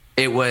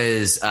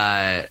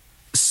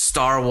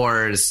Star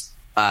Wars,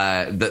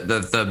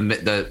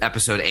 the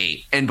episode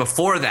 8, and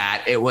before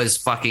that it was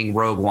fucking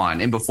Rogue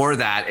One, and before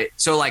that,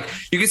 so like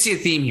you can see a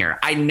theme here.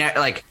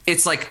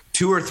 It's like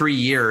 2 or 3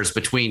 years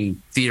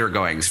between theater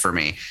goings for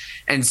me,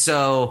 and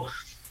so,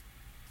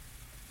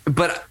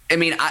 but I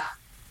mean,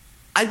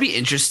 I'd be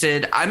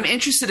interested. I'm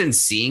interested in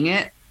seeing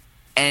it,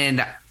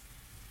 and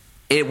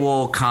it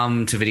will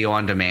come to video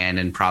on demand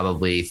in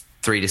probably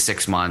 3 to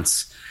 6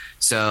 months.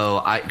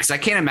 So, because I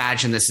can't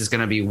imagine this is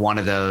going to be one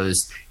of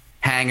those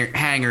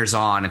hangers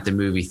on at the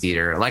movie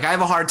theater. Like, I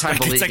have a hard time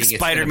believing it's like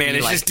Spider-Man.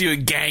 It's just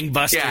doing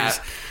gangbusters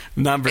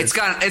numbers.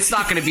 It's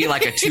not going to be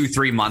like a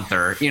 2-3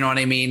 monther. You know what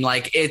I mean?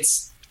 Like,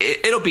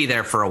 it'll be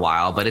there for a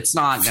while, but it's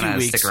not going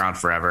to stick around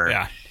forever.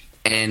 Yeah.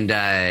 And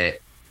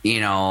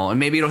and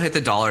maybe it'll hit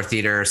the dollar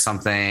theater or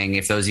something,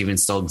 if those even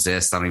still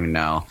exist. I don't even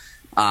know.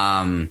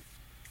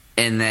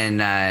 And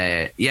then,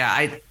 I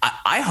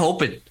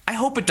hope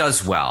it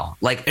does well.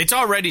 Like, it's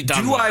already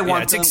done.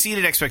 It's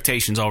exceeded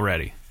expectations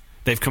already.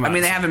 they've come out. I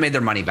mean, they haven't made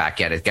their money back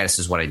yet, I guess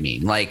is what I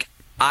mean. Like,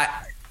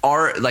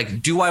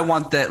 do I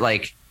want that?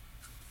 Like,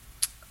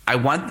 I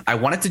want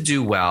it to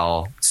do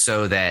well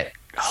so that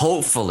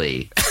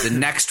hopefully the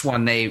next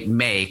one they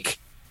make,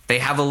 they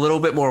have a little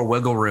bit more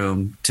wiggle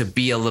room to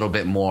be a little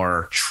bit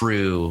more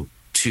true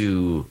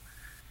to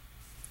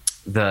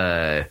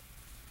the.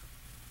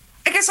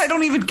 I guess I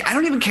don't even care. I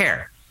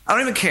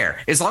don't even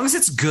care. As long as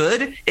it's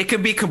good, it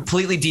could be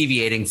completely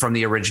deviating from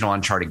the original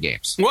Uncharted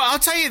games. Well, I'll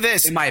tell you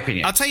this. In my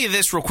opinion. I'll tell you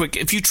this real quick.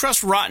 If you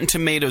trust Rotten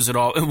Tomatoes at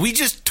all, we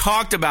just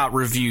talked about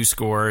review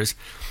scores.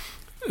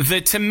 The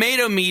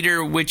tomato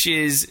meter, which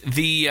is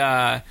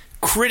the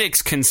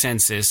critics'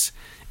 consensus,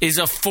 is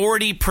a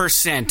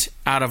 40%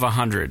 out of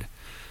 100.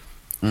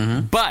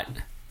 Mm-hmm. But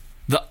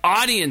the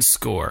audience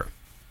score,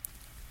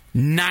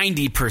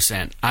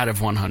 90% out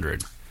of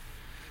 100.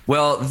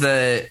 Well,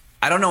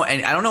 I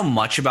don't know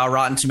much about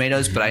Rotten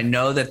Tomatoes, but I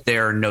know that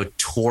they're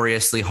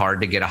notoriously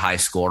hard to get a high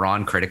score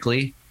on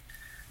critically.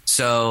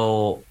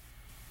 So,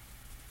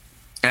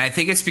 and I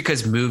think it's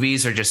because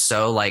movies are just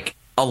so like,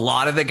 a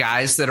lot of the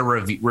guys that are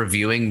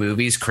reviewing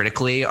movies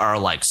critically are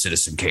like,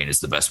 Citizen Kane is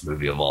the best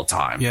movie of all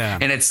time. Yeah.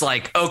 And it's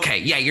like, okay,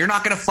 yeah, you're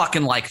not going to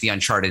fucking like the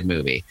Uncharted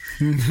movie.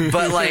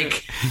 But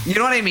like, you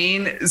know what I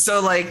mean?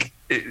 So like,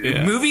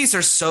 movies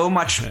are so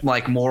much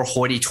like more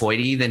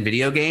hoity-toity than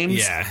video games.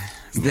 Yeah.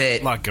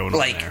 That a lot going on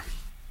there.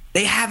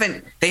 They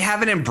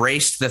haven't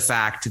embraced the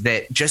fact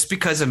that just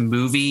because a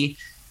movie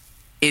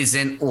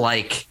isn't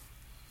like,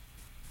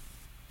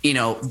 you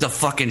know, the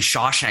fucking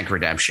Shawshank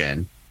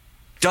Redemption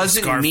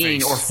doesn't Scarface.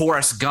 mean, or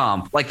Forrest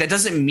Gump, like that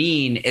doesn't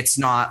mean it's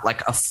not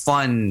like a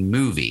fun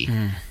movie,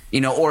 you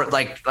know, or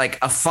like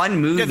a fun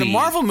movie. Yeah, the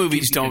Marvel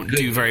movies don't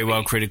do very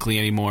well critically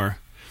anymore,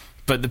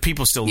 but the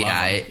people still love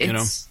them. You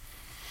know,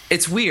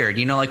 it's weird,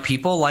 you know, like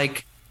people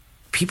like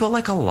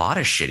a lot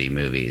of shitty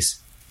movies.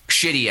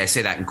 Shitty, I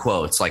say that in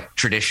quotes, like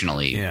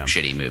traditionally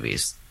shitty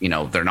movies. You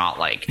know, they're not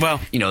like, well,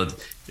 you know,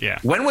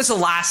 When was the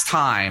last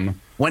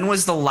time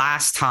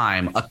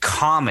a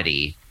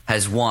comedy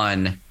has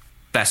won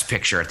Best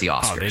Picture at the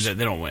Oscars? Oh,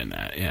 they don't win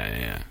that.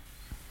 Yeah.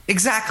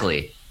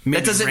 Exactly. Maybe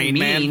that doesn't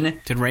mean.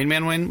 Did Rain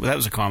Man win? Well, that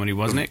was a comedy,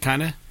 wasn't it?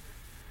 Kind of.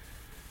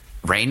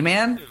 Rain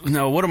Man?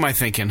 No, what am I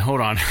thinking? Hold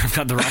on. I've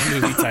got the wrong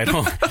movie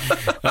title.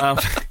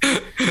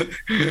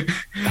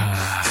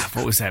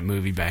 What was that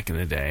movie back in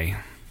the day?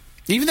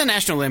 Even the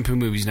National Lampoon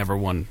movies never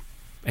won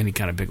any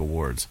kind of big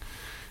awards.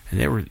 And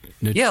they were...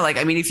 like,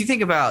 I mean, if you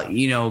think about,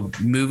 you know,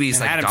 movies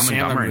like Adam Dumb and Sandler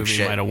Dumber and movie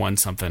shit. might have won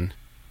something.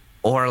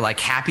 Or like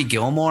Happy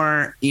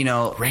Gilmore, you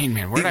know... Rain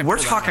Man. We're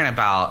talking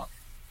about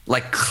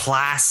like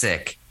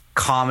classic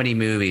comedy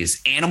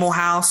movies. Animal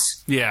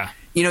House. Yeah.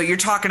 You know, you're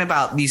talking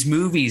about these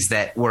movies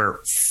that were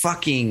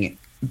fucking...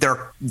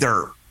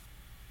 They're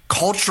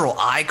cultural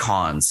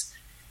icons.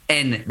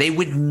 And they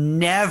would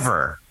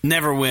never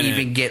win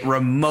even get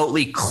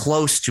remotely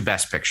close to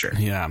Best Picture.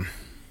 Yeah.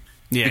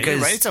 Yeah, because,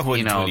 you're right. It's a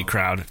hoity-toity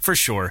crowd, for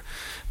sure.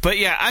 But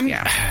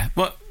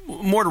well,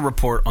 more to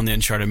report on the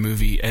Uncharted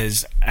movie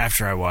as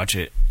after I watch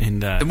it.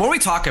 And the more we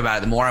talk about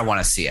it, the more I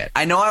want to see it.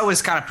 I know I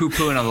was kind of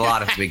poo-pooing a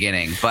lot at the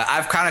beginning, but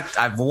I've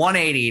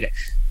 180'd.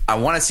 I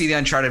want to see the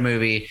Uncharted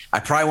movie. I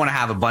probably want to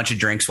have a bunch of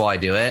drinks while I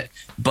do it,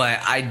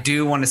 but I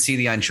do want to see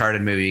the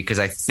Uncharted movie because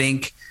I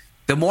think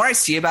the more I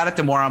see about it,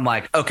 the more I'm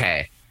like,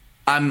 okay,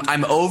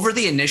 I'm over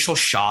the initial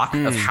shock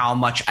of how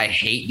much I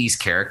hate these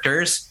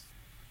characters,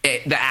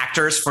 the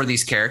actors for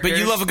these characters. But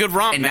you love a good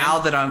romp, and man. now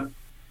that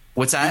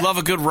what's that? You love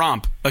a good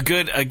romp, a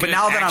good. But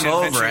now that I'm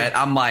over adventure. it,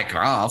 I'm like,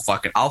 oh,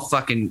 I'll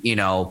fucking, you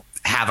know,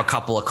 have a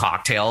couple of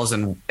cocktails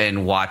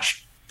and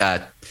watch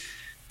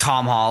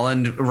Tom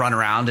Holland run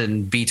around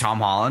and be Tom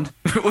Holland.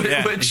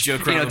 Which you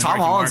know, Tom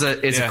Holland's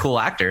a cool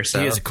actor.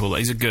 So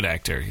he's a good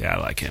actor. Yeah, I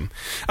like him.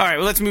 All right,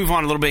 well, let's move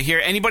on a little bit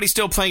here. Anybody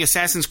still playing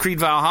Assassin's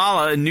Creed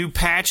Valhalla? A new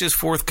patch is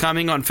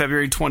forthcoming on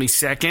February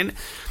 22nd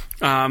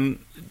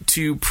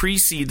to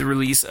precede the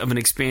release of an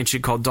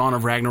expansion called Dawn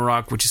of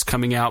Ragnarok, which is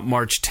coming out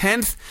March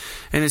 10th.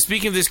 And then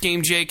speaking of this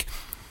game, Jake,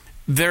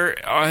 there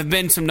have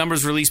been some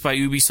numbers released by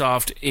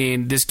Ubisoft,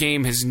 and this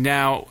game has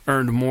now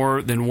earned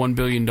more than $1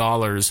 billion,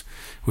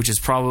 which is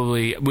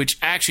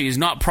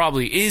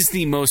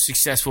the most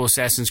successful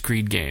Assassin's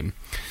Creed game.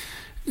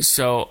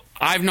 So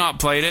I've not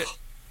played it.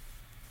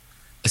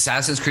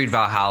 Assassin's Creed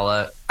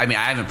Valhalla, I mean,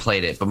 I haven't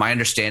played it, but my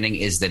understanding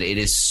is that it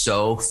is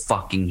so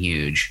fucking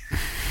huge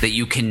that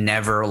you can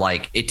never,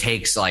 like, it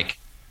takes, like,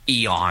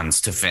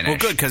 eons to finish. Well,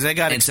 good, because they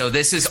got and so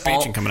this is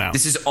coming out.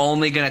 This is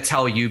only going to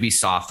tell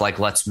Ubisoft, like,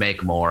 let's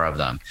make more of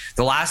them.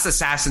 The last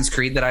Assassin's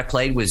Creed that I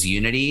played was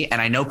Unity,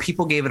 and I know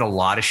people gave it a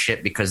lot of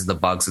shit because of the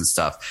bugs and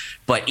stuff.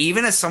 But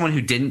even as someone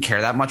who didn't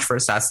care that much for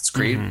Assassin's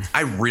Creed,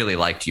 I really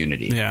liked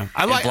Unity. Yeah,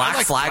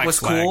 Black Flag was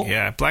cool.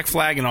 Yeah, Black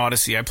Flag and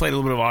Odyssey. I played a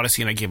little bit of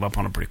Odyssey and I gave up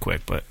on it pretty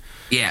quick, but.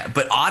 Yeah,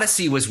 but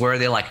Odyssey was where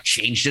they like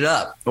changed it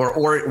up,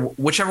 or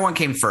whichever one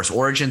came first,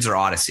 Origins or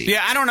Odyssey.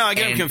 Yeah, I don't know. I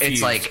get them confused.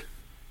 It's like,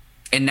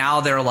 and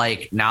now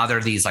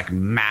they're these like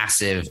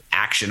massive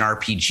action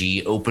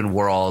RPG open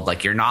world.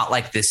 Like you're not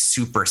like this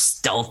super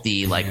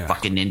stealthy like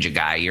fucking ninja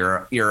guy.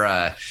 You're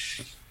a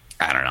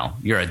I don't know.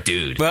 You're a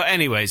dude. Well,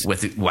 anyways,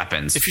 with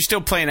weapons. If you're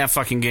still playing that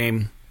fucking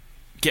game,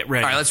 get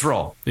ready. All right, let's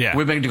roll. Yeah.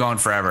 We've been going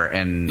forever,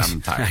 and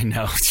I'm tired. I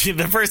know.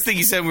 The first thing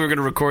you said we were going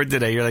to record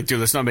today, you're like, dude,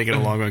 let's not make it a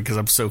long one because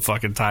I'm so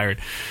fucking tired.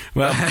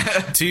 Well,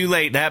 too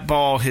late. That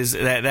ball has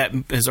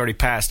already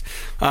passed.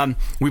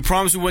 We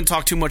promised we wouldn't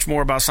talk too much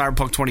more about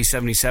Cyberpunk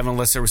 2077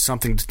 unless there was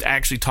something to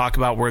actually talk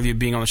about worthy of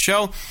being on the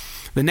show.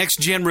 The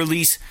next-gen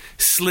release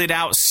slid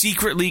out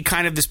secretly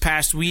kind of this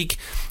past week.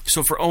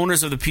 So for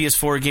owners of the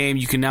PS4 game,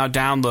 you can now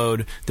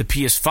download the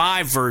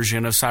PS5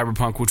 version of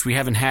Cyberpunk, which we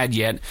haven't had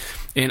yet.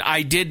 And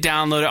I did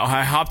download it.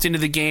 I hopped into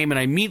the game, and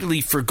I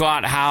immediately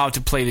forgot how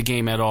to play the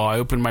game at all. I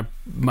opened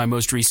my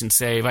most recent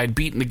save. I had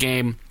beaten the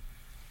game,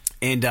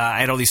 and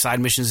I had all these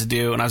side missions to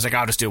do. And I was like,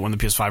 I'll just do it when the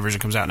PS5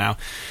 version comes out now.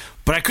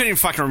 But I couldn't even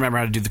fucking remember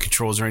how to do the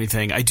controls or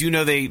anything. I do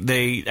know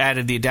they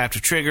added the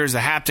adaptive triggers. The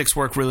haptics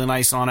work really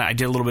nice on it. I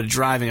did a little bit of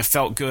driving. It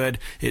felt good.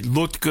 It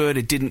looked good.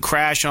 It didn't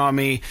crash on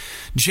me.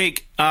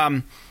 Jake,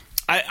 I'm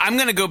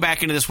going to go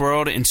back into this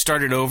world and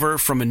start it over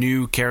from a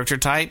new character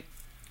type.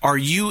 Are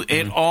you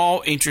at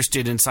all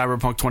interested in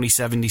Cyberpunk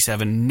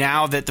 2077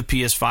 now that the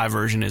PS5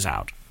 version is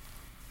out?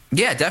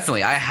 Yeah,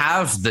 definitely. I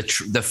have the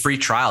free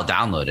trial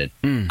downloaded.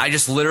 I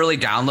just literally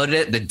downloaded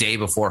it the day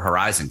before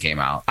Horizon came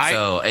out.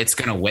 So it's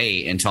going to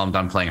wait until I'm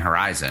done playing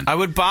Horizon. I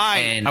would buy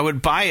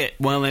it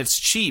when it's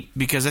cheap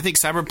because I think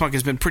Cyberpunk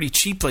has been pretty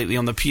cheap lately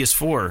on the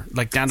PS4,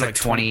 like down to like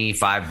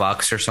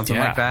 $25 or something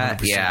like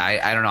that. 100%. Yeah,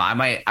 I don't know.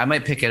 I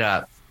might pick it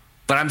up.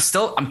 But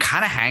I'm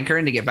kind of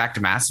hankering to get back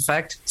to Mass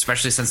Effect,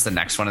 especially since the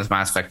next one is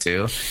Mass Effect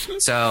 2.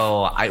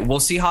 So we'll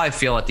see how I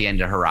feel at the end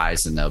of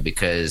Horizon though,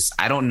 because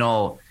I don't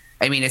know.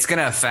 I mean, it's going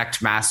to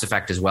affect Mass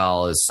Effect as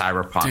well as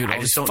Cyberpunk. Dude, I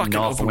just don't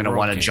know if I'm going to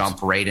want to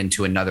jump right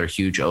into another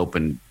huge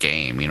open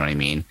game. You know what I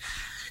mean?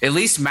 At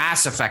least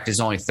Mass Effect is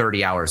only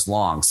 30 hours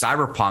long.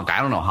 Cyberpunk,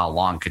 I don't know how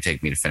long it could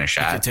take me to finish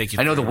that.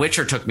 I know The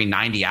Witcher took me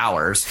 90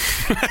 hours.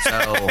 So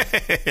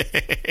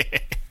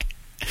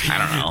I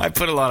don't know. I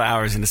put a lot of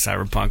hours into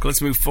Cyberpunk.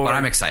 Let's move forward. But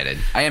I'm excited.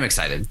 I am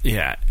excited.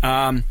 Yeah.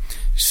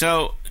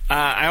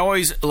 I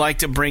always like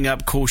to bring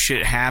up cool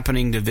shit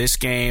happening to this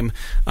game.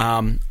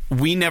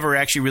 We never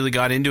actually really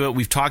got into it.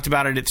 We've talked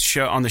about it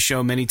on the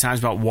show many times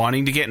about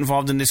wanting to get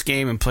involved in this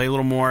game and play a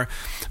little more.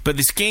 But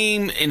this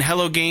game and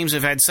Hello Games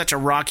have had such a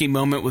rocky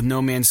moment with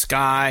No Man's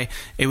Sky.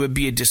 It would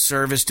be a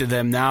disservice to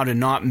them now to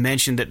not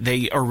mention that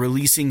they are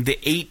releasing the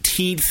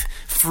 18th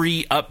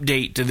free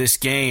update to this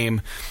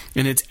game.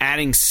 And it's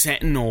adding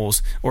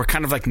Sentinels or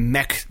kind of like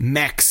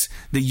mechs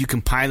that you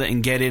can pilot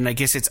and get in. I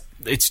guess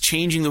it's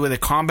changing the way the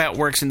combat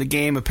works in the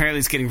game. Apparently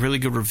it's getting really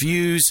good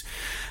reviews.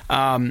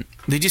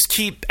 They just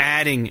keep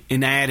adding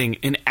and adding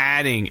and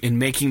adding and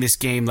making this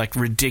game like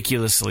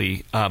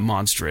ridiculously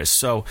monstrous.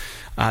 So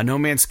No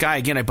Man's Sky,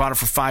 again, I bought it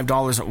for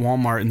 $5 at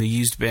Walmart in the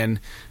used bin,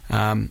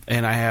 and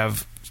I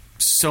have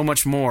so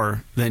much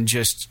more than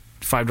just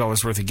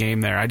 $5 worth of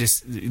game there.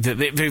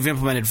 They've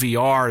implemented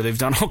VR. They've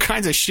done all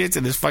kinds of shit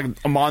to this fucking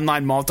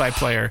online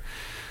multiplayer.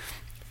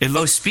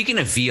 Speaking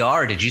of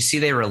VR, did you see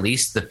they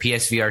released the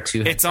PSVR 2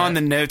 headset? It's on the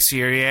notes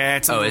here. Yeah,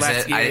 it's on the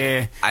left.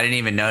 Yeah. I didn't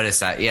even notice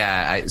that.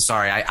 Yeah,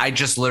 sorry. I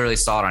just literally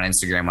saw it on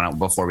Instagram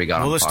before we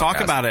got on the podcast. Let's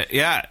talk about it.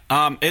 Yeah,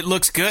 it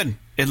looks good.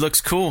 It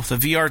looks cool. The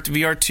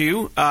VR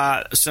 2,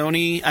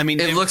 Sony. I mean,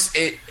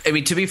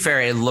 to be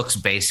fair, it looks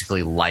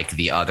basically like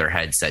the other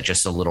headset,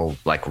 just a little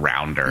like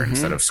rounder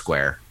instead of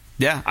square.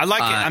 Yeah, I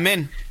like it. I'm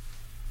in.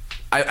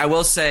 I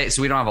will say,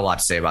 so we don't have a lot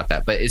to say about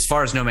that, but as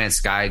far as No Man's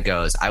Sky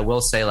goes, I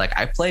will say, like,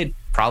 I played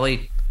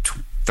probably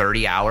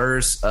 30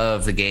 hours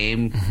of the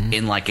game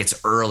in like its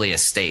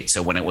earliest state,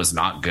 so when it was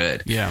not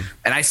good. Yeah.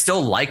 And I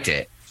still liked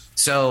it.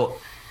 So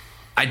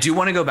I do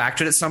want to go back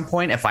to it at some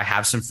point if I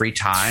have some free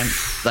time.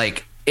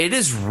 Like, it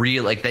is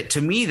real, like that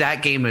to me,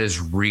 that game is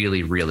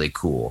really, really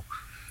cool.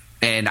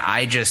 And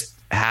I just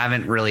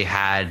haven't really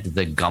had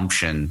the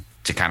gumption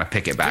to kind of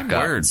pick it back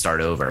up and start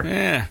over.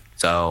 Yeah.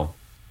 So,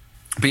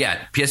 but yeah,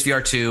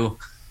 PSVR 2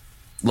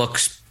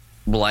 looks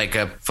like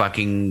a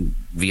fucking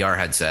VR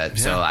headset.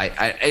 Yeah. So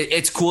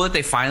it's cool that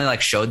they finally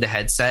like showed the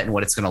headset and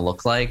what it's going to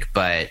look like.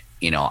 But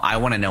you know, I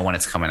want to know when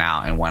it's coming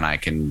out and when I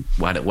can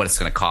what it's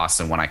going to cost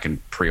and when I can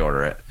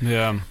pre-order it.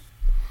 Yeah.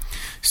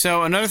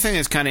 So another thing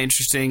that's kind of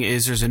interesting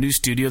is there's a new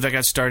studio that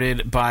got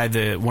started by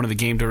one of the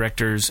game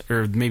directors,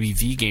 or maybe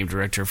the game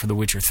director for The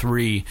Witcher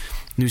 3.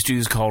 New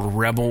studio is called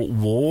Rebel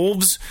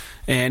Wolves,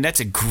 and that's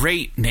a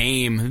great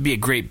name. It'd be a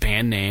great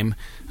band name.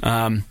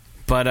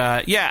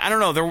 But yeah, I don't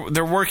know.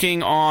 They're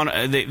working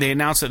on. They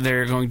announced that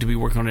they're going to be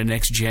working on a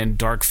next gen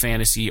dark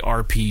fantasy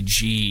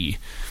RPG,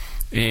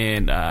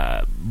 and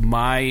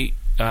my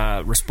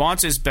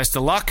response is best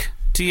of luck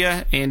to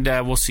you, and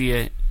we'll see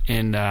you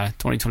in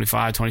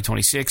 2025,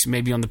 2026,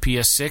 maybe on the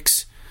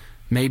PS6,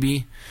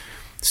 maybe.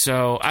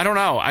 So I don't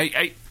know.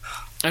 I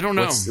don't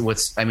know.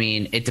 I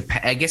mean,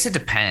 I guess it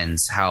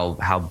depends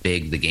how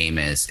big the game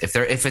is.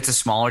 If it's a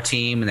smaller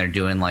team and they're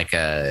doing like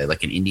an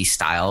indie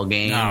style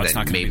game, no, it's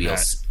not gonna be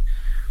that.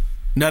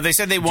 No, they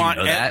said they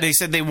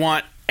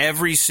want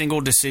every single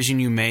decision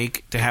you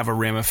make to have a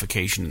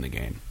ramification in the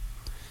game.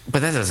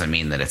 But that doesn't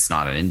mean that it's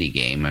not an indie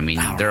game. I mean,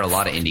 there are a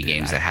lot of indie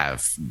games that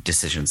have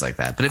decisions like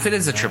that. But if it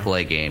is a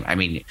AAA game, I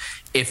mean,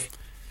 if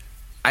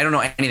I don't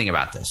know anything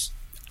about this.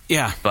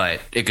 Yeah.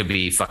 But it could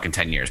be fucking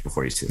 10 years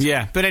before you see this.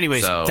 Yeah. But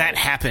anyways, that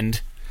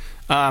happened.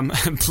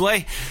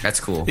 That's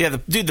cool. Yeah.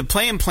 The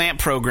Play and Plant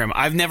program.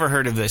 I've never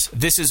heard of this.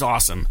 This is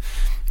awesome.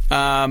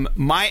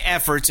 My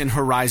efforts in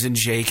Horizon,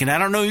 Jake, and I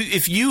don't know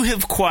if you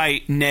have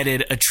quite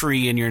netted a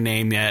tree in your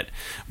name yet,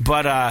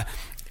 but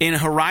in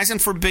Horizon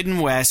Forbidden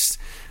West,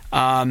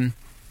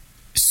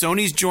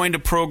 Sony's joined a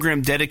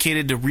program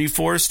dedicated to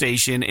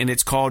reforestation, and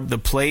it's called the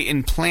Play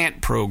and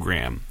Plant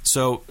program.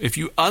 So if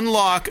you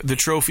unlock the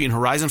trophy in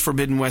Horizon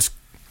Forbidden West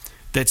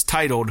that's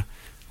titled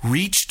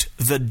Reached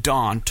the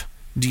Daunt,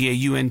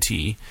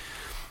 D-A-U-N-T,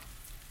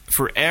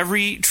 for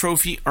every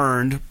trophy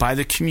earned by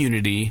the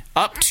community,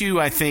 up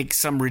to, I think,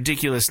 some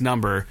ridiculous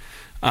number,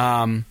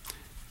 Sony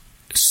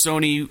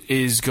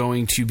is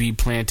going to be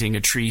planting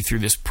a tree through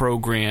this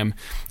program.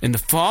 In the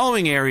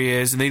following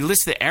areas, and they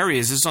list the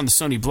areas, this is on the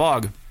Sony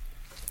blog,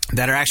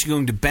 that are actually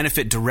going to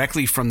benefit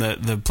directly from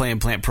the Play and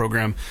Plant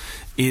program,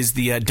 is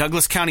the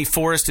Douglas County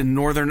Forest in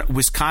northern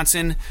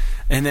Wisconsin,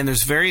 and then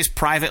there's various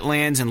private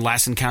lands in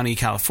Lassen County,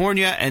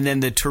 California, and then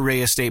the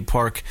Torreya State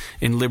Park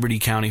in Liberty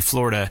County,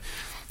 Florida.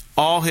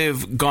 All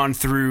have gone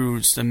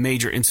through some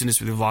major incidents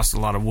where they've lost a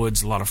lot of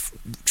woods, a lot of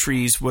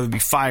trees, whether it be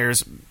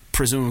fires.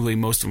 Presumably,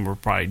 most of them were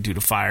probably due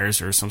to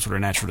fires or some sort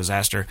of natural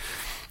disaster.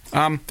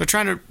 They're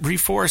trying to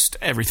reforest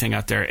everything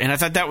out there, and I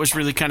thought that was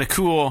really kind of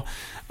cool.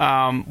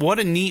 What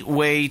a neat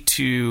way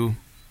to,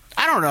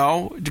 I don't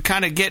know, to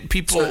kind of get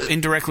people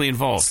indirectly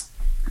involved.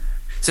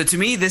 So to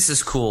me, this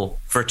is cool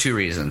for two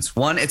reasons.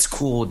 One, it's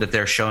cool that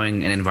they're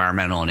showing an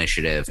environmental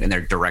initiative and they're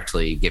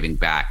directly giving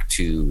back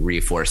to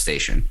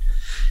reforestation.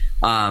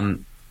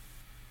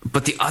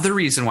 But the other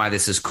reason why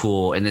this is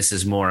cool, and this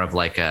is more of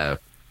like a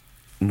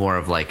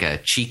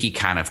cheeky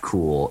kind of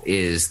cool,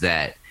 is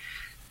that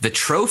the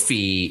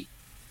trophy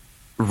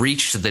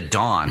Reached the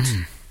Daunt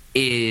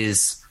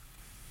is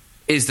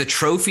the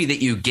trophy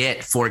that you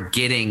get for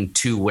getting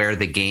to where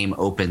the game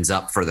opens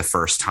up for the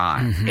first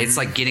time. Mm-hmm. It's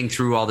like getting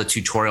through all the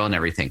tutorial and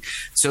everything.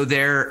 So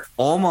they're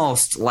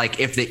almost like,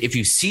 if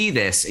you see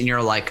this and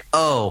you're like,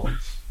 oh,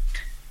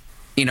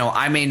 you know,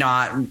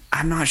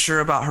 I'm not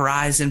sure about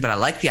Horizon, but I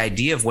like the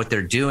idea of what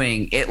they're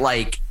doing. It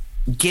like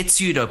gets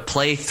you to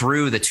play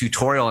through the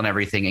tutorial and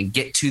everything and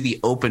get to the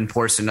open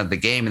portion of the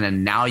game. And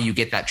then now you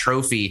get that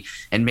trophy,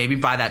 and maybe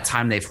by that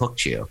time they've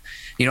hooked you.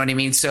 You know what I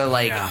mean? So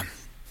like,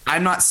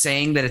 I'm not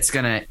saying that it's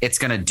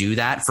gonna do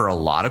that for a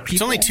lot of people.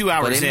 It's only 2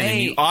 hours in, and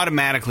you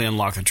automatically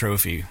unlock the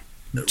trophy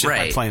just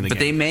by playing the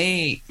game.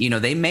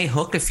 But they may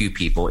hook a few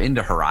people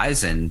into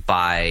Horizon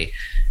by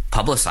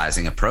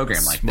publicizing a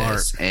program like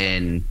this.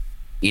 And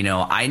you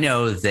know, I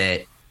know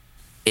that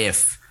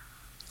if,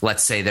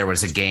 let's say, there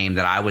was a game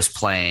that I was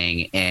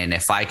playing, and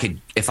if I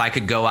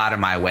could go out of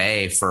my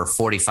way for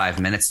 45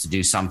 minutes to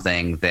do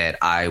something that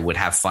I would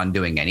have fun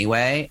doing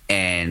anyway,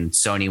 and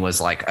Sony was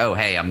like, oh,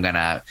 hey, I'm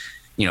gonna,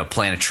 you know,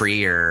 plant a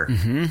tree or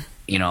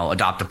you know,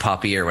 adopt a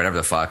puppy or whatever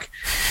the fuck,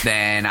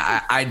 then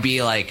I'd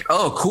be like,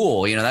 oh,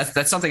 cool, you know,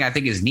 that's something I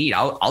think is neat.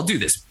 I'll do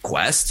this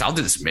quest, I'll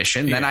do this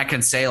mission. Then I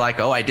can say like,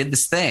 oh, I did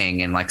this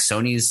thing, and like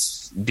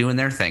Sony's doing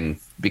their thing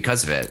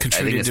because of it.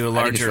 Contributed to a larger,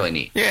 I think it's really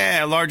neat.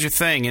 Yeah, a larger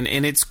thing,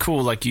 and it's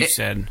cool, like you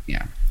said.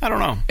 Yeah, I don't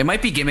know. It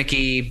might be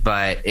gimmicky,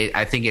 but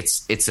I think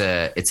it's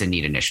a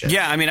neat initiative.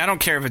 Yeah, I mean, I don't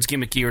care if it's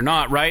gimmicky or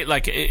not, right?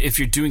 Like, if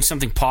you're doing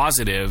something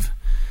positive,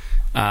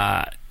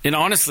 and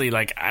honestly,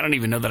 like, I don't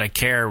even know that I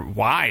care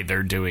why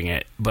they're doing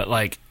it, but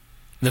like,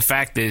 the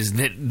fact is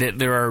that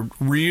there are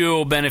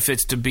real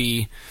benefits to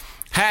be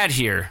had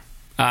here.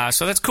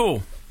 So that's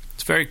cool.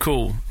 It's very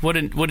cool. What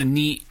a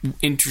neat,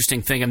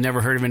 interesting thing. I've never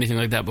heard of anything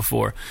like that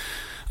before.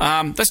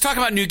 Let's talk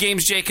about new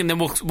games, Jake, and then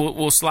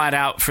we'll slide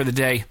out for the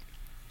day.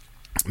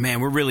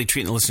 Man, we're really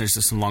treating the listeners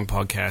to some long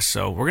podcasts,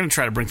 so we're going to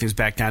try to bring things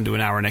back down to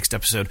an hour next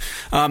episode.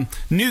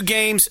 New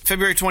games,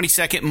 February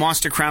 22nd,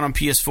 Monster Crown on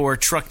PS4,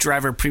 Truck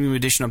Driver Premium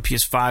Edition on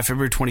PS5,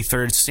 February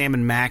 23rd,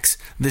 Sam & Max,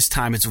 this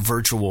time it's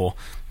virtual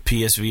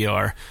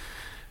PSVR.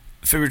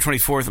 February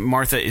 24th,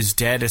 Martha is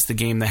Dead. It's the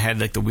game that had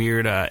like the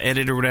weird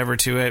edit or whatever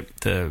to it.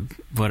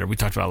 Whatever we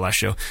talked about last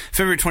show.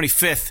 February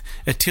 25th,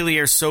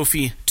 Atelier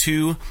Sophie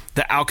 2,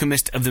 The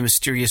Alchemist of the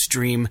Mysterious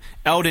Dream.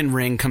 Elden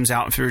Ring comes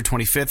out on February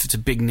 25th. It's a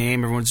big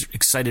name. Everyone's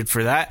excited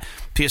for that.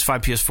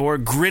 PS5,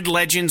 PS4. Grid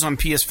Legends on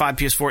PS5,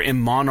 PS4,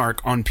 and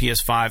Monarch on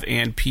PS5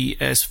 and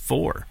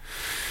PS4.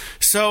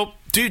 So,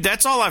 dude,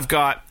 that's all I've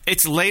got.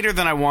 It's later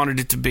than I wanted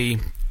it to be.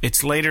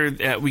 It's later.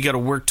 We got to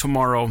work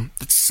tomorrow.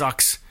 It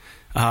sucks.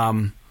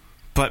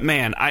 But,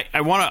 man, I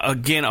want to,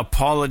 again,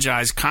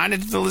 apologize kind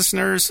of to the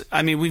listeners.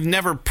 I mean, we've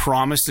never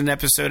promised an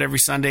episode every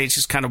Sunday. It's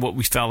just kind of what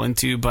we fell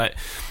into. But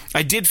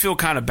I did feel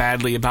kind of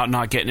badly about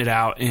not getting it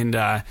out.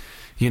 And,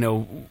 you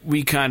know,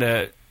 we kind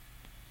of,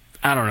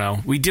 I don't know,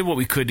 we did what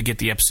we could to get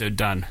the episode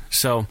done.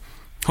 So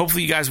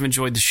hopefully you guys have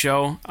enjoyed the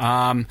show.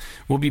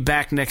 We'll be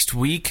back next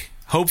week,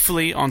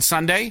 hopefully on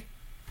Sunday.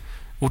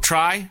 We'll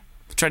try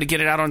to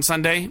get it out on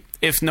Sunday.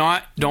 If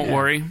not, don't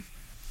worry.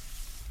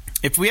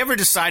 if we ever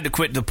decide to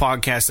quit the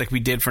podcast like we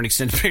did for an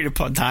extended period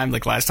of time,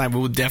 like last time, we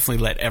will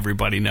definitely let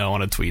everybody know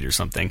on a tweet or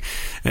something.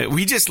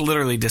 We just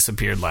literally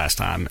disappeared last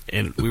time,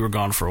 and we were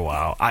gone for a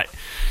while.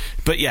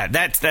 But yeah,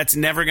 that's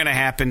never going to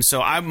happen.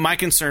 So my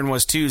concern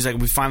was too is like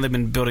we finally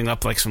been building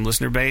up like some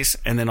listener base,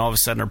 and then all of a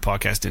sudden our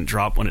podcast didn't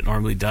drop when it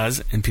normally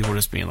does, and people were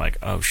just being like,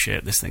 "Oh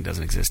shit, this thing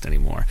doesn't exist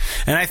anymore."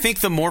 And I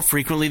think the more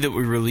frequently that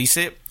we release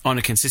it on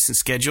a consistent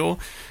schedule,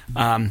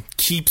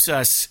 keeps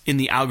us in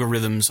the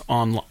algorithms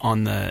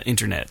on the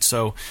internet.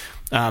 So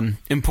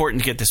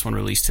important to get this one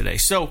released today.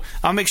 So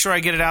I'll make sure I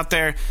get it out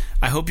there.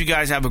 I hope you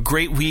guys have a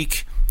great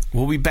week.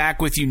 We'll be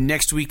back with you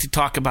next week to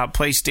talk about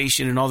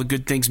PlayStation and all the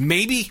good things.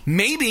 Maybe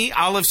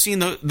I'll have seen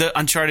the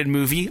Uncharted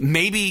movie.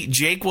 Maybe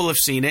Jake will have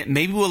seen it.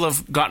 Maybe we'll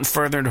have gotten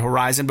further into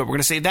Horizon, but we're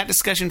going to save that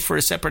discussion for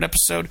a separate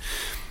episode.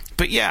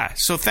 But yeah,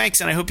 so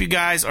thanks, and I hope you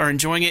guys are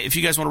enjoying it. If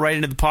you guys want to write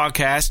into the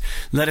podcast,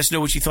 let us know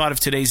what you thought of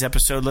today's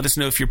episode. Let us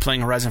know if you're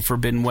playing Horizon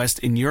Forbidden West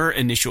in your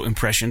initial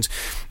impressions.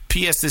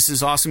 P.S. This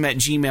is awesome at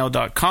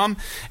gmail.com.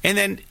 And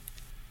then,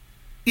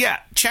 yeah,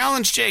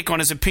 challenge Jake on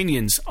his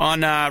opinions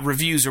on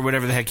reviews or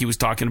whatever the heck he was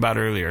talking about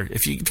earlier.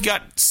 If you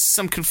got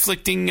some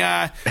conflicting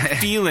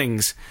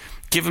feelings,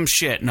 give him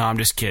shit. No, I'm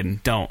just kidding.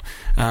 Don't.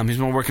 He's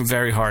been working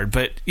very hard.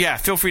 But yeah,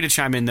 feel free to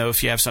chime in, though,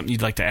 if you have something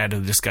you'd like to add to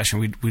the discussion.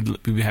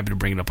 We'd be happy to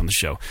bring it up on the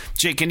show.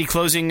 Jake, any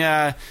closing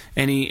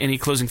any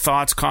closing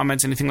thoughts,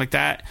 comments, anything like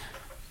that?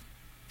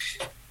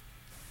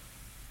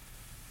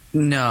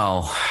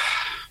 No.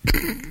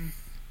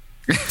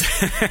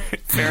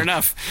 Fair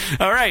enough.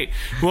 All right.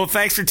 Well,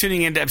 thanks for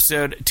tuning in to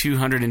episode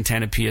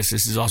 210 of PS.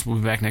 This is awesome.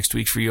 We'll be back next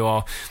week for you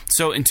all.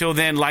 So until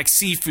then, like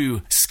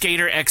Sifu,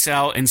 Skater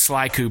XL, and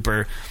Sly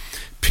Cooper,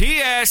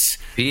 P.S.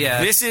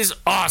 This is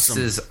awesome.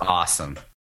 This is awesome.